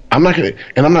be, I'm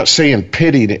not saying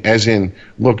pitied as in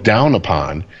looked down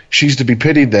upon. She's to be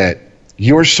pitied that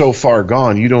you're so far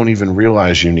gone you don't even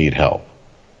realize you need help.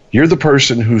 You're the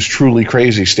person who's truly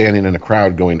crazy standing in a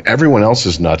crowd going, everyone else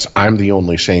is nuts, I'm the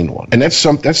only sane one. And that's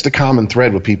the common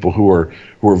thread with people who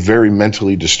are very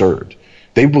mentally disturbed.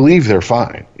 They believe they're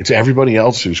fine. It's everybody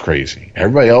else who's crazy.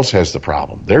 Everybody else has the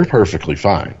problem. They're perfectly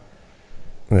fine.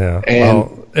 Yeah.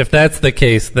 And if that's the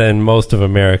case, then most of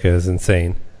America is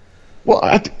insane. Well,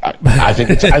 I think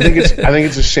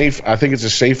it's a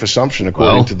safe assumption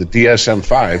according to the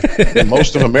DSM-5 that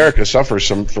most of America suffers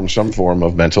from some form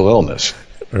of mental illness.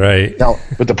 Right. Now,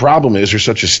 but the problem is there's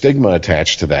such a stigma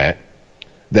attached to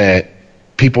that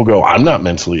people go, I'm not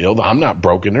mentally ill, I'm not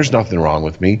broken, there's nothing wrong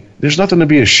with me. There's nothing to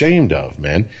be ashamed of,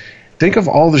 man. Think of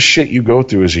all the shit you go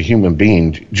through as a human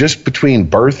being just between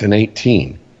birth and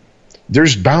 18.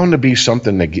 There's bound to be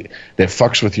something that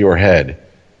fucks with your head,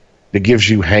 that gives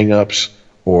you hang-ups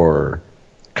or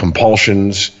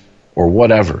compulsions or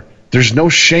whatever. There's no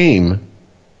shame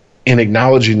in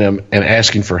acknowledging them and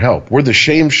asking for help. Where the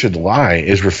shame should lie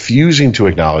is refusing to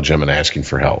acknowledge them and asking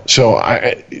for help. So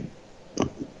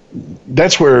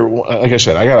that's where, like I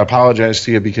said, I got to apologize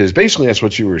to you, because basically that's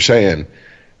what you were saying.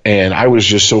 And I was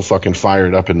just so fucking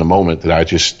fired up in the moment that I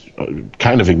just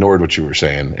kind of ignored what you were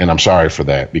saying. And I'm sorry for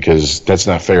that, because that's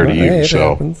not fair to you. So,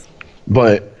 happens.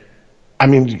 But I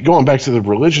mean, going back to the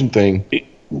religion thing,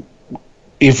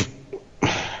 if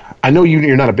I know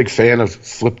you're not a big fan of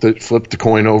flip the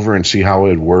coin over and see how it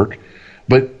would work,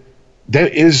 but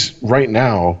that is right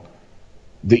now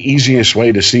the easiest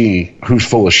way to see who's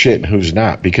full of shit and who's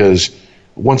not. Because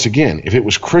once again, if it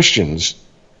was Christians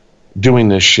doing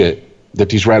this shit that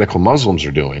these radical Muslims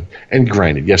are doing, and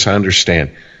granted, yes, I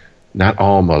understand, not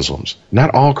all Muslims,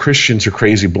 not all Christians are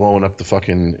crazy blowing up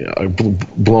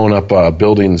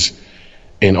buildings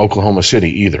in Oklahoma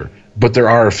City either, but there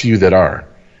are a few that are.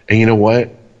 And you know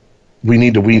what? We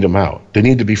need to weed them out. They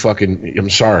need to be fucking, I'm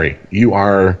sorry, you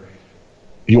are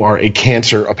a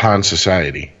cancer upon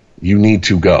society. You need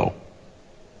to go.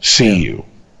 See you.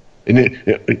 And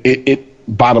it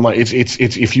bottom line, it's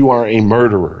if you are a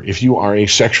murderer, if you are a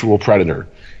sexual predator,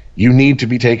 you need to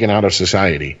be taken out of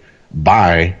society.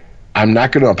 I'm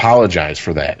not going to apologize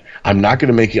for that. I'm not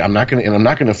going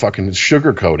to fucking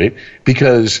sugarcoat it,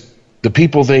 because the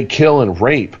people they kill and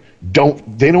rape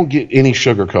don't get any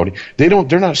sugarcoating.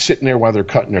 They're not sitting there while they're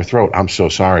cutting their throat. I'm so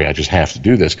sorry, I just have to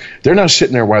do this. They're not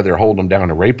sitting there while they're holding them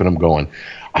down and raping them going,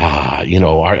 does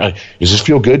this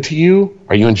feel good to you?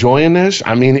 Are you enjoying this?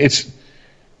 I mean,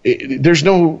 there's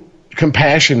no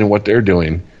compassion in what they're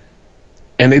doing,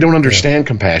 and they don't understand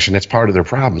compassion. That's part of their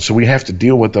problem. So we have to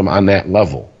deal with them on that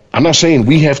level. I'm not saying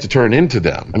we have to turn into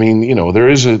them. I mean, there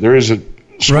is a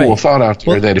school of thought out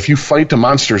there that if you fight the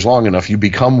monsters long enough, you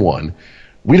become one.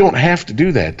 We don't have to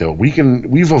do that, though. We've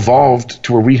evolved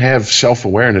to where we have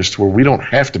self-awareness to where we don't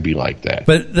have to be like that.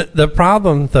 But the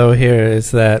problem, though, here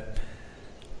is that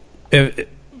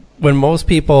when most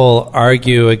people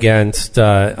argue against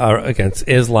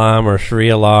Islam or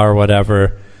Sharia law or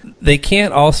whatever, they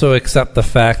can't also accept the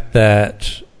fact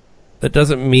that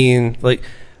doesn't mean, like,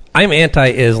 I'm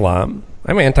anti-Islam.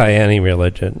 I'm anti any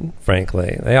religion,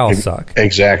 frankly. They all suck.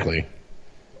 Exactly.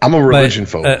 I'm a religion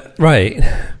phobe. Right.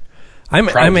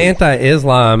 I'm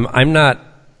anti-Islam. I'm not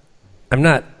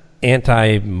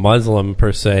anti-Muslim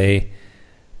per se.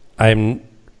 I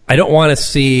don't want to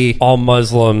see all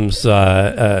Muslims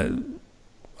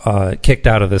kicked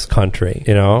out of this country.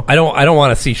 I don't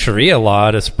want to see Sharia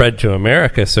law to spread to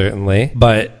America, certainly,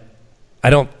 but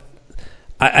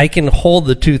I can hold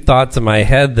the two thoughts in my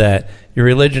head that your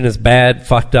religion is bad,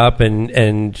 fucked up,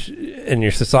 and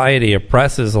your society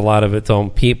oppresses a lot of its own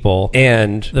people,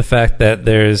 and the fact that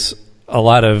there's a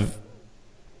lot of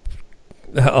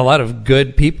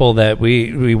good people that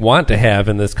we want to have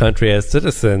in this country as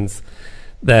citizens,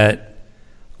 that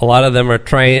a lot of them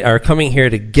are coming here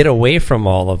to get away from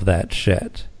all of that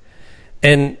shit.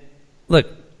 And look,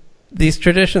 these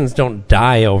traditions don't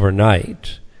die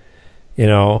overnight.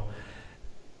 A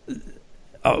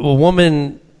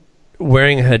woman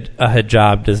wearing a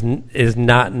hijab is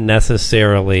not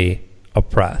necessarily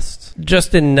oppressed.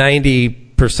 Just in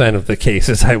 90% of the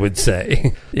cases, I would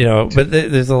say. But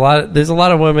there's a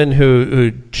lot of women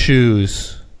who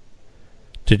choose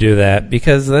to do that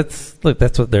because that's what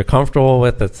they're comfortable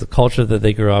with. That's the culture that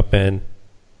they grew up in.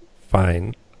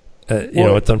 Fine.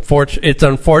 It's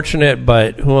unfortunate,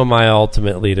 but who am I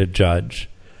ultimately to judge?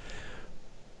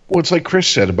 Well, it's like Chris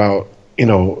said about,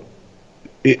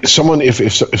 if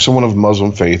someone of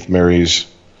Muslim faith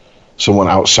marries someone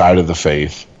outside of the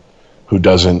faith who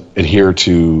doesn't adhere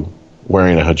to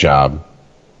wearing a hijab,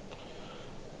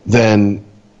 then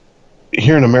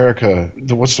here in America,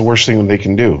 what's the worst thing that they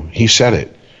can do? He said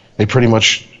it. They pretty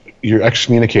much, you're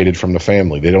excommunicated from the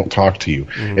family. They don't talk to you.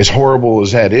 Mm-hmm. As horrible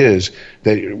as that is,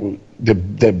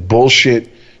 that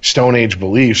bullshit Stone Age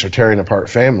beliefs are tearing apart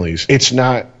families. It's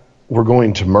not, we're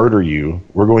going to murder you.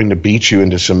 We're going to beat you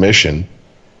into submission.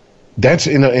 That's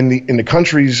in the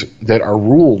countries that are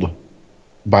ruled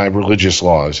by religious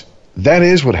laws. That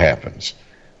is what happens.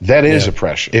 That is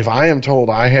oppression. If I am told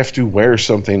I have to wear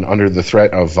something under the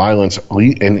threat of violence,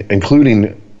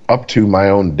 including up to my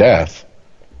own death,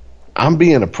 I'm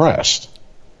being oppressed.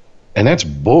 And that's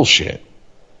bullshit.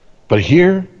 But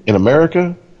here in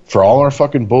America, for all our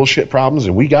fucking bullshit problems,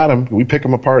 and we got them, we pick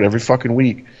them apart every fucking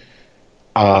week,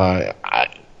 I've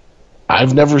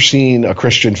never seen a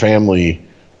Christian family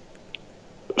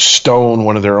stone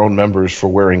one of their own members for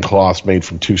wearing cloths made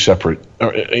from two separate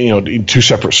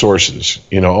sources.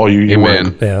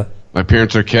 Amen. My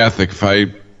parents are Catholic. If I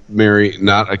marry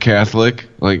not a Catholic,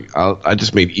 like I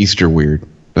just made Easter weird.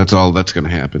 That's all that's going to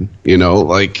happen. You know,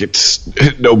 like it's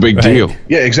no big deal.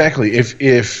 Yeah, exactly.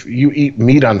 If you eat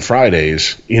meat on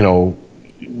Fridays, you know,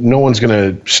 no one's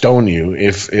going to stone you.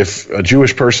 If a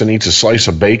Jewish person eats a slice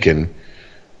of bacon,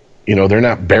 you know, they're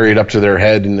not buried up to their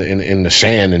head in the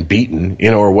sand and beaten,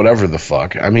 you know, or whatever the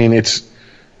fuck. I mean,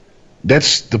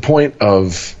 that's the point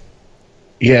of,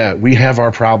 yeah, we have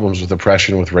our problems with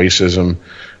oppression, with racism,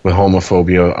 with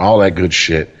homophobia, all that good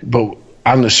shit. But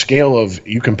on the scale of,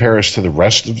 you compare us to the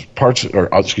rest of parts, or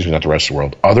excuse me, not the rest of the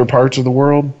world, other parts of the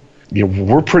world, you know,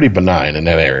 we're pretty benign in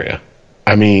that area.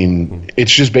 I mean,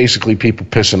 it's just basically people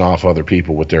pissing off other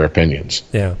people with their opinions.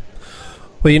 Yeah.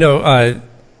 Well, you know,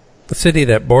 the city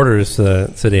that borders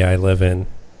the city I live in,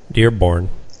 Dearborn,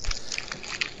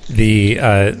 the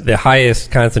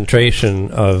highest concentration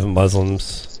of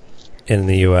Muslims in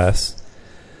the U.S.,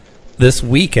 this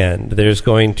weekend there's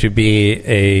going to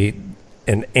be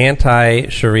an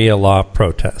anti-Sharia law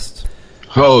protest.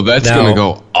 Oh, that's going to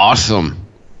go awesome.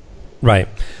 Right.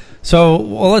 So,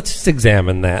 well, let's just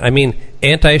examine that. I mean,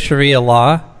 anti-Sharia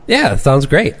law, yeah, sounds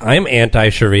great. I'm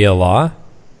anti-Sharia law.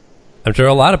 I'm sure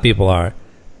a lot of people are.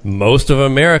 Most of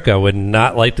America would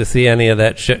not like to see any of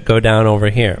that shit go down over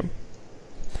here.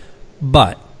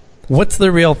 But what's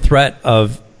the real threat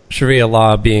of Sharia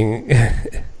law being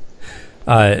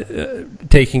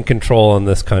taking control in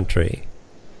this country?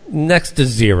 Next to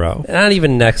zero. Not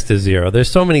even next to zero.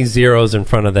 There's so many zeros in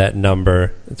front of that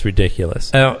number. It's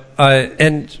ridiculous.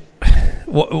 And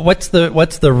what's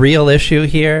the real issue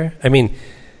here? I mean,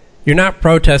 you're not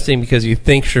protesting because you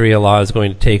think Sharia law is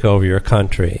going to take over your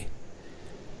country.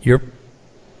 You're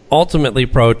ultimately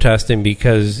protesting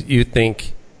because you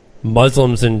think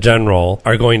Muslims in general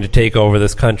are going to take over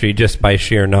this country just by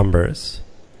sheer numbers.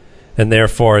 And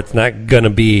therefore, it's not going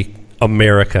to be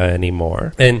America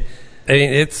anymore. And I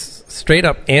mean, it's straight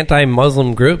up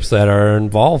anti-Muslim groups that are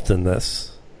involved in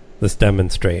this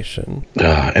demonstration.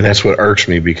 And that's what irks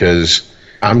me, because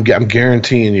I'm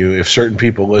guaranteeing you, if certain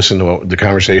people listen to the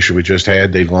conversation we just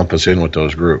had, they'd lump us in with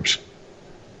those groups.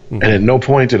 Mm-hmm. And at no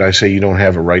point did I say you don't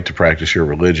have a right to practice your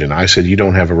religion. I said you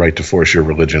don't have a right to force your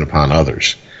religion upon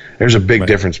others. There's a big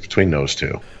difference between those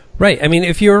two. Right. I mean,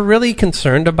 if you're really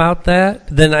concerned about that,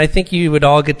 then I think you would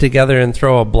all get together and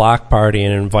throw a block party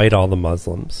and invite all the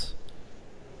Muslims.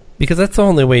 Because that's the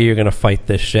only way you're going to fight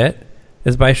this shit,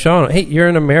 is by showing, hey, you're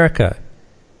in America.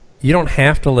 You don't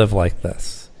have to live like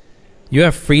this. You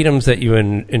have freedoms that you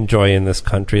enjoy in this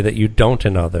country that you don't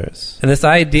in others. And this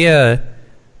idea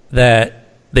that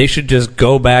they should just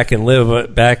go back and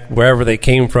live back wherever they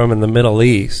came from in the Middle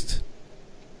East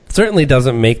certainly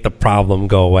doesn't make the problem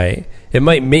go away. It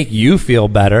might make you feel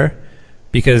better,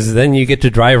 because then you get to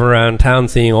drive around town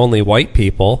seeing only white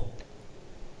people.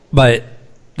 But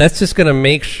that's just going to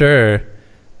make sure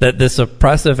that this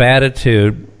oppressive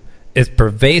attitude is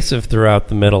pervasive throughout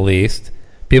the Middle East.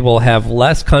 People will have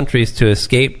less countries to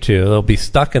escape to. They'll be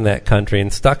stuck in that country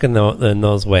and stuck in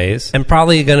those ways, and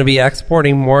probably going to be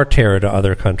exporting more terror to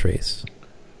other countries.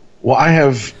 Well, I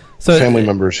have family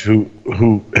members who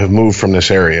have moved from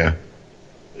this area,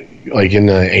 like in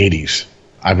the 80s.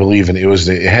 I believe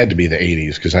it had to be the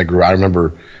 80s, because I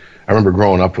remember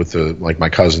growing up with my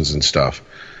cousins and stuff.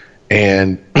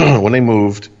 And when they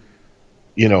moved,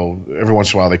 you know, every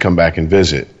once in a while they come back and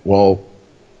visit. Well,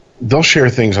 they'll share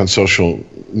things on social,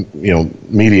 you know,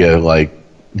 media, like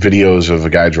videos of a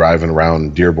guy driving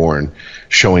around Dearborn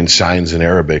showing signs in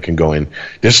Arabic and going,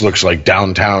 "This looks like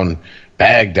downtown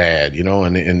Baghdad," you know,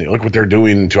 and look what they're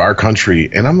doing to our country.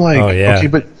 And I'm like, okay,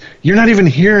 but you're not even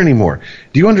here anymore.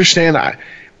 Do you understand?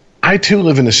 I too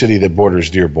live in a city that borders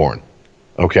Dearborn.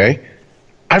 Okay,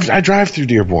 I drive through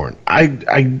Dearborn.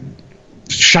 I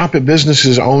shop at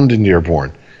businesses owned in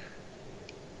Dearborn.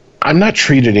 I'm not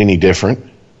treated any different.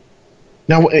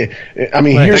 Now, I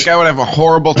mean, that guy would have a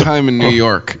horrible time in New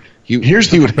York. He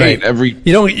would hate every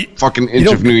fucking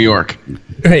inch of New York.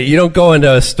 Hey, you don't go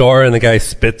into a store and the guy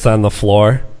spits on the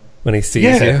floor when he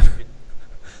sees you.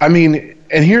 I mean,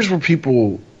 and here's where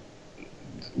people,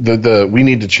 we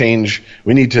need to change.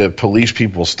 We need to police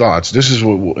people's thoughts. This is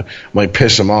what might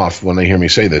piss them off when they hear me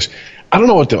say this. I don't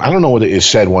know what is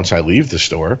said once I leave the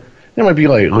store. They might be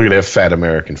like, "Look at that fat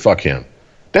American. Fuck him."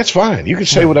 That's fine. You can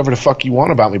say whatever the fuck you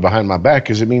want about me behind my back,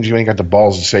 because it means you ain't got the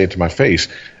balls to say it to my face.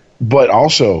 But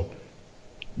also,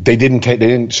 they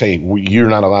didn't say, "You're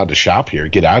not allowed to shop here.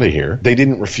 Get out of here." They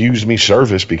didn't refuse me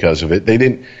service because of it. They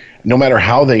didn't. No matter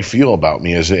how they feel about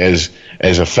me as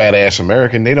a fat ass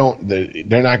American,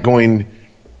 they're not going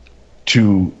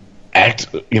to act,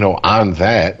 you know, on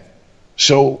that.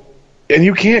 So, and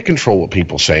you can't control what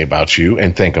people say about you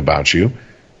and think about you.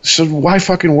 So why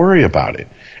fucking worry about it?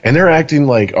 And they're acting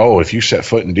like, oh, if you set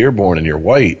foot in Dearborn and you're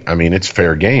white, I mean, it's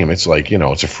fair game. It's like,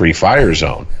 it's a free fire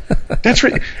zone. That's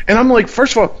right. And I'm like,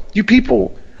 first of all, you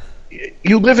people,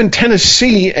 you live in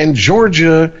Tennessee and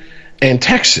Georgia and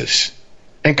Texas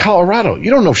and Colorado.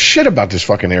 You don't know shit about this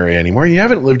fucking area anymore. You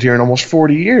haven't lived here in almost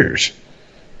 40 years.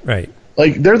 Right.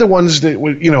 Like, they're the ones that,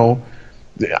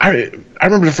 I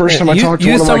remember the first time I talked to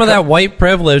one of my... Use some of that white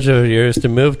privilege of yours to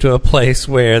move to a place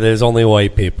where there's only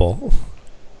white people.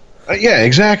 Yeah,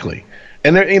 exactly.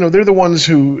 And they're the ones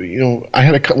who, I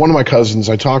had one of my cousins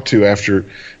I talked to after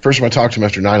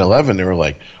 9/11. They were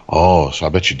like, oh, so I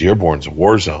bet you Dearborn's a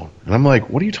war zone. And I'm like,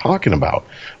 what are you talking about?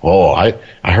 Oh, I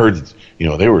heard,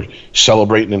 they were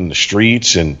celebrating in the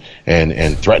streets and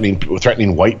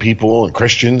threatening white people and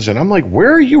Christians. And I'm like,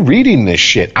 where are you reading this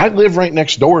shit? I live right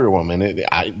next door to them, and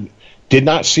I did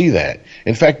not see that.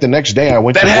 In fact, the next day I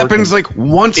went to work. That happens like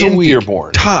once a week,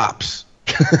 Dearborn. Tops.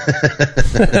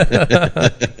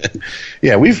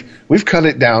 Yeah, we've cut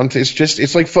it down to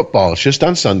it's like football. It's just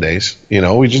on Sundays.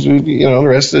 The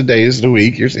rest of the days of the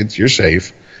week you're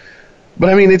safe. But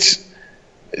I mean,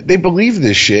 they believe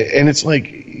this shit, and it's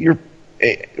like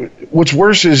what's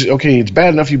worse is, okay, it's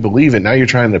bad enough you believe it. Now you're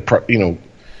trying to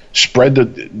spread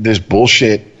this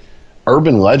bullshit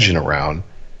urban legend around,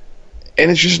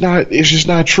 and it's just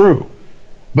not true.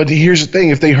 But here's the thing: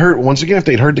 if they'd heard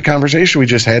the conversation we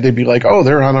just had, they'd be like, "Oh,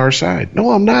 they're on our side."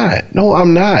 No, I'm not.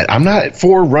 I'm not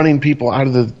for running people out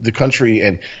of the country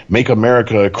and make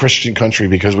America a Christian country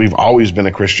because we've always been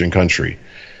a Christian country.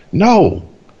 No,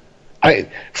 I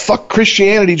fuck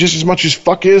Christianity just as much as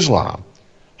fuck Islam,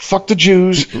 fuck the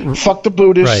Jews, fuck the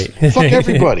Buddhists, right. Fuck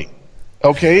everybody.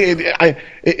 Okay,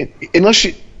 unless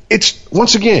it's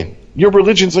once again, your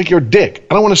religion's like your dick.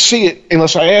 I don't want to see it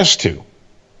unless I ask to.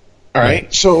 All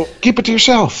right, so keep it to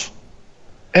yourself,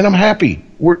 and I'm happy.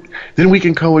 Then we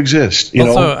can coexist.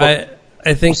 I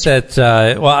think that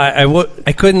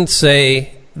I couldn't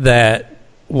say that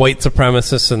white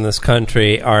supremacists in this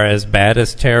country are as bad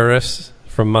as terrorists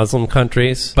from Muslim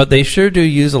countries, but they sure do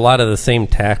use a lot of the same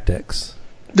tactics.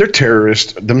 They're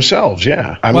terrorists themselves,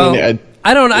 yeah. I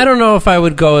don't know if I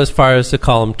would go as far as to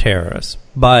call them terrorists,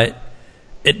 but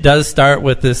it does start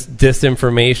with this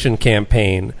disinformation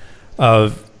campaign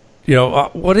of. How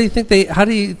do you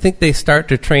think they start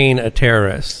to train a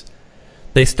terrorist?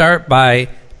 They start by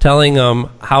telling them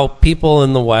how people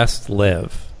in the West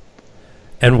live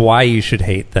and why you should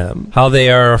hate them, how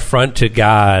they are an affront to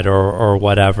God or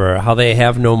whatever, how they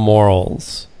have no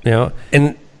morals,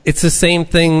 and it's the same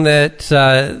thing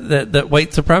that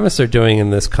white supremacists are doing in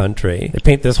this country. They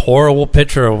paint this horrible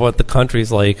picture of what the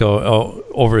country's like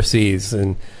overseas,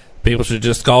 and people should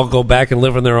just all go back and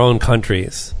live in their own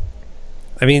countries.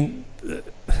 I mean,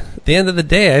 at the end of the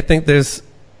day, I think there's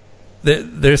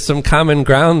some common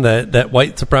ground that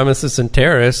white supremacists and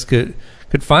terrorists could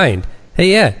find.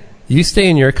 Hey, yeah, you stay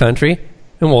in your country,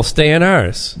 and we'll stay in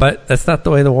ours. But that's not the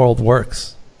way the world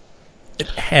works. It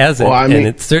hasn't, and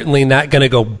it's certainly not going to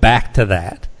go back to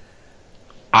that.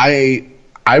 I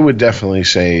would definitely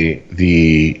say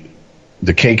the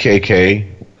KKK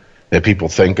that people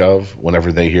think of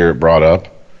whenever they hear it brought up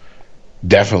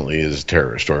definitely is a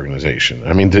terrorist organization.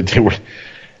 I mean, they were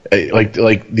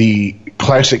like the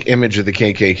classic image of the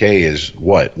KKK is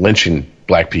what? Lynching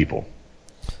black people.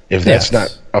 If that's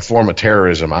not a form of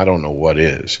terrorism, I don't know what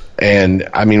is. And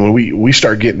I mean, when we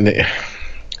start getting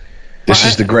this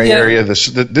is the gray area. This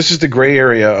is the gray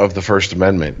area of the First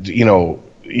Amendment. They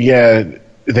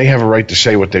have a right to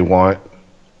say what they want,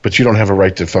 but you don't have a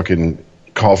right to fucking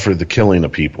call for the killing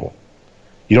of people.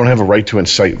 You don't have a right to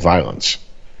incite violence.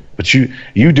 But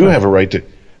you do have a right to,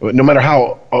 no matter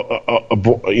how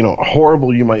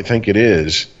horrible you might think it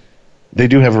is, they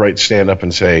do have a right to stand up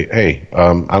and say, hey,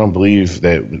 I don't believe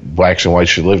that blacks and whites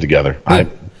should live together.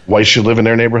 Whites should live in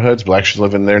their neighborhoods, blacks should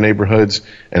live in their neighborhoods,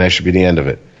 and that should be the end of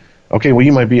it. Okay, well,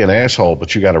 you might be an asshole,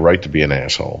 but you got a right to be an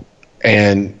asshole.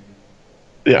 And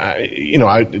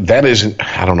that isn't.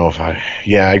 I don't know if I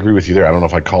agree with you there. I don't know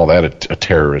if I call that a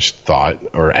terrorist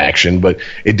thought or action, but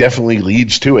it definitely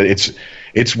leads to it.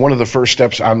 It's one of the first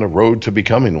steps on the road to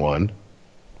becoming one,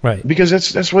 right? Because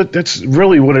that's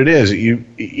really what it is. You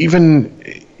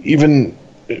even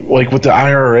like with the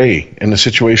IRA and the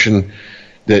situation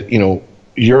that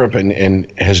Europe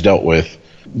and has dealt with.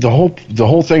 The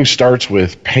whole thing starts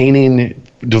with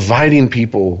dividing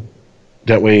people.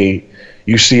 That way,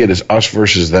 you see it as us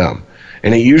versus them,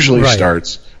 and it usually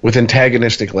starts with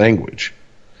antagonistic language.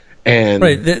 And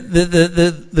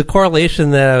the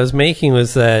correlation that I was making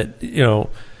was that it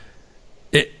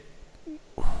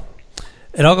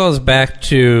all goes back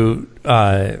to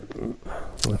I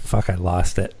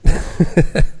lost it.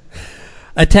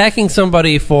 attacking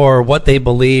somebody for what they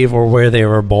believe or where they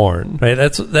were born, right?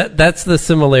 That's the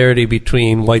similarity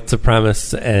between white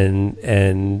supremacists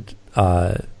and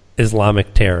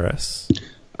Islamic terrorists.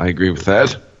 I agree with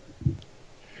that.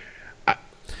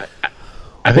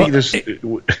 I think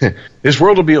this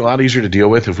world will be a lot easier to deal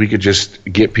with if we could just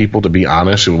get people to be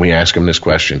honest when we ask them this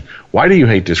question: why do you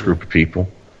hate this group of people?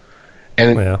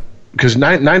 And because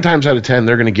nine times out of 10,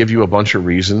 they're going to give you a bunch of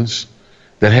reasons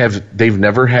that they've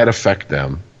never had affect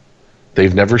them,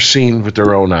 they've never seen with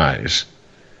their own eyes,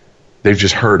 they've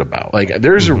just heard about. Like,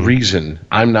 there's a reason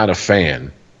I'm not a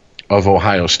fan of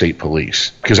Ohio State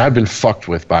Police, because I've been fucked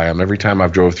with by them every time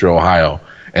I've drove through Ohio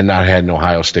and not had an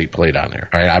Ohio State plate on there.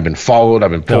 Right? I've been followed,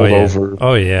 I've been pulled over,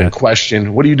 been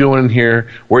questioned. What are you doing here?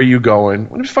 Where are you going?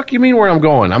 What the fuck you mean where I'm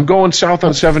going? I'm going south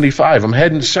on 75. I'm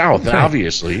heading south,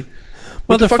 obviously.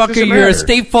 Motherfucker, you're a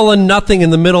state full of nothing in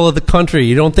the middle of the country.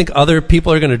 You don't think other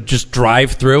people are going to just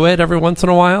drive through it every once in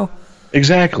a while?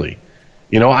 Exactly.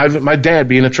 You know, my dad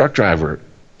being a truck driver,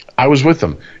 I was with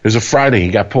him. It was a Friday. He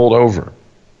got pulled over.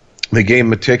 They gave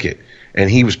him a ticket, and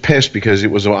he was pissed because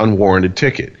it was an unwarranted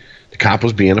ticket. The cop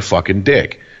was being a fucking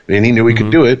dick. And he knew he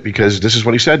could do it because this is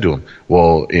what he said to him.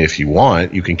 Well, if you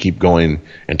want, you can keep going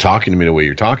and talking to me the way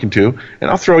you're talking to, and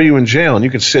I'll throw you in jail, and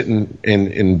you can sit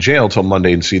in jail till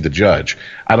Monday and see the judge.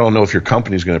 I don't know if your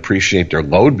company's going to appreciate their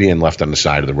load being left on the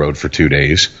side of the road for 2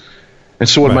 days. And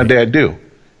so what did my dad do?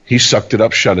 He sucked it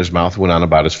up, shut his mouth, went on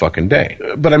about his fucking day.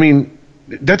 But, I mean,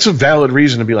 that's a valid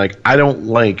reason to be like, I don't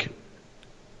like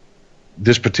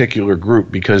this particular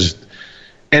group because...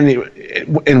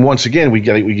 And once again, we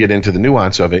get into the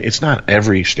nuance of it. It's not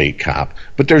every state cop,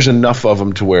 but there's enough of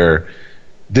them to where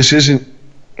this isn't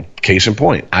case in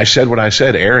point. I said what I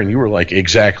said, Aaron. You were like,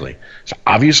 exactly. So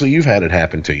obviously you've had it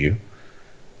happen to you.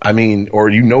 I mean, or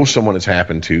you know someone it's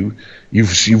happened to.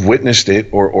 You've witnessed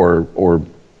it or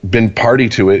been party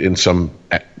to it in some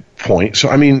point. So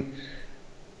I mean,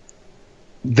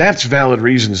 that's valid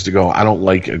reasons to go, I don't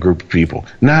like a group of people.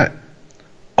 Not,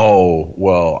 oh,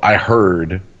 well, I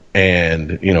heard,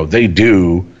 and, you know, they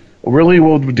do. Really?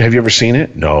 Well, have you ever seen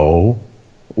it? No.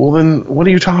 Well, then what are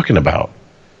you talking about?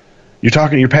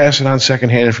 You're passing on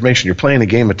secondhand information. You're playing a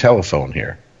game of telephone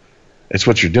here. It's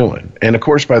what you're doing. And, of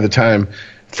course, by the time,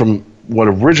 from what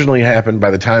originally happened, by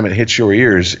the time it hits your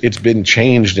ears, it's been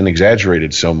changed and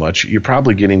exaggerated so much, you're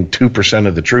probably getting 2%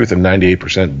 of the truth and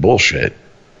 98% bullshit.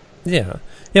 Yeah.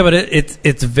 Yeah, but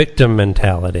it's victim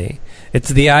mentality. It's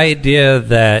the idea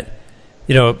that,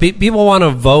 you know, people want to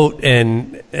vote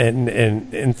and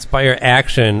inspire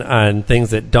action on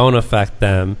things that don't affect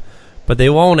them, but they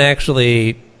won't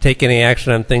actually take any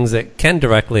action on things that can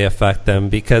directly affect them,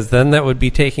 because then that would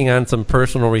be taking on some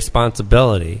personal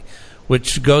responsibility,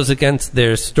 which goes against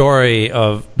their story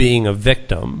of being a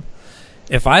victim.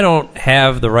 If I don't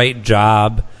have the right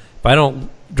job, if I don't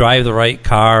drive the right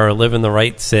car or live in the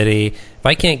right city, if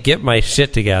I can't get my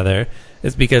shit together,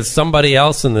 it's because somebody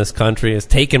else in this country has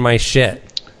taken my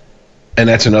shit. And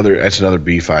that's another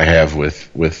beef I have with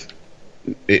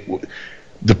it,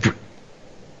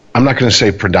 I'm not going to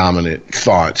say predominant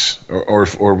thoughts or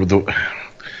the.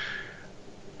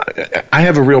 I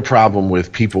have a real problem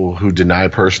with people who deny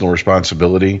personal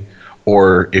responsibility,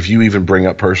 or if you even bring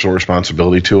up personal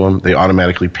responsibility to them, they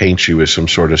automatically paint you as some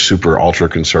sort of super ultra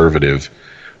conservative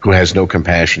who has no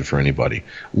compassion for anybody.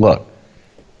 Look.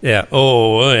 Yeah.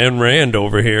 Oh, Ayn Rand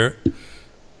over here.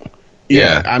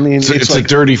 Yeah. I mean, it's like a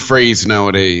dirty phrase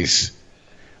nowadays.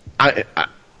 I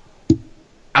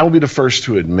will be the first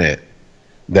to admit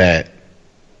that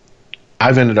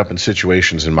I've ended up in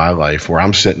situations in my life where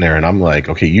I'm sitting there and I'm like,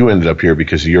 okay, you ended up here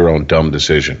because of your own dumb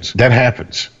decisions. That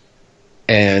happens.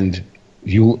 And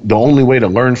the only way to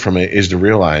learn from it is to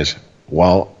realize,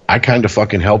 well, I kind of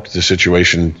fucking helped the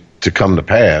situation to come to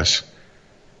pass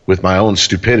with my own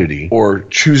stupidity, or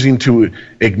choosing to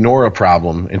ignore a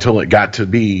problem until it got to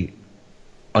be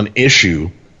an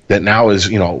issue that now is,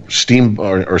 you know, steam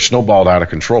or snowballed out of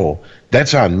control.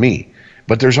 That's on me.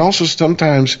 But there's also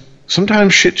sometimes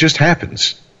shit just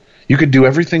happens. You could do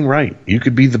everything right. You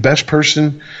could be the best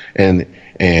person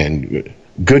and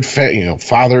good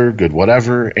father, good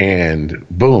whatever, and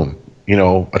boom, you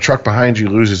know, a truck behind you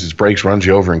loses its brakes, runs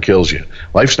you over, and kills you.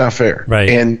 Life's not fair. Right.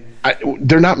 And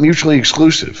they're not mutually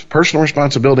exclusive. Personal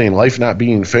responsibility and life not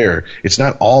being fair, it's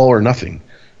not all or nothing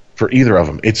for either of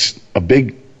them. It's a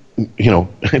big,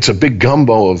 it's a big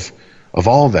gumbo of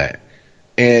all that.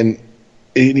 And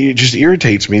it just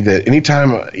irritates me that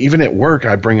anytime, even at work,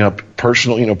 I bring up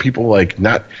personal, people like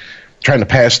not trying to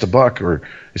pass the buck, or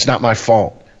it's not my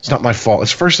fault. It's not my fault.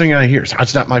 It's the first thing I hear.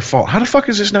 It's not my fault. How the fuck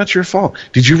is this not your fault?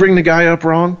 Did you ring the guy up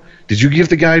wrong? Did you give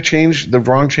the guy the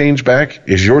wrong change back?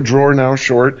 Is your drawer now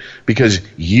short because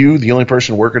you, the only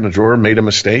person working the drawer, made a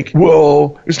mistake?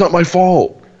 Well, it's not my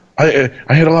fault. I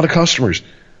had a lot of customers.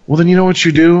 Well, then you know what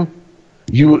you do?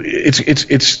 It's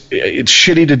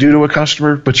shitty to do to a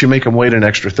customer, but you make them wait an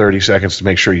extra 30 seconds to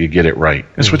make sure you get it right.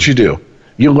 That's what you do.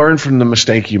 You learn from the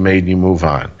mistake you made and you move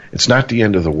on. It's not the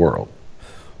end of the world.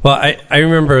 Well, I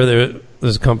remember there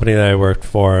was a company that I worked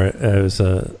for. I was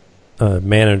a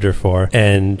manager for,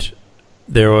 and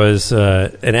there was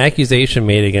an accusation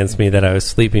made against me that I was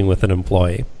sleeping with an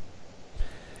employee.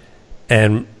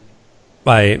 And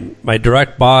my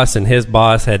direct boss and his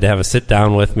boss had to have a sit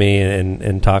down with me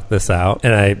and talk this out.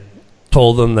 And I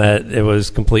told them that it was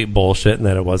complete bullshit and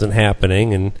that it wasn't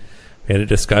happening. And we had a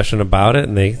discussion about it,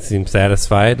 and they seemed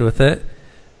satisfied with it.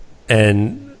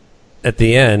 And at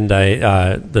the end,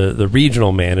 the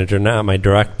regional manager, not my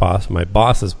direct boss, my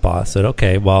boss's boss, said,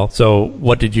 "Okay, well, so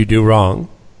what did you do wrong?"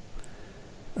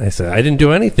 I said, "I didn't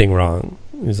do anything wrong."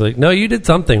 He's like, "No, you did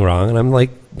something wrong." And I'm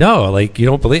like, "No, like, you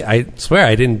don't believe, I swear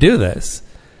I didn't do this."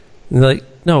 And they're like,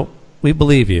 "No, we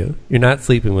believe you. You're not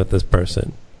sleeping with this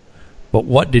person. But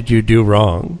what did you do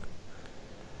wrong?"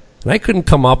 And I couldn't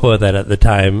come up with it at the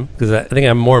time because I think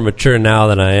I'm more mature now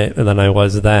than I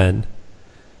was then.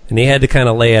 And he had to kind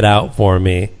of lay it out for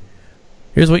me.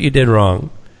 Here's what you did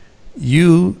wrong.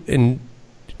 You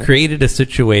created a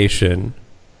situation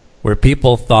where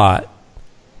people thought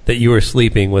that you were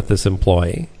sleeping with this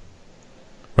employee.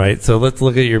 Right? So let's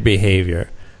look at your behavior.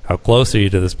 How close are you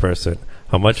to this person?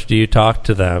 How much do you talk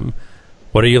to them?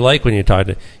 What are you like when you talk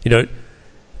to...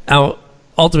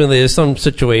 Ultimately, there's some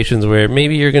situations where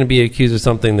maybe you're going to be accused of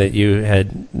something that you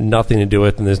had nothing to do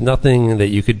with, and there's nothing that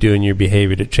you could do in your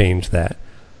behavior to change that.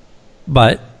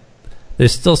 But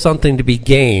there's still something to be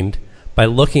gained by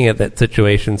looking at that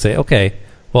situation and say, okay,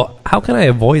 well, how can I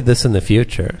avoid this in the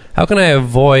future? How can I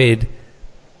avoid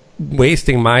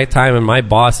wasting my time and my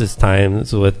boss's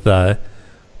times with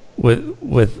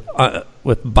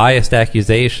biased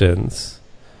accusations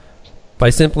by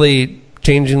simply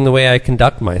changing the way I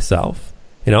conduct myself?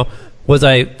 You know, was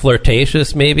I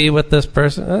flirtatious maybe with this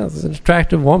person? Oh, it's an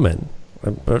attractive woman.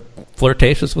 I'm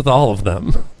flirtatious with all of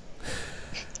them.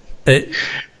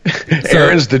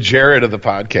 Aaron's the Jared of the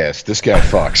podcast. This guy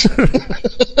fucks.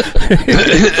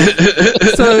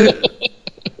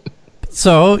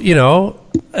 So you know,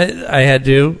 I had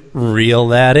to reel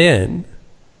that in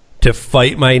to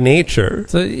fight my nature.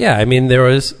 So yeah, I mean, there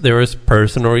was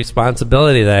personal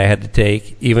responsibility that I had to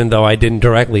take, even though I didn't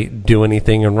directly do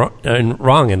anything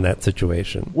wrong in that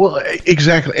situation. Well,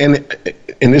 exactly,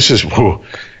 and this is, whew,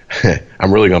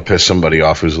 I'm really going to piss somebody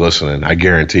off who's listening. I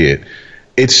guarantee it.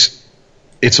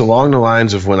 It's along the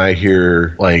lines of when I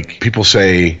hear like people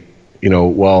say, you know,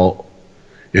 well,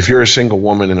 if you're a single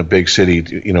woman in a big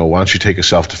city, you know, why don't you take a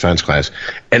self-defense class?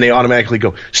 And they automatically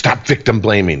go, stop victim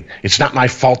blaming. It's not my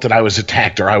fault that I was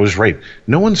attacked or I was raped.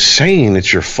 No one's saying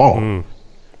it's your fault.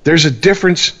 There's a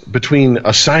difference between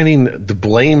assigning the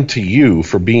blame to you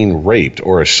for being raped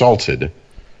or assaulted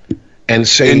and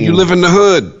saying... And you live in the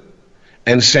hood.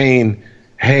 And saying,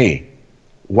 hey,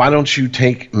 why don't you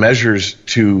take measures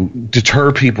to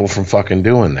deter people from fucking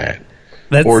doing that?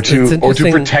 Or to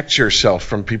protect yourself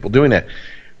from people doing that.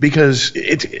 Because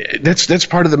that's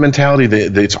part of the mentality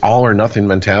that it's all or nothing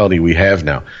mentality we have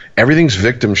now. Everything's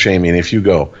victim shaming. If you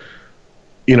go,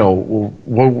 you know,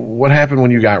 what happened when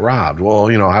you got robbed?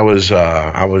 Well, you know, I was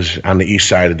on the east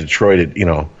side of Detroit,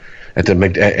 at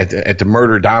the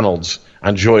Murder Donald's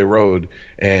on Joy Road,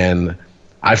 and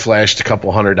I flashed a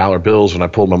couple $100 bills when I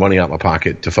pulled my money out of my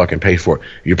pocket to fucking pay for it.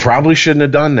 You probably shouldn't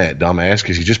have done that, dumbass,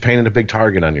 because you just painted a big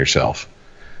target on yourself.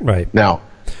 Right. Now,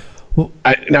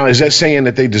 is that saying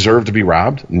that they deserve to be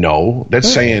robbed? No.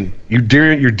 That's saying you're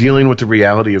dealing with the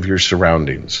reality of your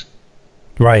surroundings.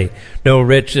 Right. No,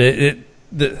 Rich,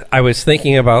 I was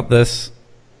thinking about this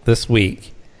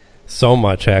week so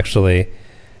much, actually,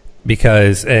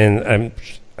 because, and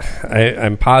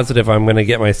I'm positive I'm going to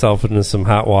get myself into some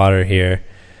hot water here.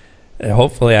 And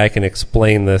hopefully I can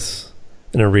explain this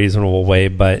in a reasonable way,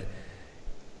 but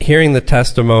hearing the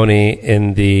testimony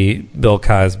in the Bill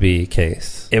Cosby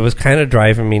case, it was kind of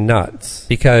driving me nuts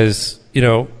because, you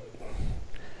know,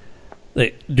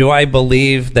 do I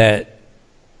believe that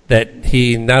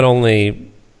he not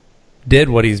only did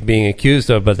what he's being accused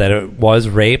of, but that it was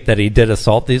rape, that he did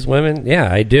assault these women? Yeah,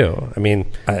 I do. I mean,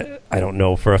 I don't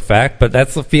know for a fact, but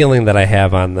that's the feeling that I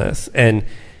have on this. And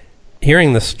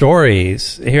hearing the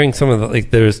stories, hearing some of the,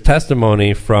 there's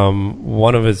testimony from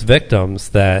one of his victims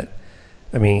that,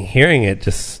 I mean, hearing it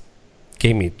just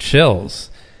gave me chills.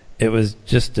 It was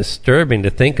just disturbing to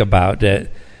think about, that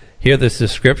hear this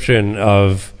description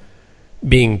of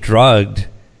being drugged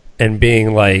and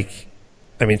being like,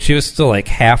 I mean, she was still like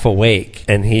half awake,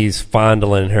 and he's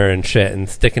fondling her and shit and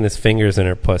sticking his fingers in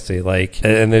her pussy, like,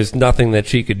 and there's nothing that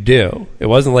she could do. It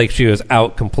wasn't like she was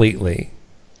out completely.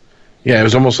 Yeah, it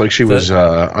was almost like she was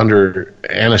under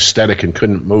anesthetic and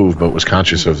couldn't move, but was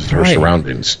conscious of her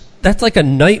surroundings. That's like a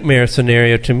nightmare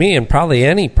scenario to me, and probably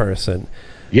any person.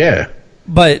 Yeah.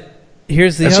 But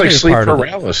here's the other part. That's like sleep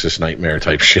paralysis nightmare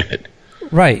type shit.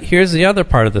 Right. Here's the other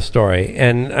part of the story,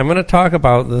 and I'm going to talk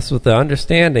about this with the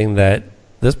understanding that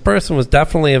this person was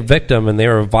definitely a victim and they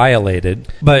were violated.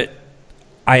 But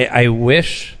I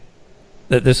wish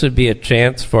that this would be a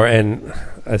chance for, and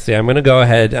I see, I'm going to go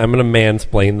ahead, I'm going to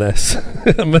mansplain this.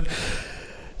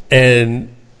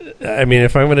 And, I mean,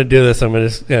 if I'm going to do this, I'm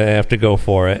just going to have to go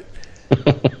for it.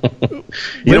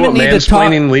 You know what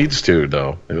mansplaining leads to,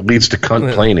 though? It leads to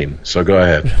cunt-plaining, so go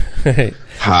ahead.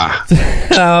 Ha.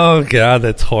 Oh, God,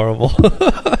 that's horrible.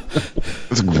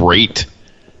 That's great.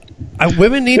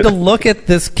 Women need to look at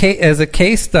this case as a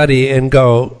case study and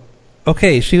go,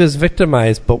 okay, she was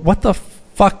victimized, but what the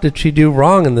fuck did she do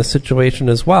wrong in this situation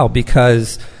as well?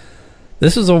 Because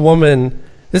this is a woman,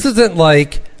 this isn't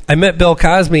like I met Bill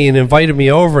Cosby and invited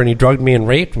me over and he drugged me and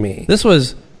raped me. This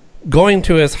was going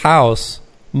to his house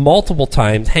multiple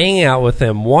times, hanging out with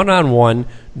him one-on-one,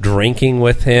 drinking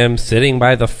with him, sitting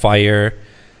by the fire.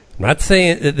 I'm not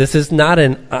saying this is not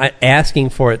an asking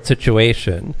for it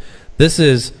situation. This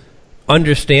is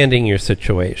understanding your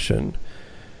situation,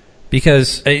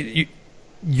 because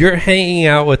you're hanging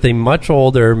out with a much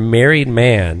older married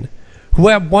man who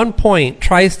at one point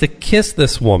tries to kiss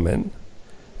this woman,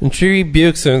 and she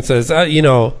rebukes her and says, I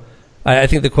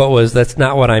think the quote was, "That's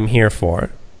not what I'm here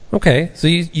for." Okay, so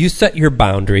you set your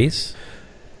boundaries,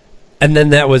 and then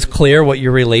that was clear what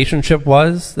your relationship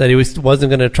was, that he wasn't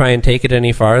going to try and take it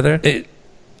any farther.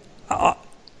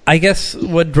 I guess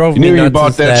what drove me nuts you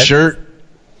bought that shirt?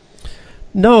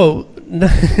 No. I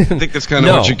think that's kind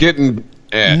of what you're getting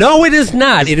at. No, it is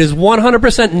not. It is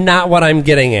 100% not what I'm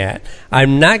getting at.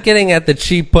 I'm not getting at that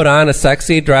she put on a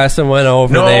sexy dress and went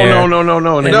over there. No.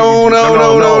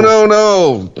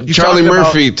 Charlie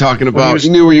Murphy talking about,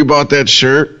 you knew where you bought that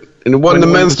shirt, and it wasn't the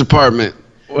men's department.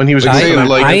 When he was saying,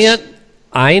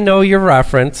 I know your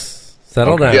reference.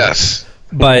 Settle down. Yes.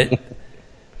 But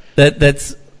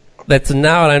that's not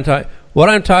what I'm talking. What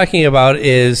I'm talking about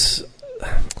is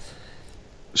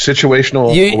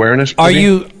situational awareness. Are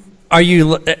you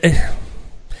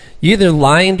either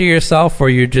lying to yourself or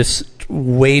you're just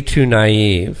way too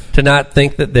naive to not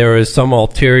think that there is some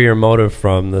ulterior motive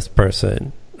from this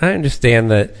person? I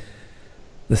understand that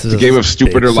this is a game of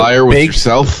stupid or liar with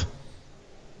yourself.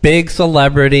 Big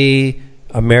celebrity,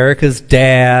 America's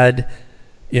dad,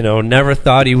 never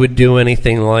thought he would do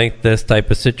anything like this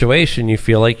type of situation. You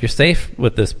feel like you're safe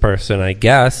with this person, I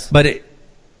guess. But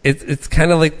it's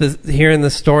kind of like hearing the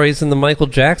stories in the Michael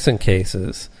Jackson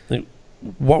cases. In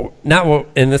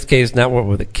this case, not what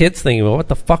were the kids thinking, but what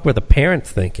the fuck were the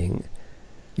parents thinking?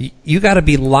 You got to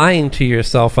be lying to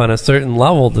yourself on a certain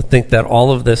level to think that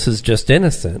all of this is just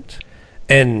innocent.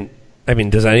 And I mean,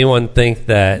 does anyone think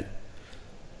that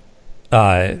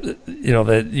that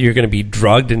you're going to be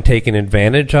drugged and taken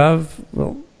advantage of?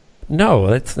 Well, no,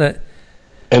 that's not.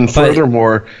 And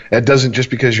furthermore, that doesn't, just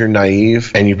because you're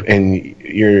naive and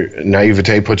your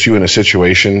naivete puts you in a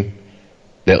situation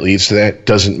that leads to that,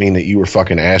 doesn't mean that you were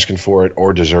fucking asking for it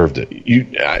or deserved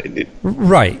it.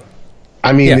 Right.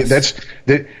 I mean, yes.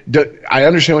 I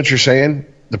understand what you're saying.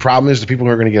 The problem is the people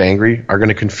who are going to get angry are going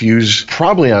to confuse,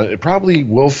 probably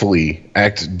willfully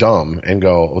act dumb and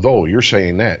go, "Oh, you're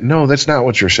saying that." No, that's not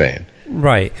what you're saying.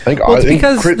 Right.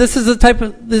 Because this is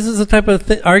the type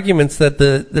of arguments that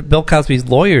Bill Cosby's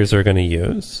lawyers are going to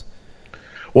use.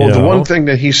 Well, the one thing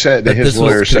that he said, that his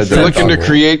lawyer said, they're looking to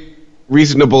create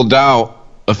reasonable doubt.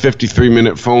 A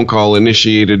 53-minute phone call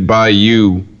initiated by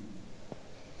you,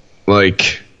 what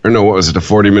was it? A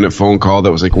 40-minute phone call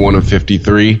that was like 1 of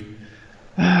 53.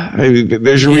 I mean,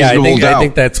 there's a reasonable doubt. I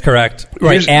think that's correct.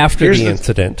 Right after the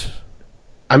incident.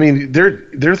 I mean,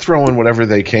 they're throwing whatever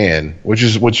they can, which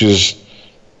is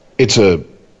it's a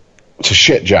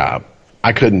shit job.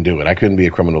 I couldn't do it. I couldn't be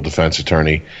a criminal defense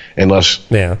attorney unless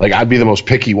I'd be the most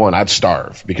picky one. I'd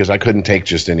starve because I couldn't take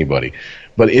just anybody.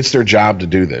 But it's their job to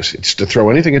do this. It's to throw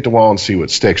anything at the wall and see what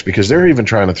sticks, because they're even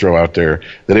trying to throw out there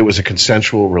that it was a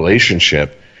consensual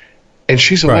relationship and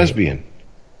she's a lesbian.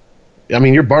 I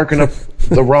mean, you're barking up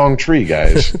the wrong tree,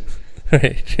 guys.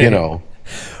 Right.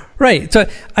 Right. So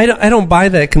I don't buy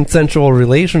that consensual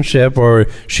relationship, or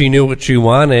she knew what she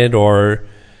wanted, or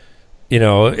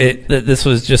this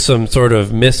was just some sort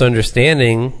of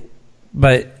misunderstanding.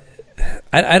 But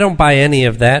I don't buy any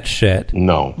of that shit.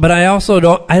 No. But I also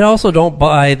don't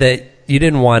buy that you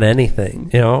didn't want anything,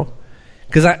 you know?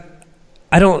 Because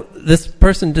I don't, this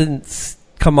person didn't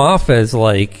come off as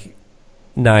like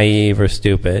naive or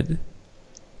stupid.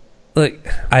 Like,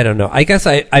 I don't know. I guess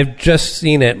I've just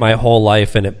seen it my whole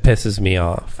life and it pisses me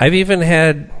off. I've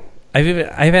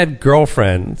had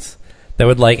girlfriends that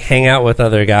would like hang out with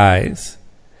other guys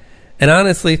and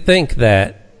honestly think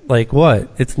that, like, what?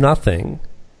 It's nothing.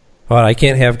 What, I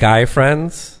can't have guy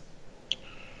friends?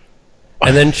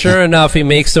 And then sure enough, he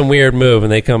makes some weird move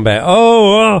and they come back,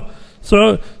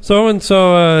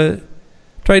 so-and-so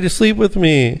tried to sleep with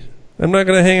me. I'm not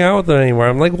going to hang out with them anymore.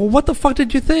 I'm like, well, what the fuck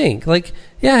did you think? Like,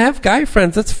 yeah, have guy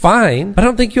friends. That's fine. I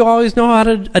don't think you always know how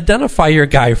to identify your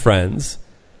guy friends.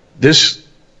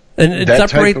 And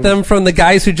separate them from the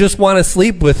guys who just want to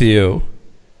sleep with you.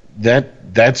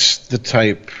 That's the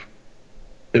type.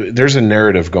 There's a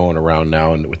narrative going around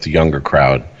now with the younger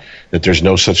crowd that there's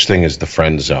no such thing as the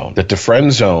friend zone. That the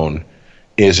friend zone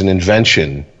is an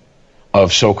invention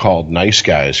of so-called nice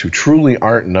guys who truly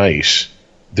aren't nice.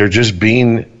 They're just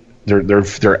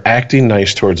they're acting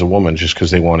nice towards a woman just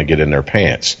because they want to get in their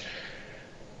pants.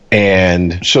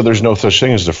 And so there's no such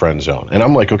thing as the friend zone. And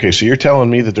I'm like, okay, so you're telling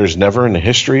me that there's never in the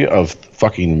history of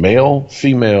fucking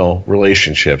male-female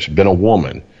relationships been a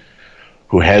woman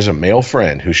who has a male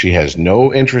friend who she has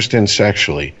no interest in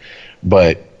sexually,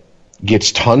 but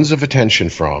gets tons of attention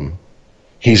from.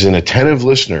 He's an attentive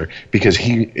listener because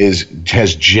he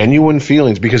has genuine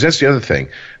feelings. Because that's the other thing.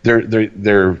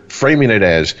 They're framing it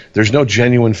as there's no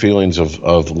genuine feelings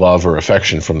of love or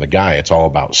affection from the guy. It's all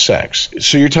about sex.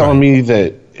 So you're telling me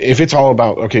that if it's all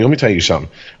about, okay, let me tell you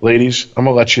something. Ladies, I'm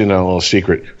going to let you know a little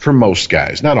secret. For most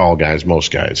guys, not all guys,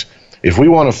 most guys, if we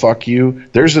want to fuck you,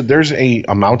 there's a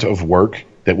amount of work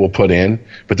that we'll put in,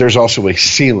 but there's also a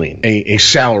ceiling, a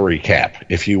salary cap,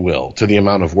 if you will, to the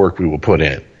amount of work we will put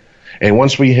in. And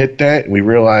once we hit that, we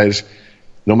realize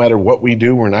no matter what we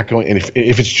do, we're not going, and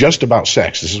if it's just about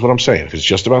sex, this is what I'm saying, if it's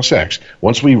just about sex,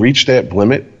 once we reach that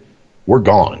limit, we're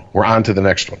gone. We're on to the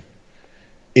next one.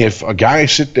 If a guy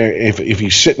if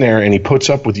he's sitting there and he puts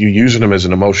up with you using him as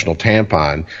an emotional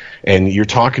tampon and you're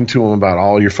talking to him about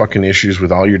all your fucking issues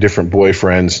with all your different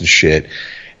boyfriends and shit,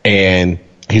 and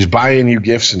he's buying you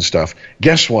gifts and stuff,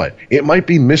 guess what? It might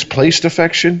be misplaced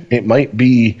affection. It might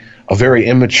be a very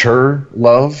immature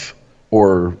love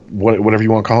or whatever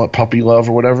you want to call it, puppy love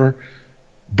or whatever.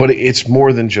 But it's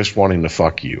more than just wanting to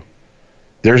fuck you.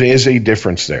 There is a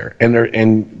difference there.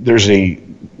 And there's a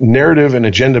narrative and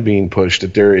agenda being pushed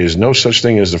that there is no such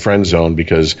thing as the friend zone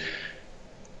because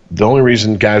the only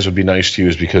reason guys would be nice to you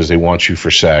is because they want you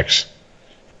for sex.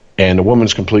 And a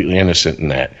woman's completely innocent in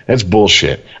that. That's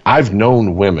bullshit. I've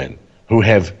known women who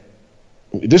have,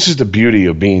 this is the beauty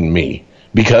of being me.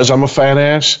 Because I'm a fat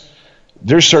ass,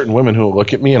 there's certain women who will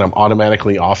look at me and I'm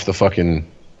automatically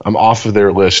I'm off of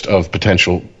their list of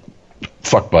potential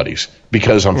fuck buddies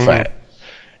because I'm fat.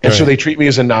 And so they treat me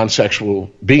as a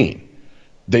non-sexual being.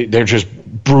 They're just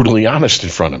brutally honest in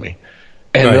front of me.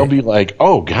 And they'll be like,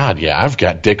 oh, God, yeah, I've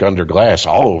got dick under glass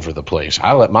all over the place.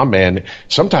 I let my man,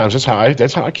 sometimes that's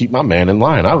how I keep my man in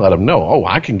line. I let him know, oh,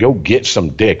 I can go get some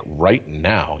dick right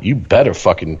now. You better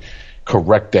fucking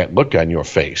correct that look on your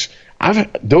face.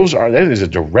 That is a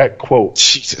direct quote.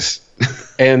 Jesus.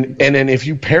 And then if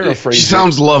you paraphrase she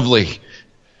sounds lovely.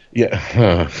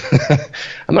 Yeah.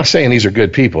 I'm not saying these are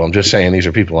good people. I'm just saying these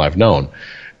are people I've known.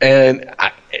 And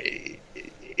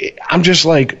I'm just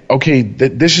like, okay,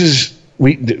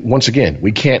 once again,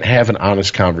 we can't have an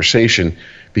honest conversation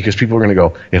because people are going to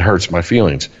go, it hurts my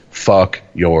feelings. Fuck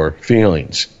your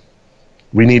feelings.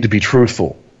 We need to be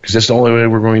truthful because that's the only way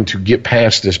we're going to get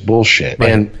past this bullshit.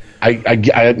 Right. And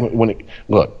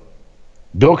look,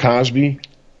 Bill Cosby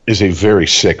is a very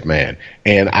sick man.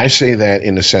 And I say that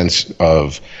in the sense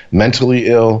of mentally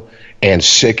ill and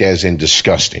sick as in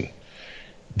disgusting.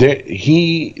 There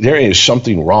is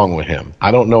something wrong with him.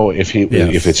 I don't know if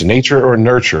it's nature or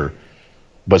nurture,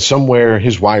 but somewhere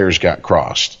his wires got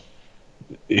crossed.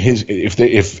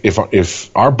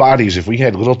 If our bodies, if we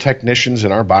had little technicians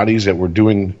in our bodies that were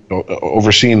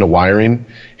overseeing the wiring,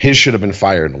 his should have been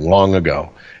fired long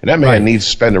ago. And that man needs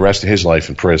to spend the rest of his life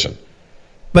in prison.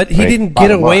 But he didn't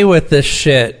get away with this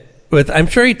shit. I'm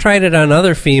sure he tried it on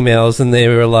other females, and they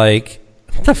were like,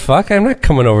 what the fuck? I'm not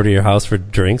coming over to your house for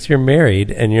drinks. You're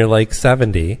married, and you're like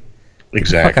 70. Exactly. Get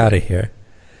the fuck out of here.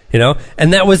 You know?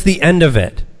 And that was the end of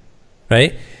it.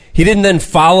 Right? He didn't then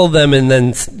follow them and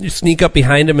then sneak up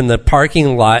behind them in the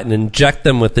parking lot and inject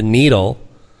them with the needle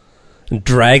and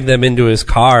drag them into his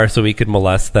car so he could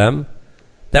molest them.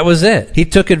 That was it. He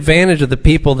took advantage of the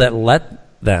people that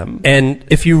let them. And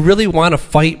if you really want to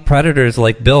fight predators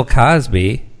like Bill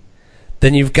Cosby,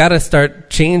 then you've got to start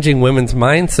changing women's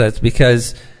mindsets,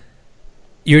 because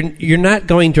you're not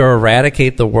going to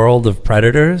eradicate the world of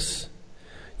predators.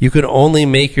 You can only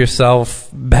make yourself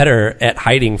better at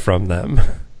hiding from them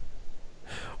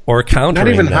or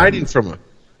countering them. Not even hiding from them.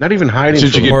 Not even hiding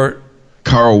from them. Or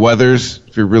Carl Weathers,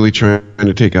 if you're really trying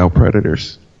to take out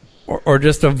predators. Or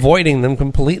just avoiding them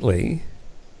completely.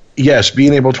 Yes,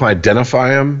 being able to identify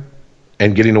them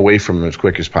and getting away from them as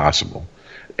quick as possible.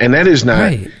 And that is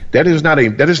not that is not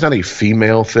a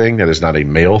female thing. That is not a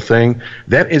male thing.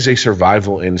 That is a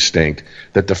survival instinct.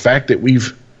 That the fact that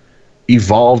we've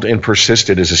evolved and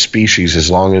persisted as a species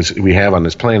as long as we have on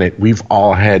this planet, we've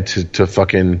all had to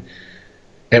fucking,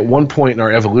 at one point in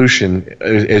our evolution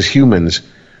as humans,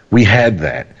 we had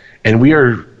that. And we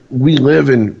live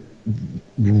in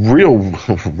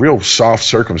real soft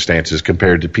circumstances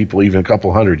compared to people even a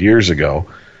couple hundred years ago.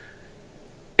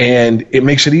 And it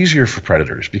makes it easier for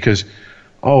predators because,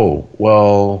 oh,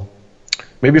 well,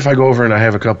 maybe if I go over and I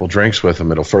have a couple drinks with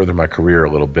them, it'll further my career a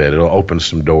little bit. It'll open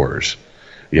some doors,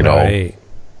 you know. Right.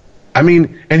 I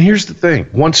mean, and here's the thing.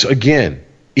 Once again,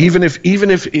 even if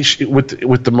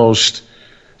with the most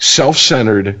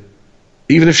self-centered,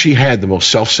 even if she had the most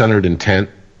self-centered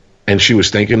intent and she was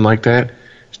thinking like that,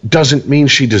 doesn't mean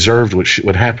she deserved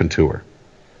what happened to her.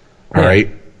 All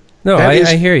right? No,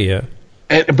 I hear you.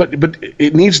 But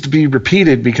it needs to be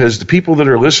repeated, because the people that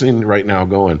are listening right now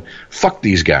going, fuck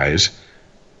these guys,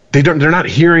 they're not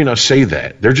hearing us say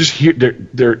that. They're just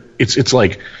it's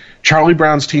like Charlie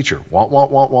Brown's teacher.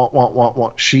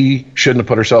 Want. She shouldn't have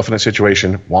put herself in that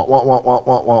situation.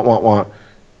 Want.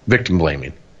 Victim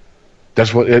blaming.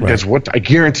 That's what I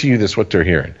guarantee you, that's what they're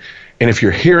hearing. And if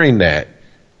you're hearing that,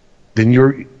 then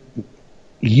you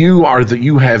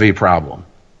have a problem.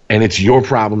 And it's your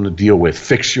problem to deal with.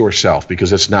 Fix yourself, because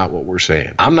that's not what we're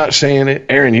saying. I'm not saying it.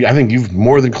 Aaron, I think you've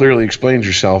more than clearly explained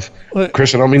yourself. What?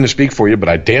 Chris, I don't mean to speak for you, but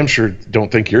I damn sure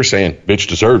don't think you're saying bitch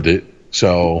deserved it.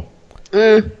 So,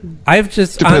 I've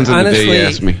just depends on honestly, the day you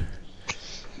ask me.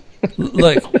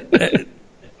 Look,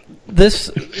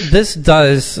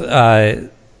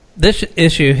 this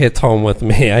issue hits home with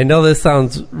me. I know this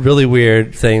sounds really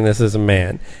weird saying this as a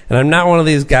man, and I'm not one of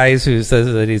these guys who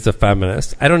says that he's a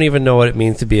feminist. I don't even know what it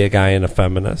means to be a guy and a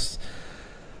feminist.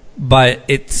 But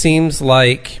it seems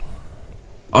like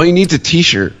all you need is a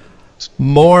t-shirt.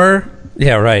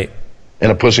 Yeah, right.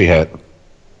 And a pussy hat.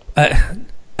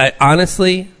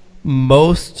 Honestly,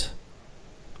 most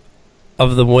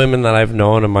of the women that I've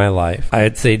known in my life,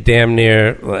 I'd say damn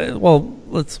near, well,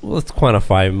 let's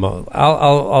quantify.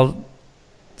 I'll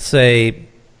say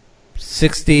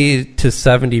 60 to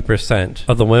 70%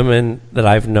 of the women that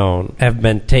I've known have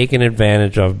been taken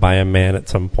advantage of by a man at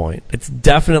some point. It's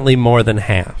definitely more than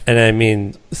half. And I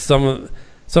mean, some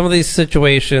of these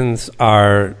situations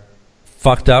are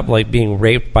fucked up, like being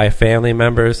raped by family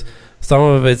members. Some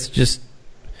of it's just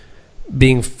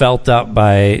being felt up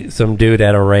by some dude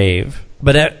at a rave.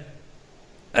 But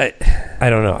I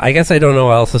don't know. I guess I don't know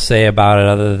what else to say about it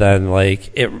other than,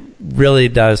 like, it really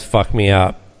does fuck me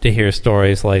up to hear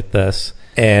stories like this.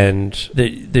 And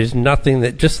there's nothing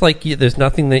that, just like there's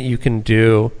nothing that you can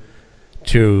do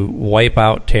to wipe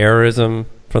out terrorism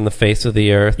from the face of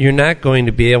the earth. You're not going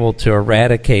to be able to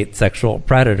eradicate sexual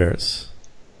predators.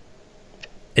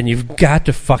 And you've got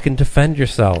to fucking defend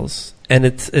yourselves. And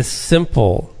it's as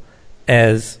simple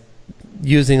as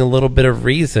using a little bit of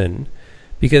reason.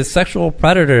 Because sexual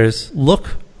predators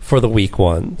look for the weak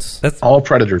ones. That's all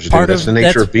predators do. That's the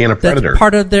nature of being a predator. That's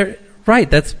part of their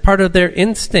That's part of their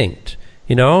instinct.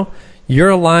 You know, you're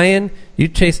a lion. You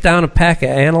chase down a pack of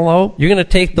antelope. You're going to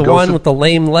take the one with the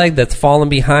lame leg that's fallen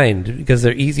behind because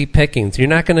they're easy pickings. You're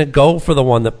not going to go for the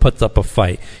one that puts up a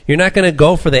fight. You're not going to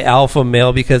go for the alpha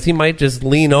male because he might just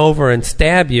lean over and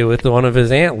stab you with one of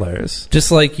his antlers.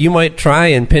 Just like you might try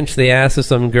and pinch the ass of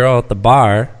some girl at the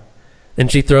bar,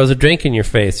 and she throws a drink in your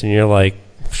face, and you're like,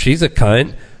 she's a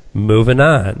cunt. Moving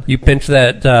on. You pinch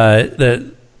that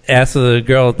the ass of the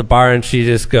girl at the bar, and she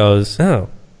just goes, oh.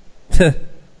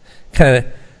 Kind of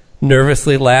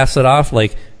nervously laughs it off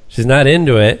like she's not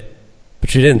into it, but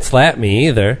she didn't slap me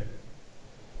either.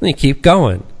 Then you keep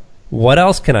going. What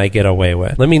else can I get away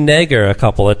with? Let me neg her a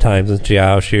couple of times and see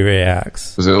how she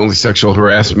reacts. Is it only sexual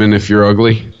harassment if you're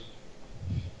ugly?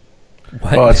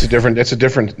 What? Oh, that's a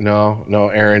different. No,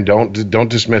 Aaron, don't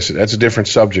dismiss it. That's a different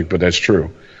subject, but that's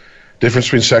true. Difference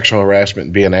between sexual harassment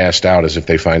and being asked out is if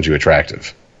they find you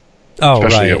attractive. Oh,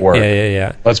 especially right. at work.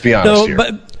 Yeah. Let's be honest here.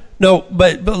 But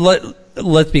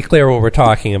let's be clear what we're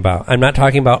talking about. I'm not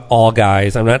talking about all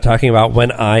guys. I'm not talking about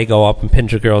when I go up and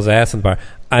pinch a girl's ass in the bar.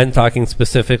 I'm talking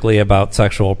specifically about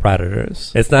sexual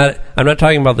predators. I'm not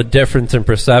talking about the difference in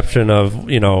perception of,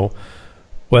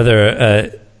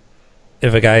 whether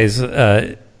if a guy's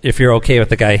if you're okay with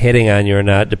the guy hitting on you or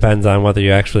not depends on whether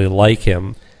you actually like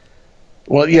him.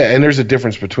 Well, yeah, and there's a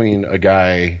difference between a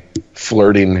guy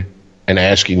flirting and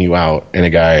asking you out and a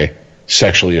guy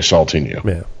sexually assaulting you.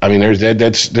 Yeah. I mean, there's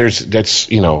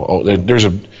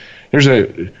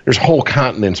whole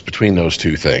continents between those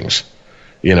two things.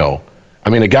 I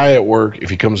mean, a guy at work,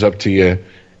 if he comes up to you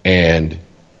and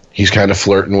he's kind of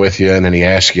flirting with you and then he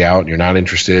asks you out and you're not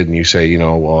interested and you say,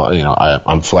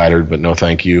 I'm flattered, but no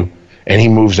thank you. And he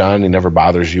moves on and never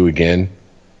bothers you again.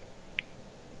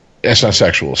 That's not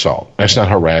sexual assault. That's not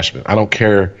harassment. I don't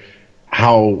care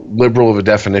how liberal of a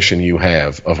definition you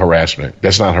have of harassment.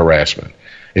 That's not harassment.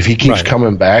 If he keeps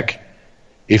coming back,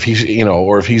 if he's,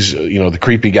 or if he's, the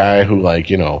creepy guy who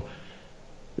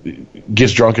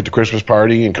gets drunk at the Christmas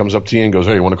party and comes up to you and goes,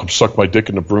 "Hey, you want to come suck my dick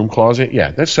in the broom closet?"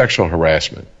 Yeah, that's sexual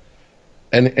harassment.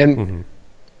 And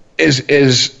as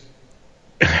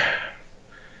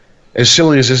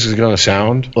silly as this is going to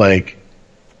sound,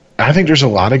 I think there's a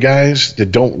lot of guys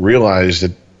that don't realize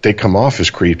that they come off as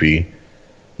creepy.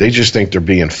 They just think they're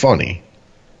being funny.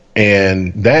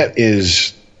 And that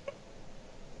is,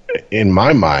 in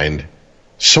my mind,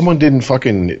 someone didn't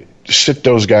fucking sit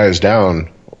those guys down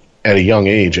at a young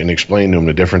age and explain to them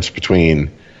the difference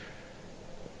between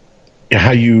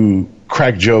how you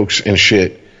crack jokes and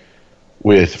shit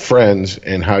with friends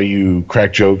and how you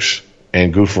crack jokes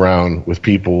and goof around with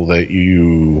people that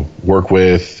you work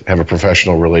with, have a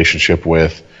professional relationship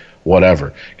with,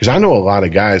 whatever. Because I know a lot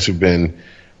of guys who've been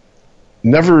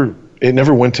it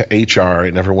never went to HR,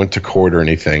 it never went to court or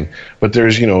anything, but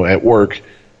there's, at work,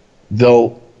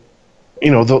 they'll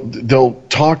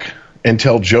talk and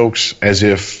tell jokes as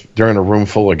if they're in a room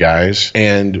full of guys,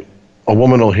 and a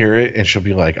woman will hear it and she'll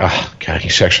be like, "Oh God, he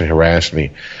sexually harassed me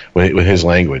with his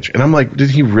language." And I'm like, did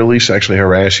he really sexually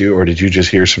harass you, or did you just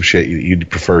hear some shit you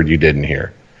preferred you didn't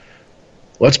hear?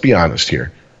 Let's be honest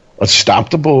here. Let's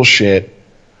stop the bullshit.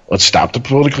 Let's stop the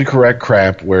politically correct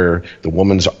crap where the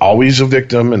woman's always a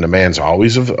victim and the man's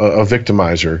always a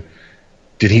victimizer.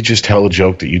 Did he just tell a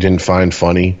joke that you didn't find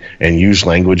funny and use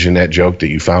language in that joke that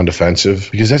you found offensive?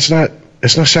 Because that's not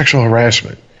sexual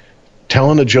harassment.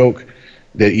 Telling a joke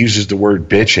that uses the word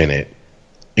bitch in it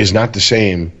is not the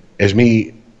same as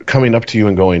me coming up to you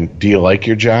and going, "Do you like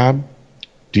your job?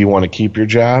 Do you want to keep your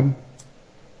job?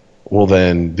 Well,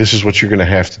 then this is what you're going to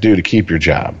have to do to keep your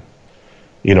job."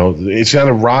 It's not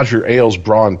a Roger Ailes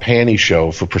bra and panty show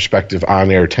for prospective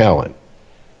on-air talent.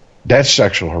 That's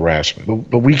sexual harassment.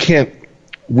 But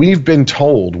we've been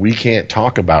told we can't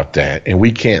talk about that and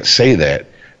we can't say that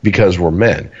because we're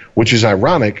men, which is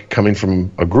ironic coming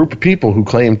from a group of people who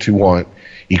claim to want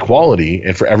equality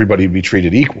and for everybody to be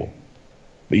treated equal.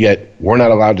 But yet we're not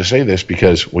allowed to say this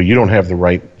because, you don't have the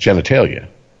right genitalia.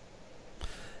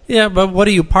 Yeah, but what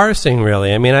are you parsing,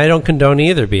 really? I mean, I don't condone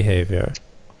either behavior.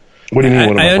 What do you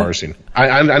mean? What am I parsing?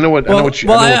 I know what the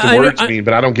words mean,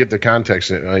 but I don't get the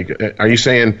context. Are you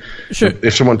saying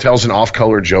if someone tells an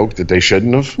off-color joke that they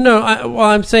shouldn't have? No.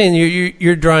 I'm saying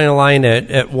you're drawing a line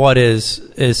at what is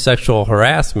sexual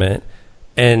harassment,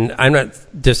 and I'm not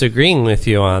disagreeing with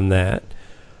you on that.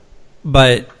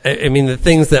 But I mean, the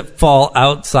things that fall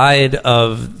outside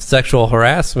of sexual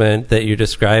harassment that you're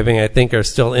describing, I think, are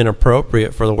still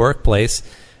inappropriate for the workplace,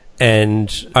 and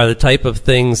are the type of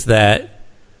things that,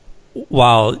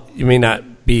 while you may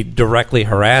not be directly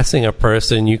harassing a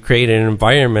person, you create an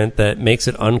environment that makes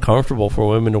it uncomfortable for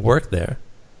women to work there.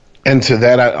 And to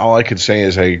that, all I could say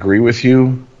is I agree with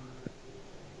you,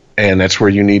 and that's where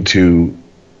you need to,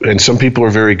 and some people are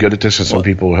very good at this and some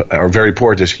people are very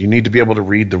poor at this, you need to be able to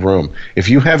read the room. If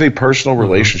you have a personal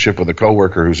relationship with a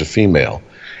coworker who's a female,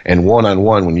 and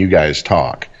one-on-one when you guys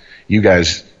talk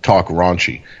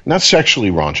raunchy. Not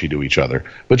sexually raunchy to each other,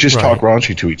 but just talk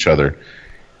raunchy to each other.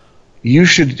 You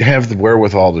should have the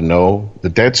wherewithal to know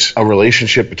that that's a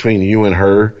relationship between you and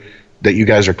her, that you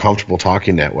guys are comfortable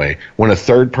talking that way. When a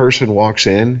third person walks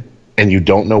in and you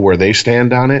don't know where they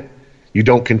stand on it, you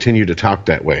don't continue to talk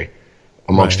that way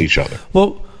amongst each other.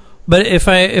 Well, but if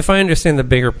I understand the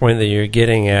bigger point that you're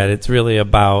getting at, it's really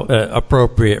about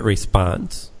appropriate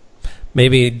response.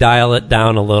 Maybe dial it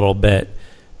down a little bit,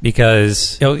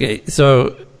 because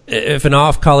so if an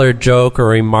off-color joke or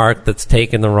remark that's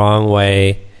taken the wrong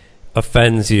way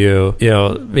offends you,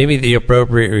 maybe the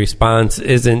appropriate response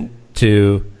isn't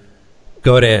to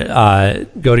go to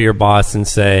your boss and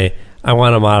say, "I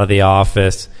want him out of the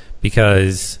office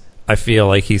because I feel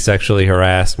like he sexually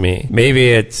harassed me.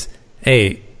 Maybe it's,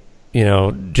 hey,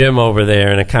 Jim over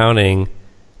there in accounting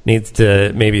needs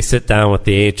to maybe sit down with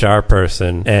the HR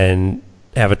person and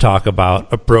have a talk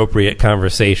about appropriate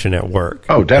conversation at work.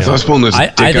 Oh, definitely. Let's pull this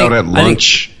dick out at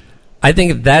lunch. I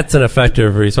think that's an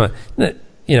effective response. If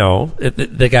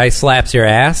the guy slaps your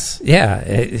ass,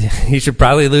 he should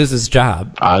probably lose his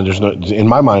job. In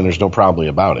my mind, there's no probably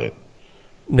about it.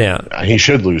 Yeah, he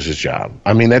should lose his job.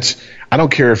 I mean, I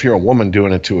don't care if you're a woman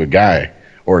doing it to a guy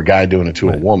or a guy doing it to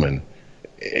a woman.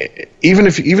 Even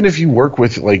if you work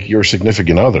with like your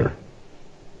significant other,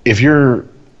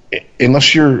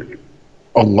 unless you're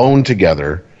alone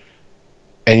together,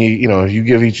 and you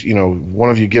give each, one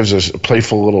of you gives us a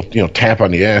playful little, tap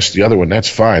on the ass, the other one, that's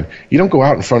fine. You don't go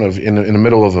out in the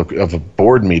middle of a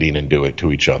board meeting and do it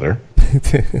to each other.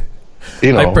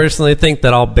 I personally think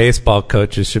that all baseball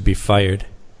coaches should be fired.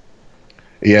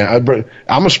 Yeah,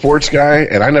 I'm a sports guy,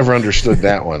 and I never understood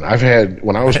that one.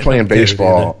 When I was playing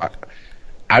baseball,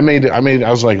 I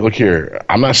was like, look here,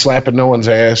 I'm not slapping no one's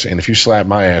ass, and if you slap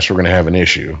my ass, we're going to have an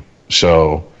issue.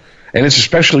 So, and it's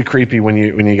especially creepy when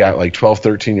you got like 12,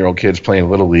 13-year-old kids playing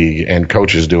Little League and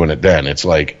coaches doing it then. It's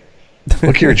like,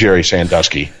 look here, Jerry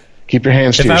Sandusky, keep your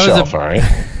hands to yourself, all right?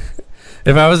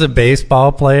 If I was a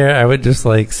baseball player, I would just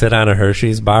like sit on a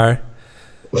Hershey's bar.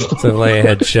 So like I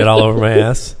had shit all over my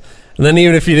ass. And then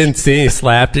even if you didn't see, you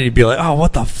slapped it, you'd be like, oh,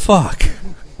 what the fuck?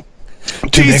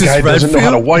 Dude, Jesus, that guy doesn't know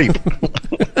how to wipe.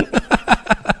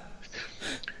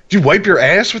 Do you wipe your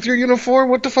ass with your uniform?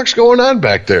 What the fuck's going on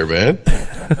back there, man?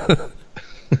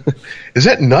 Is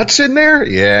that nuts in there?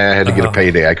 Yeah, I had to get a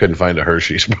payday. I couldn't find a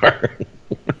Hershey's bar.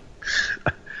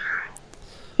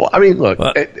 Well, I mean, look,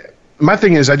 my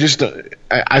thing is I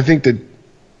think that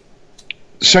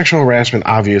sexual harassment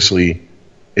obviously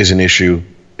is an issue,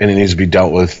 and it needs to be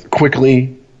dealt with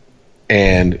quickly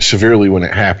and severely when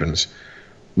it happens.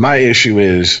 My issue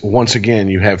is, once again,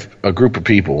 you have a group of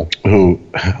people who,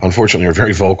 unfortunately, are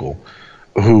very vocal,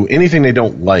 who anything they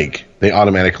don't like, they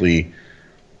automatically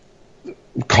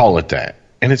call it that.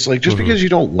 And it's like, just because you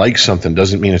don't like something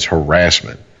doesn't mean it's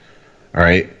harassment. All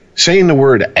right? Saying the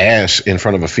word ass in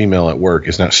front of a female at work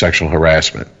is not sexual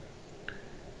harassment.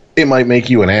 It might make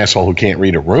you an asshole who can't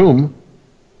read a room,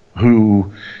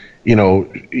 who,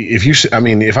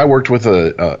 if I worked with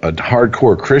a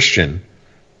hardcore Christian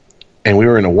and we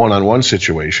were in a one-on-one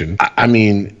situation, I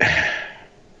mean,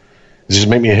 does this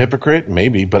make me a hypocrite?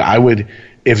 Maybe, but I would,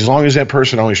 as long as that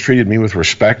person always treated me with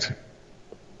respect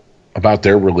about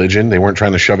their religion, they weren't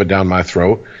trying to shove it down my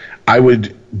throat, I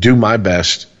would do my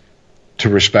best to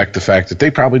respect the fact that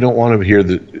they probably don't want to hear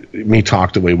me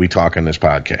talk the way we talk on this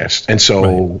podcast. And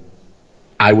so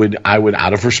I would,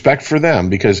 out of respect for them,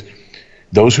 because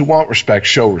those who want respect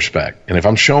show respect. And if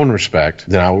I'm shown respect,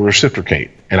 then I will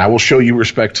reciprocate. And I will show you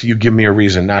respect till you give me a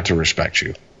reason not to respect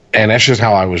you. And that's just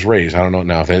how I was raised. I don't know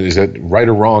now if that is that right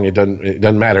or wrong. It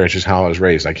doesn't matter. It's just how I was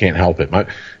raised. I can't help it.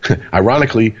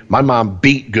 Ironically, my mom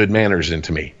beat good manners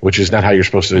into me, which is not how you're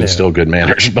supposed to instill good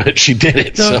manners, but she did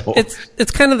it. So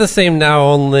it's kind of the same now.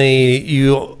 Only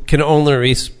you can only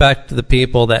respect the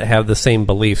people that have the same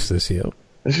beliefs as you.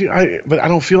 See, but I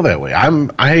don't feel that way.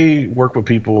 I work with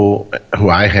people who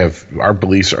our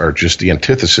beliefs are just the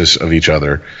antithesis of each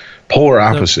other, polar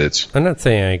opposites. I'm not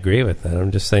saying I agree with that.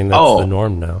 I'm just saying that's the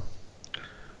norm now.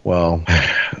 Well,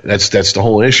 that's the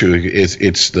whole issue.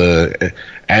 It's the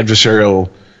adversarial.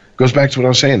 Goes back to what I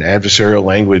was saying: adversarial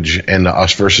language and the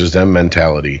us versus them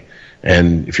mentality.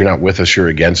 And if you're not with us, you're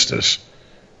against us.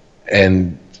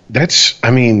 And that's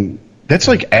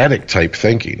like addict type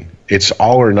thinking. It's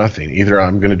all or nothing. Either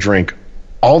I'm going to drink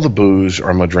all the booze or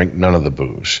I'm going to drink none of the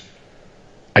booze.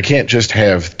 I can't just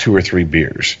have 2 or 3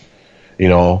 beers.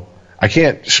 I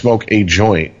can't smoke a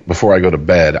joint before I go to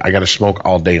bed. I got to smoke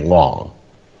all day long.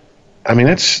 I mean,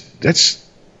 that's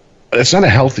not a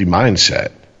healthy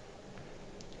mindset.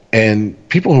 And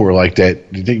people who are like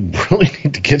that, they really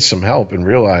need to get some help and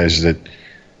realize that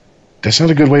that's not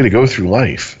a good way to go through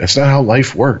life. That's not how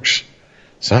life works.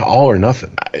 It's not all or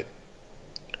nothing.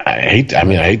 I hate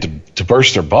to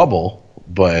burst their bubble,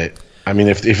 but I mean,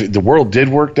 if the world did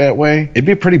work that way, it'd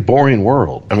be a pretty boring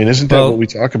world. I mean, isn't that what we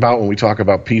talk about when we talk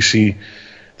about the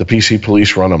PC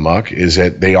police run amok? Is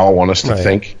that they all want us to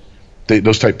think?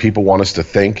 Those type of people want us to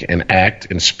think and act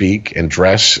and speak and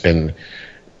dress and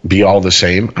be all the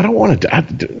same. I don't want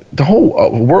to. The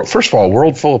whole world. First of all, a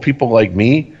world full of people like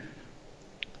me.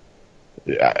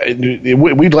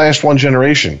 We'd last one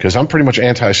generation because I'm pretty much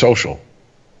antisocial.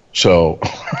 So,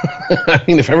 I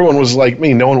mean, if everyone was like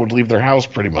me, no one would leave their house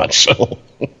pretty much. So,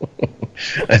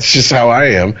 that's just how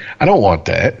I am. I don't want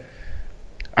that.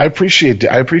 I appreciate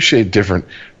different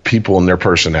people and their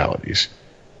personalities.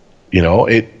 You know,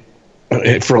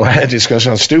 it for lads, it's going to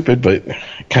sound stupid, but it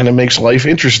kind of makes life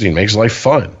interesting, makes life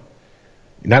fun.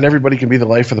 Not everybody can be the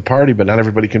life of the party, but not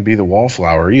everybody can be the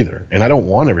wallflower either. And I don't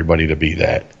want everybody to be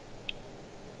that.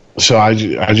 So I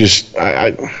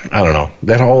don't know.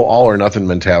 That whole all or nothing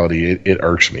mentality, it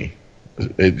irks me.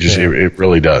 It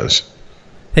really does.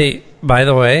 Hey, by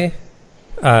the way,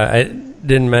 I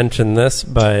didn't mention this,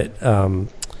 but when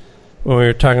we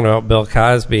were talking about Bill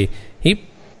Cosby, he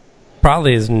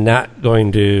probably is not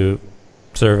going to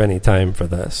serve any time for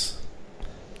this.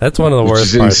 That's one of the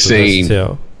worst parts of this,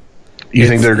 too. You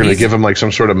think they're going to give him like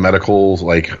some sort of medical,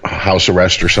 like house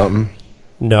arrest or something?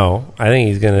 No, I think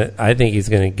he's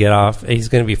gonna get off. He's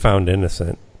gonna be found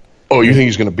innocent. Oh, you think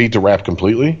he's gonna beat the rap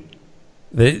completely?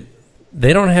 They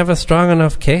don't have a strong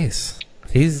enough case.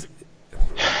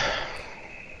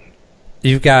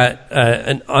 You've got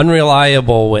an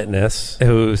unreliable witness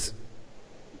whose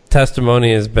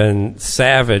testimony has been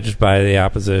savaged by the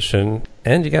opposition,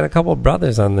 and you got a couple of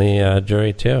brothers on the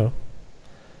jury too,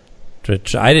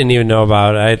 which I didn't even know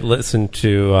about. I listened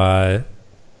to.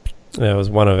 It was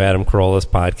one of Adam Carolla's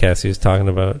podcasts. He was talking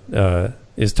about.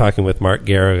 He was talking with Mark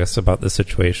Garagos about the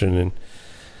situation,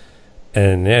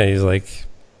 and yeah, he's like,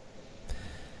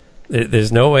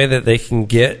 "There's no way that they can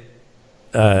get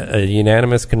a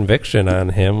unanimous conviction on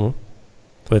him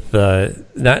with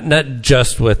not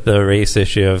just with the race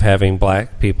issue of having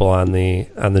black people on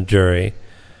the jury,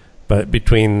 but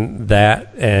between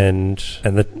that and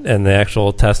the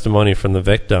actual testimony from the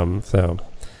victim." So.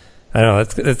 I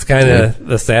don't know. It's kind of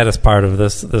the saddest part of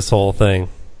this whole thing.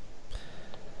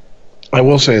 I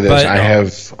will say this: I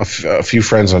have a few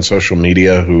friends on social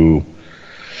media who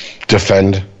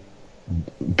defend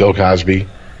Bill Cosby.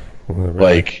 Really?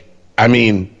 Like, I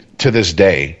mean, to this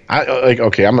day, I'm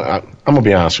gonna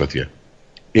be honest with you.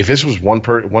 If this was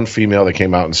one female that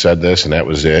came out and said this and that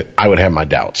was it, I would have my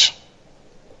doubts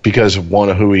because of one,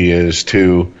 of who he is,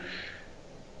 two.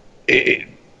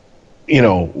 You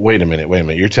know, wait a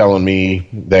minute. You're telling me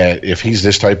that if he's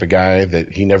this type of guy that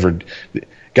he never...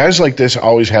 Guys like this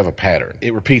always have a pattern.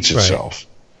 It repeats itself. Right.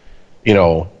 You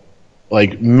know,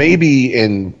 like maybe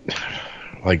in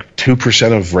like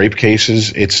 2% of rape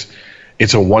cases,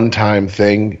 it's a one-time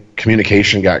thing.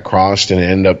 Communication got crossed and it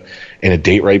ended up in a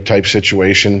date rape type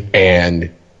situation.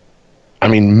 And, I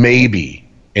mean, maybe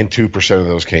in 2% of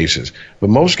those cases. But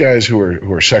most guys who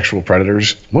are sexual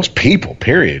predators, most people,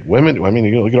 period, women, I mean,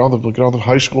 you look at all the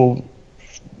high school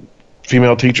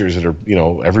female teachers that are, you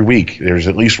know, every week there's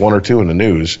at least one or two in the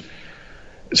news.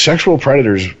 Sexual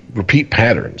predators repeat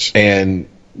patterns, and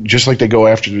just like they go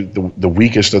after the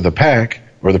weakest of the pack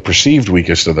or the perceived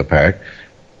weakest of the pack,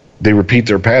 they repeat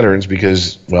their patterns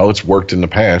because, well, it's worked in the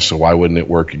past, so why wouldn't it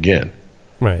work again?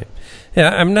 Right. Yeah,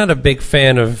 I'm not a big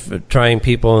fan of trying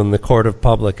people in the court of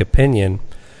public opinion,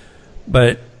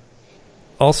 but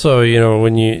also, you know,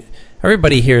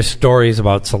 everybody hears stories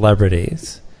about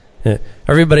celebrities.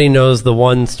 Everybody knows the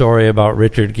one story about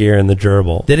Richard Gere and the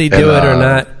gerbil. Did he do it or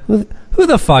not? Who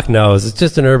the fuck knows? It's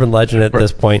just an urban legend at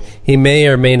this point. He may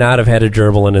or may not have had a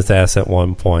gerbil in his ass at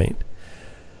one point.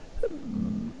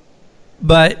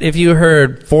 But if you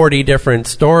heard 40 different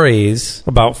stories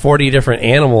about 40 different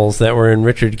animals that were in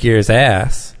Richard Gere's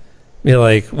ass, you're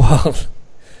like, well,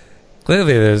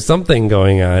 clearly there's something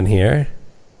going on here.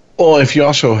 Well, if you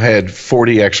also had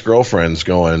 40 ex-girlfriends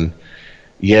going,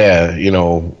 yeah, you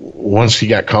know, once he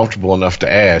got comfortable enough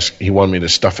to ask, he wanted me to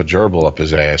stuff a gerbil up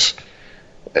his ass,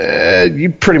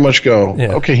 you pretty much go,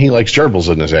 okay, he likes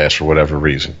gerbils in his ass for whatever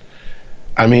reason.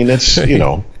 I mean, it's, you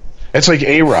know, it's like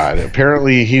A-Rod.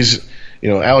 Apparently he's... You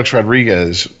know, Alex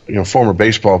Rodriguez, you know, former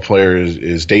baseball player,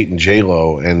 is dating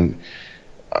J-Lo, and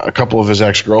a couple of his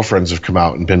ex-girlfriends have come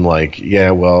out and been like, yeah,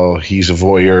 well, he's a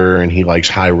voyeur, and he likes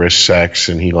high-risk sex,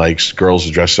 and he likes girls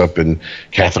dressed up in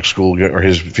Catholic school, or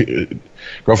his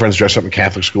girlfriends dressed up in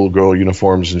Catholic school girl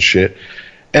uniforms and shit.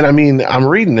 And, I mean, I'm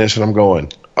reading this, and I'm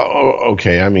going, oh,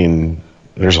 okay, I mean,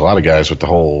 there's a lot of guys with the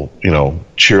whole, you know,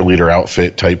 cheerleader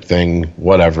outfit type thing,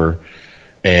 whatever,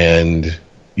 and...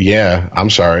 Yeah, I'm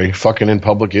sorry. Fucking in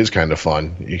public is kind of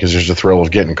fun because there's the thrill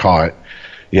of getting caught,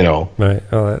 you know. Right.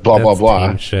 Oh, blah blah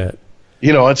blah. Shit.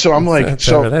 You know, and so I'm like,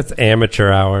 that's amateur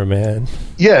hour, man.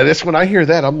 Yeah, that's when I hear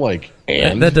that, I'm like,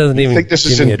 and that doesn't even. You think this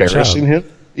is embarrassing him?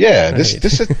 Yeah, this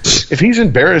is, if he's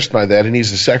embarrassed by that and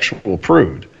he's a sexual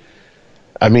prude,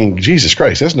 I mean, Jesus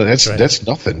Christ, that's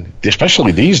nothing,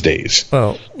 especially these days.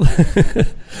 Well,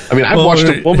 I mean,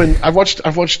 I've watched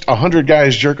 100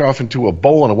 guys jerk off into a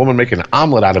bowl and a woman make an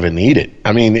omelet out of it and eat it.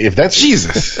 I mean, if that's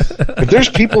Jesus, if there's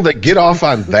people that get off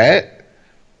on that,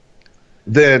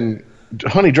 then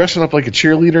honey, dressing up like a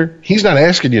cheerleader, he's not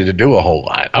asking you to do a whole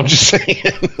lot. I'm just saying.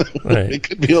 Right. It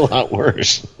could be a lot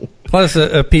worse. Plus,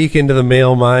 a peek into the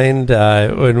male mind,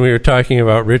 when we were talking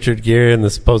about Richard Gere and the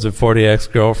supposed 40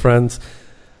 ex-girlfriends,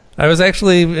 I was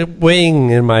actually weighing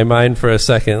in my mind for a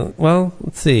second. Well,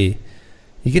 let's see.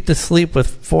 You get to sleep with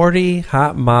 40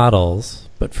 hot models,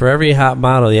 but for every hot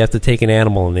model, you have to take an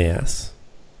animal in the ass.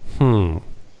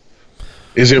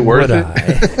 Is it worth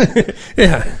it?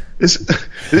 Yeah. This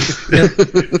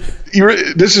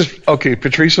is okay.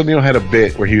 Patrice O'Neill had a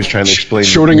bit where he was trying to explain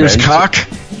Schrodinger's cock.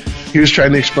 He was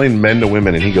trying to explain men to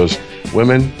women, and he goes,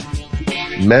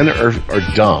 "Men are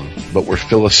dumb, but we're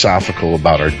philosophical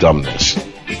about our dumbness."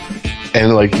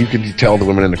 And like you could tell the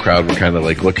women in the crowd were kind of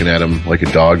like looking at him like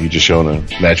a dog you just shown a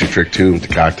magic trick to with the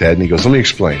cocked head. And he goes, "Let me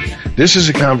explain. This is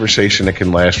a conversation that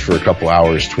can last for a couple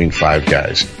hours between 5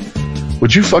 guys.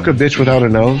 Would you fuck a bitch without a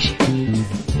nose?"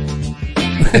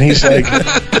 And he's like,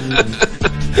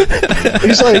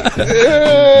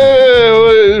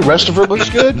 rest of her looks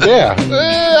good? Yeah.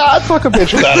 I'd fuck a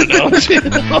bitch without a nose.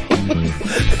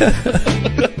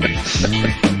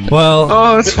 Well,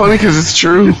 oh, it's funny because it's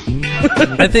true.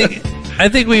 I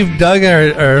think we've dug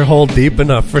our hole deep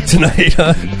enough for tonight.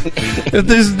 Huh?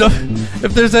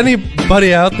 If there's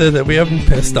anybody out there that we haven't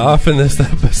pissed off in this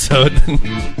episode,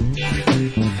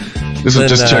 this will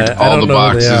just check all the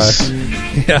boxes.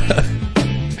 Yeah.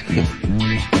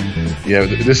 Yeah,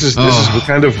 this is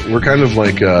we're kind of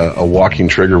like a walking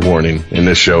trigger warning in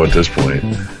this show at this point.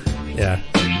 Yeah.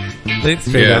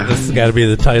 Straight up, this has got to be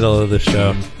the title of the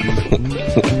show.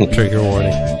 Trigger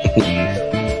warning.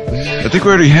 I think we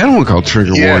already had one called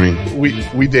Trigger Warning.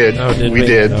 We did. Oh, did we?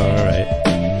 Did. Oh, all right.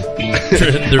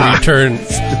 The return,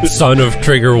 son of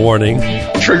Trigger Warning.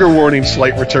 Trigger Warning,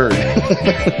 slight return.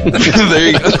 There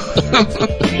you go.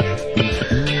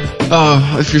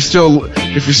 If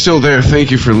you're still there,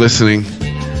 thank you for listening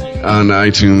on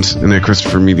iTunes and at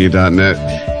ChristopherMedia.net.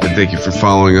 And thank you for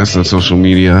following us on social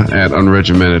media at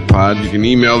UnregimentedPod. You can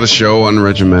email the show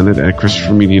unregimented at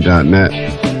ChristopherMedia.net.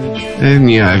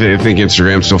 And yeah, I think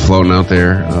Instagram's still floating out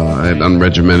there at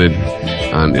Unregimented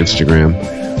on Instagram.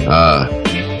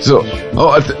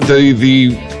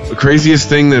 The craziest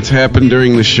thing that's happened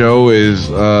during the show is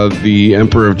the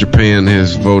Emperor of Japan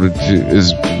has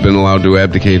been allowed to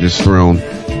abdicate his throne.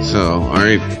 So, all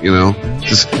right,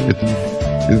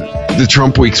 the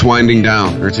Trump week's winding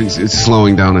down, or it's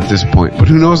slowing down at this point. But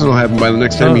who knows what'll happen by the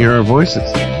next time you hear our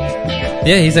voices.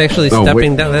 Yeah, he's actually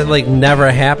stepping down. That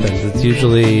never happens. It's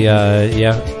usually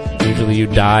usually you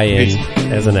die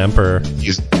as an emperor.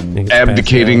 He's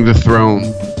abdicating the throne.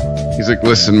 He's like,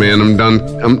 listen, man, I'm done.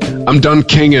 I'm done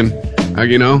kinging. I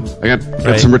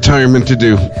got some retirement to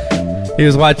do. He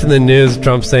was watching the news.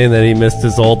 Trump saying that he missed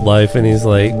his old life, and he's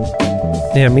like,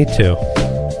 yeah, me too.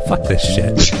 Fuck this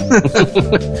shit.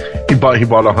 He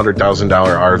bought a $100,000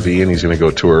 RV, and he's going to go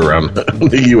tour around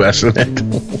the U.S. in it.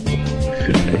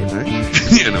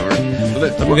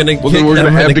 We're going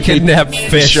to kidnap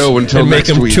fish show until and make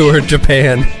him tour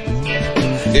Japan.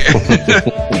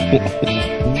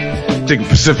 Take a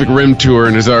Pacific Rim tour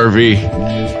in his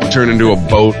RV. Turn into a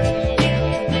boat.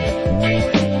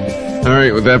 All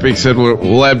right, with that being said,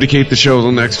 we'll abdicate the show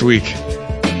until next week.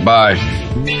 Bye.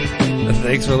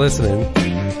 Thanks for listening.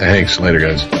 Thanks. Later,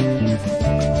 guys.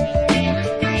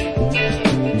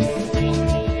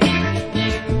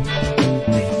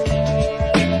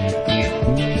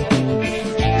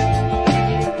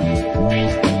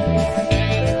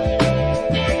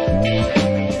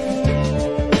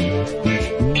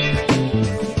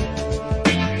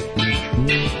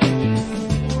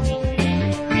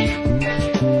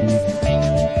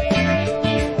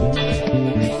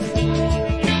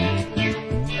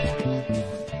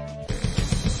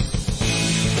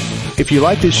 If you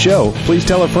like this show, please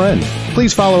tell a friend.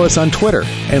 Please follow us on Twitter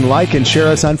and like and share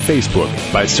us on Facebook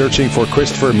by searching for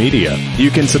Christopher Media.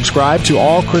 You can subscribe to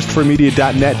all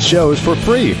ChristopherMedia.net shows for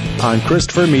free on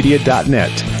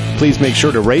ChristopherMedia.net. Please make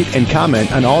sure to rate and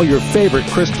comment on all your favorite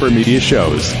Christopher Media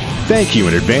shows. Thank you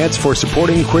in advance for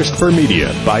supporting Christopher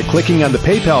Media by clicking on the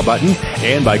PayPal button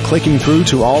and by clicking through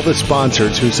to all the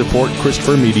sponsors who support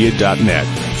ChristopherMedia.net.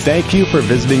 Thank you for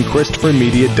visiting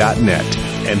ChristopherMedia.net,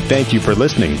 and thank you for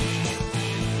listening.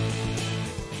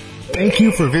 Thank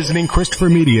you for visiting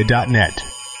ChristopherMedia.net.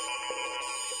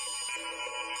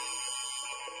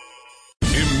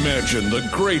 Imagine the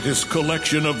greatest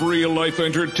collection of real-life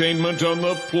entertainment on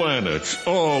the planet,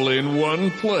 all in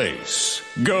one place.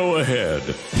 Go ahead.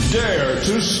 Dare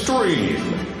to stream.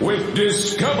 with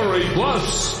Discovery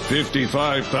Plus.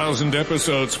 55,000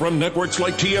 episodes from networks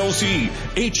like TLC,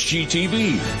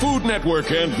 HGTV, Food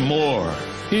Network, and more.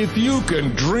 If you can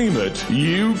dream it,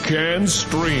 you can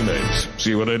stream it.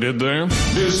 See what I did there?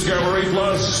 Discovery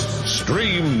Plus.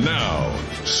 Stream now.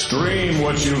 Stream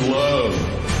what you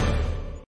love.